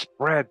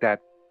spread that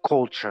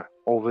culture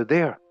over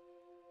there?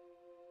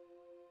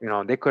 You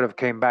know, they could have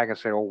came back and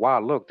said, "Oh wow,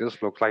 look,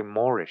 this looks like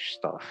Moorish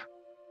stuff."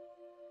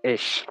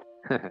 Ish.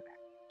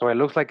 So it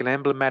looks like an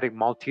emblematic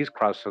Maltese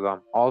cross to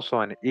them,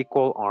 also an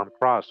equal arm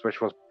cross, which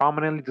was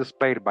prominently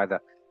displayed by the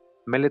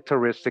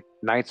militaristic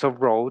Knights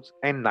of Rhodes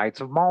and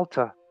Knights of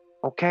Malta.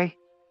 Okay?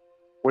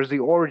 Where's the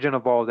origin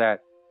of all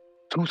that?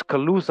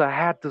 Tuscaloosa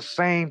had the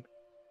same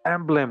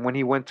emblem when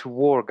he went to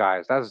war,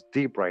 guys. That's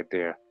deep right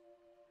there.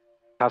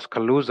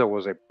 Tascaluza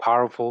was a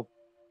powerful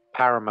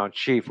paramount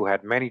chief who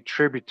had many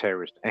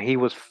tributaries, and he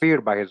was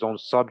feared by his own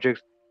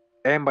subjects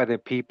and by the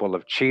people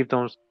of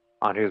chiefdoms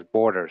on his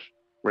borders.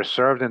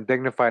 Reserved and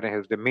dignified in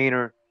his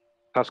demeanor,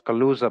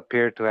 Tascaluza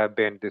appeared to have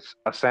been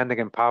ascending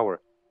in power.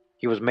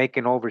 He was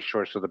making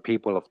overtures to the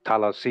people of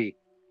Talassi,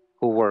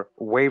 who were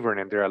wavering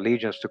in their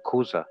allegiance to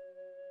Cuza.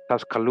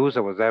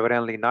 Tascaluza was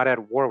evidently not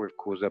at war with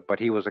Cuza, but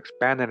he was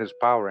expanding his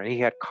power, and he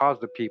had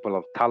caused the people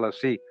of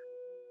Talassi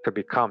to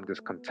become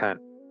discontent.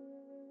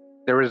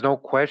 There is no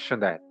question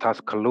that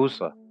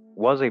Tascaluza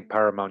was a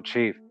paramount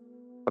chief,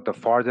 but the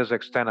farthest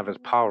extent of his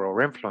power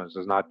or influence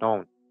is not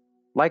known.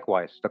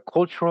 Likewise, the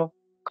cultural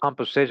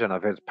composition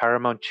of his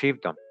paramount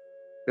chiefdom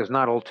is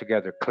not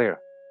altogether clear.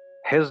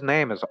 His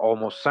name is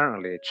almost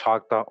certainly a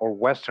Choctaw or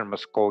Western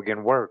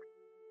Muskogean word.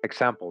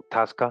 Example,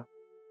 Tasca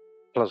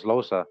plus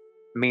Losa,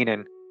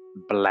 meaning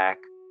black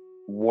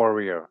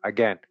warrior.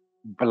 Again,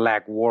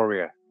 black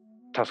warrior.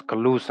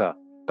 Tuscaloosa,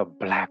 the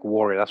black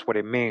warrior. That's what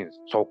it means,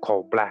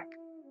 so-called black.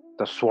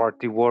 The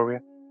swarthy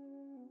warrior,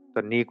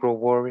 the Negro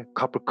warrior,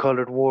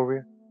 copper-colored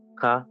warrior,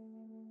 huh?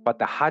 But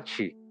the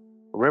Hachi,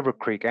 River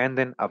Creek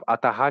ending of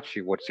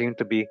Atahachi would seem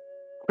to be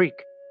Creek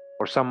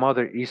or some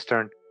other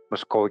Eastern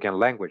Muskogean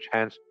language.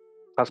 Hence,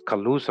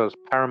 Tuscaloosa's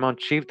paramount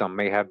chiefdom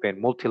may have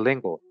been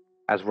multilingual,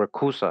 as were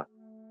Kusa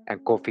and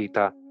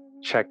Kofita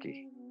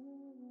Cheki.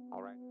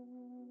 All right.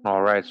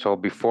 All right. So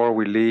before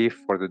we leave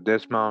for the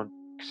dismount,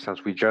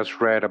 since we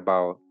just read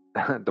about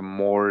the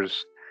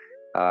Moors'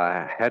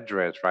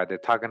 headdress, right? They're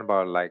talking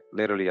about like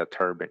literally a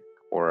turban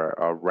or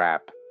a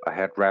wrap, a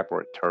head wrap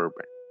or a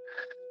turban.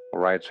 All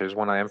right. So I just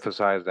want to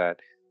emphasize that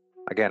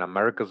again,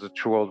 America's a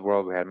true old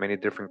world. We had many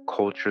different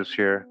cultures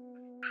here.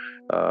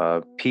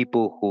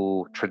 People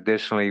who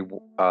traditionally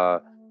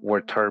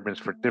wore turbans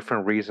for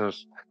different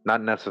reasons,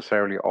 not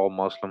necessarily all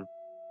Muslim,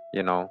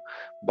 you know.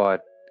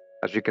 But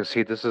as you can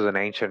see, this is an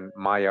ancient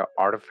Maya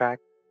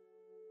artifact.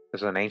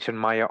 This is an ancient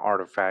Maya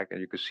artifact,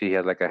 and you can see he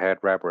has like a head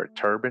wrap or a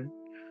turban.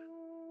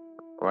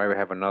 Right, we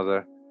have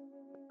another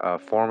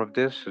form of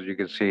this, as you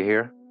can see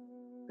here.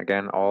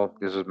 Again, all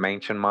this is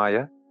ancient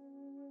Maya.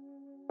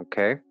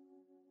 Okay,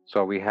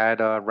 so we had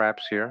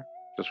wraps here.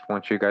 Just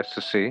want you guys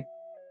to see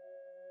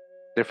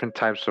different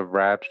types of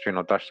wraps. You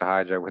know, touch the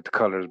hijack with the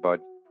colors, but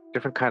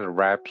different kinds of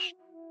wraps.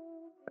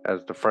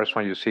 As the first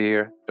one you see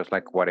here, just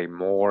like what a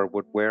Moor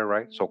would wear,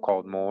 right?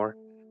 So-called Moor.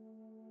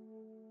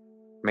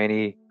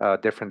 Many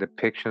different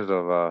depictions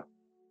of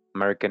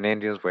American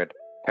Indians with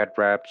head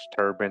wraps,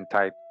 turban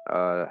type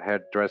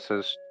head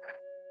dresses.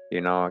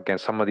 You know, again,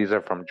 some of these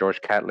are from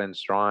George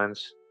Catlin's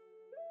drawings.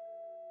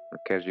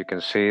 Okay, as you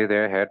can see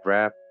there, head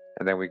wrap.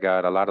 And then we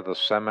got a lot of the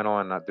Seminole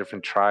and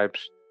different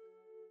tribes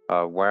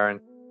wearing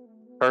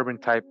turban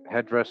type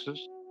headdresses.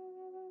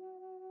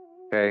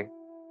 Okay,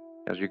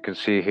 as you can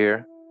see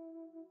here,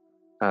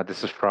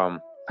 this is from,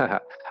 I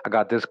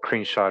got this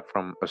screenshot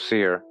from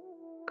Asir.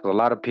 Because a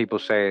lot of people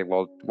say,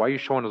 well, why are you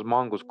showing us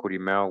Mongols,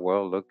 Kurimeo?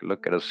 Well,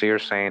 look at Asir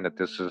saying that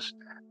this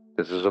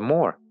is a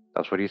Moor.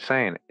 That's what he's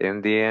saying.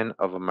 Indian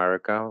of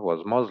America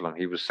was Muslim.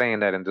 He was saying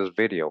that in this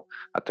video.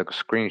 I took a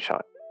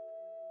screenshot.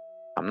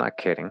 I'm not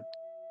kidding.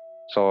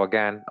 So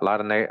again, a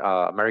lot of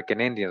American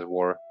Indians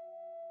wore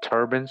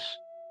turbans.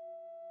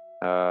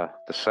 The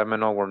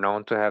Seminole were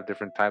known to have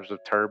different types of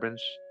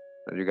turbans,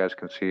 as you guys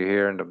can see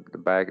here in the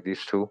back. These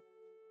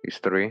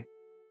three,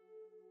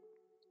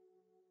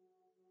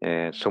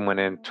 and zooming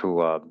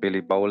into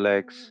Billy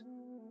Bowlegs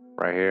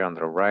right here on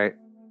the right.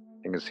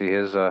 You can see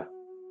his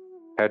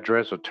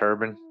headdress or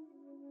turban.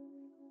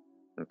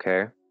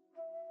 Okay.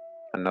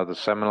 Another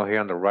Seminole here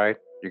on the right.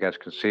 You guys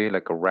can see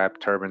like a wrap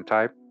turban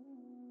type.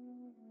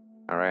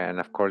 All right, and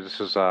of course this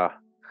is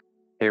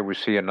here we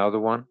see another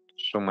one.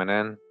 Zooming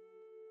in,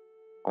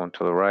 going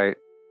to the right.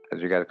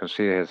 As you guys can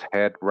see, his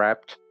head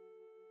wrapped,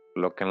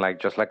 looking like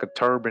just like a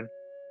turban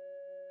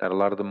that a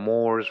lot of the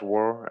Moors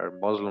wore or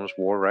Muslims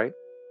wore, right?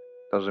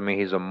 Doesn't mean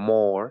he's a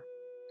Moor.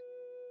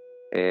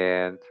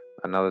 And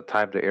another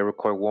type, the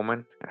Iroquois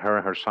woman, her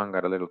and her son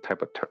got a little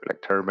type of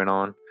like turban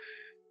on.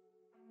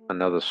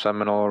 Another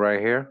Seminole right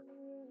here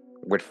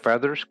with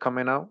feathers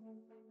coming out,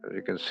 as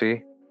you can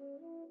see.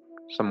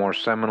 Some more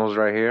Seminoles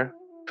right here.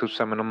 Two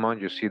Seminole men,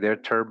 you see their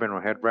turban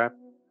or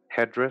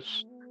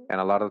headdress, and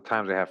a lot of the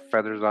times they have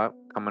feathers out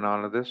coming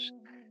out of this.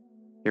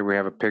 Here we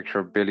have a picture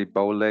of Billy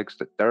Bowlegs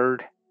the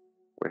third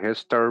with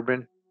his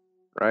turban,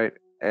 right,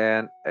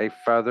 and a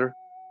feather.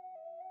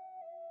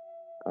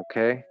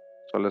 Okay,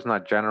 so let's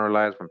not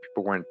generalize when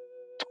people wearing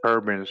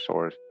turbans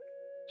or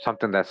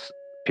something that's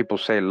people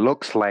say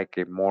looks like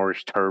a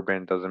Moorish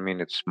turban doesn't mean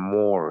it's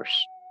Moors.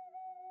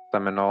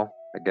 Seminole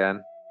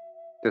again.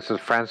 This is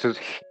Francis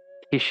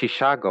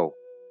Hishishago.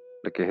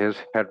 Look at his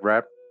head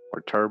wrap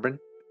or turban.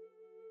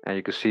 And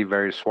you can see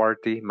very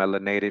swarthy,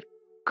 melanated,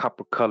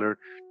 copper-colored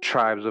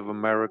tribes of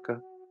America.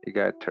 You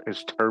got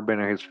his turban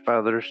and his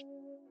feathers.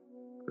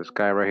 This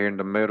guy right here in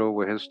the middle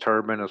with his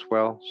turban as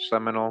well,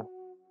 Seminole.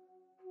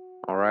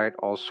 All right,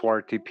 all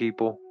swarthy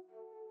people.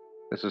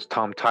 This is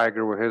Tom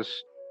Tiger with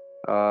his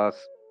uh,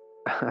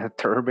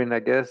 turban, I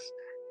guess.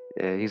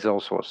 Yeah, he's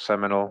also a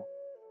Seminole.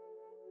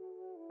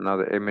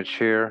 Another image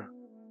here.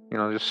 You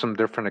know, just some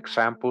different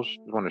examples.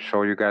 I want to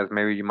show you guys.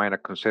 Maybe you might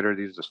not consider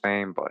these the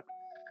same, but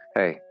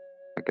hey,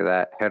 look at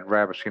that head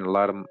wrap. I've seen a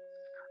lot of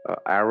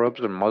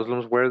Arabs and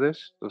Muslims wear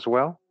this as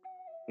well.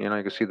 You know,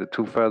 you can see the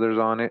two feathers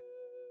on it.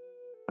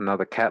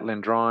 Another Catlin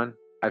drawn.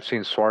 I've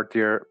seen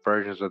swartier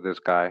versions of this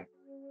guy.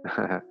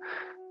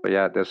 But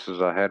yeah, this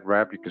is a head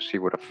wrap. You can see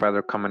with a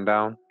feather coming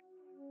down.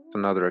 It's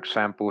another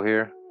example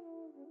here.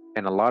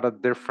 And a lot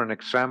of different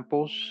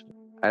examples.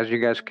 As you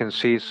guys can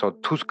see, so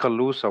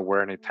Tuscaloosa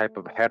wearing a type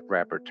of head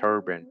wrap or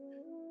turban.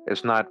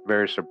 It's not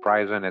very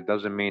surprising. It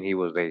doesn't mean he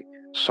was a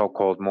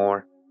so-called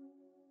Moor.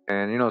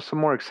 And you know, some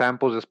more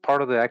examples as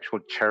part of the actual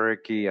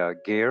Cherokee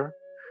gear.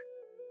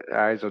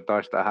 I just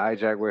dodged the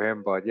hijack with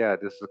him, but yeah,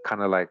 this is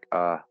kind of like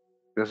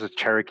this is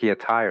Cherokee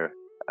attire.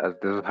 As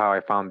this is how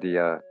I found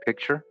the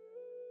picture.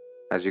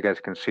 As you guys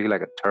can see,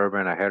 like a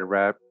turban, a head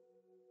wrap,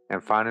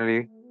 and finally,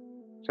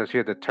 it says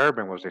here the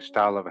turban was a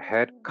style of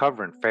head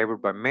covering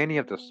favored by many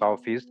of the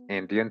Southeast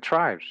Indian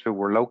tribes who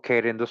were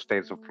located in the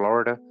states of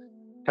Florida,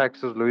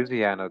 Texas,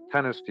 Louisiana,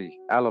 Tennessee,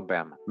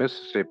 Alabama,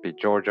 Mississippi,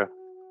 Georgia,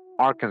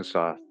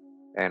 Arkansas,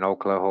 and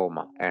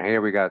Oklahoma. And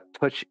here we got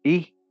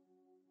Pachi,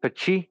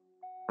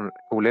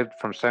 who lived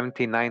from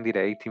 1790 to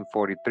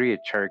 1843, a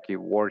Cherokee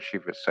war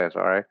chief, it says,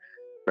 all right?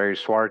 Very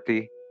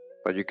swarthy,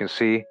 but you can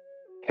see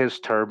his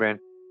turban,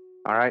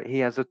 all right? He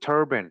has a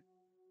turban.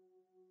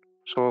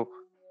 So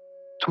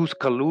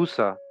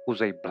Tuscaloosa,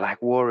 who's a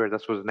black warrior,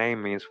 that's what his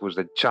name means, was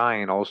a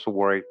giant, also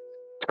wore a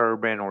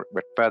turban or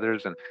with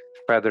feathers and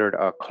feathered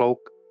cloak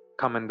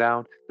coming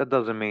down. That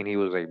doesn't mean he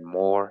was a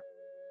Moor.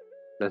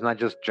 Let's not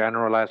just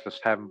generalize. Let's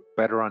have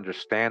better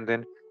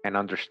understanding and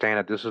understand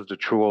that this is the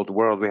true old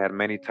world. We had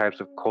many types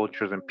of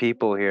cultures and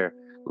people here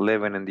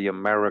living in the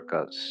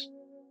Americas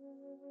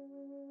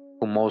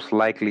who most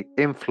likely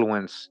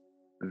influence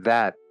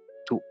that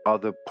to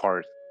other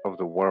parts of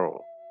the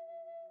world.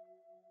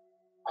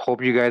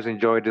 Hope you guys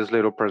enjoyed this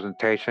little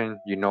presentation.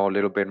 You know a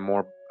little bit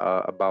more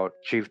about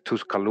Chief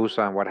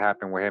Tuscaloosa and what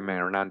happened with him and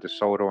Hernando De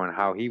Soto and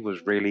how he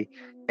was really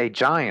a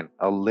giant,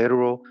 a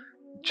literal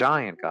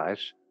giant,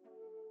 guys.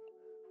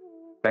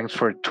 Thanks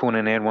for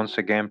tuning in once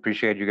again.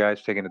 Appreciate you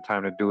guys taking the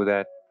time to do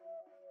that.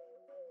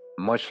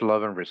 Much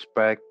love and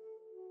respect.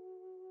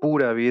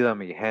 Pura vida,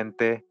 mi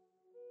gente.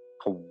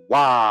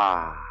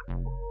 Wow.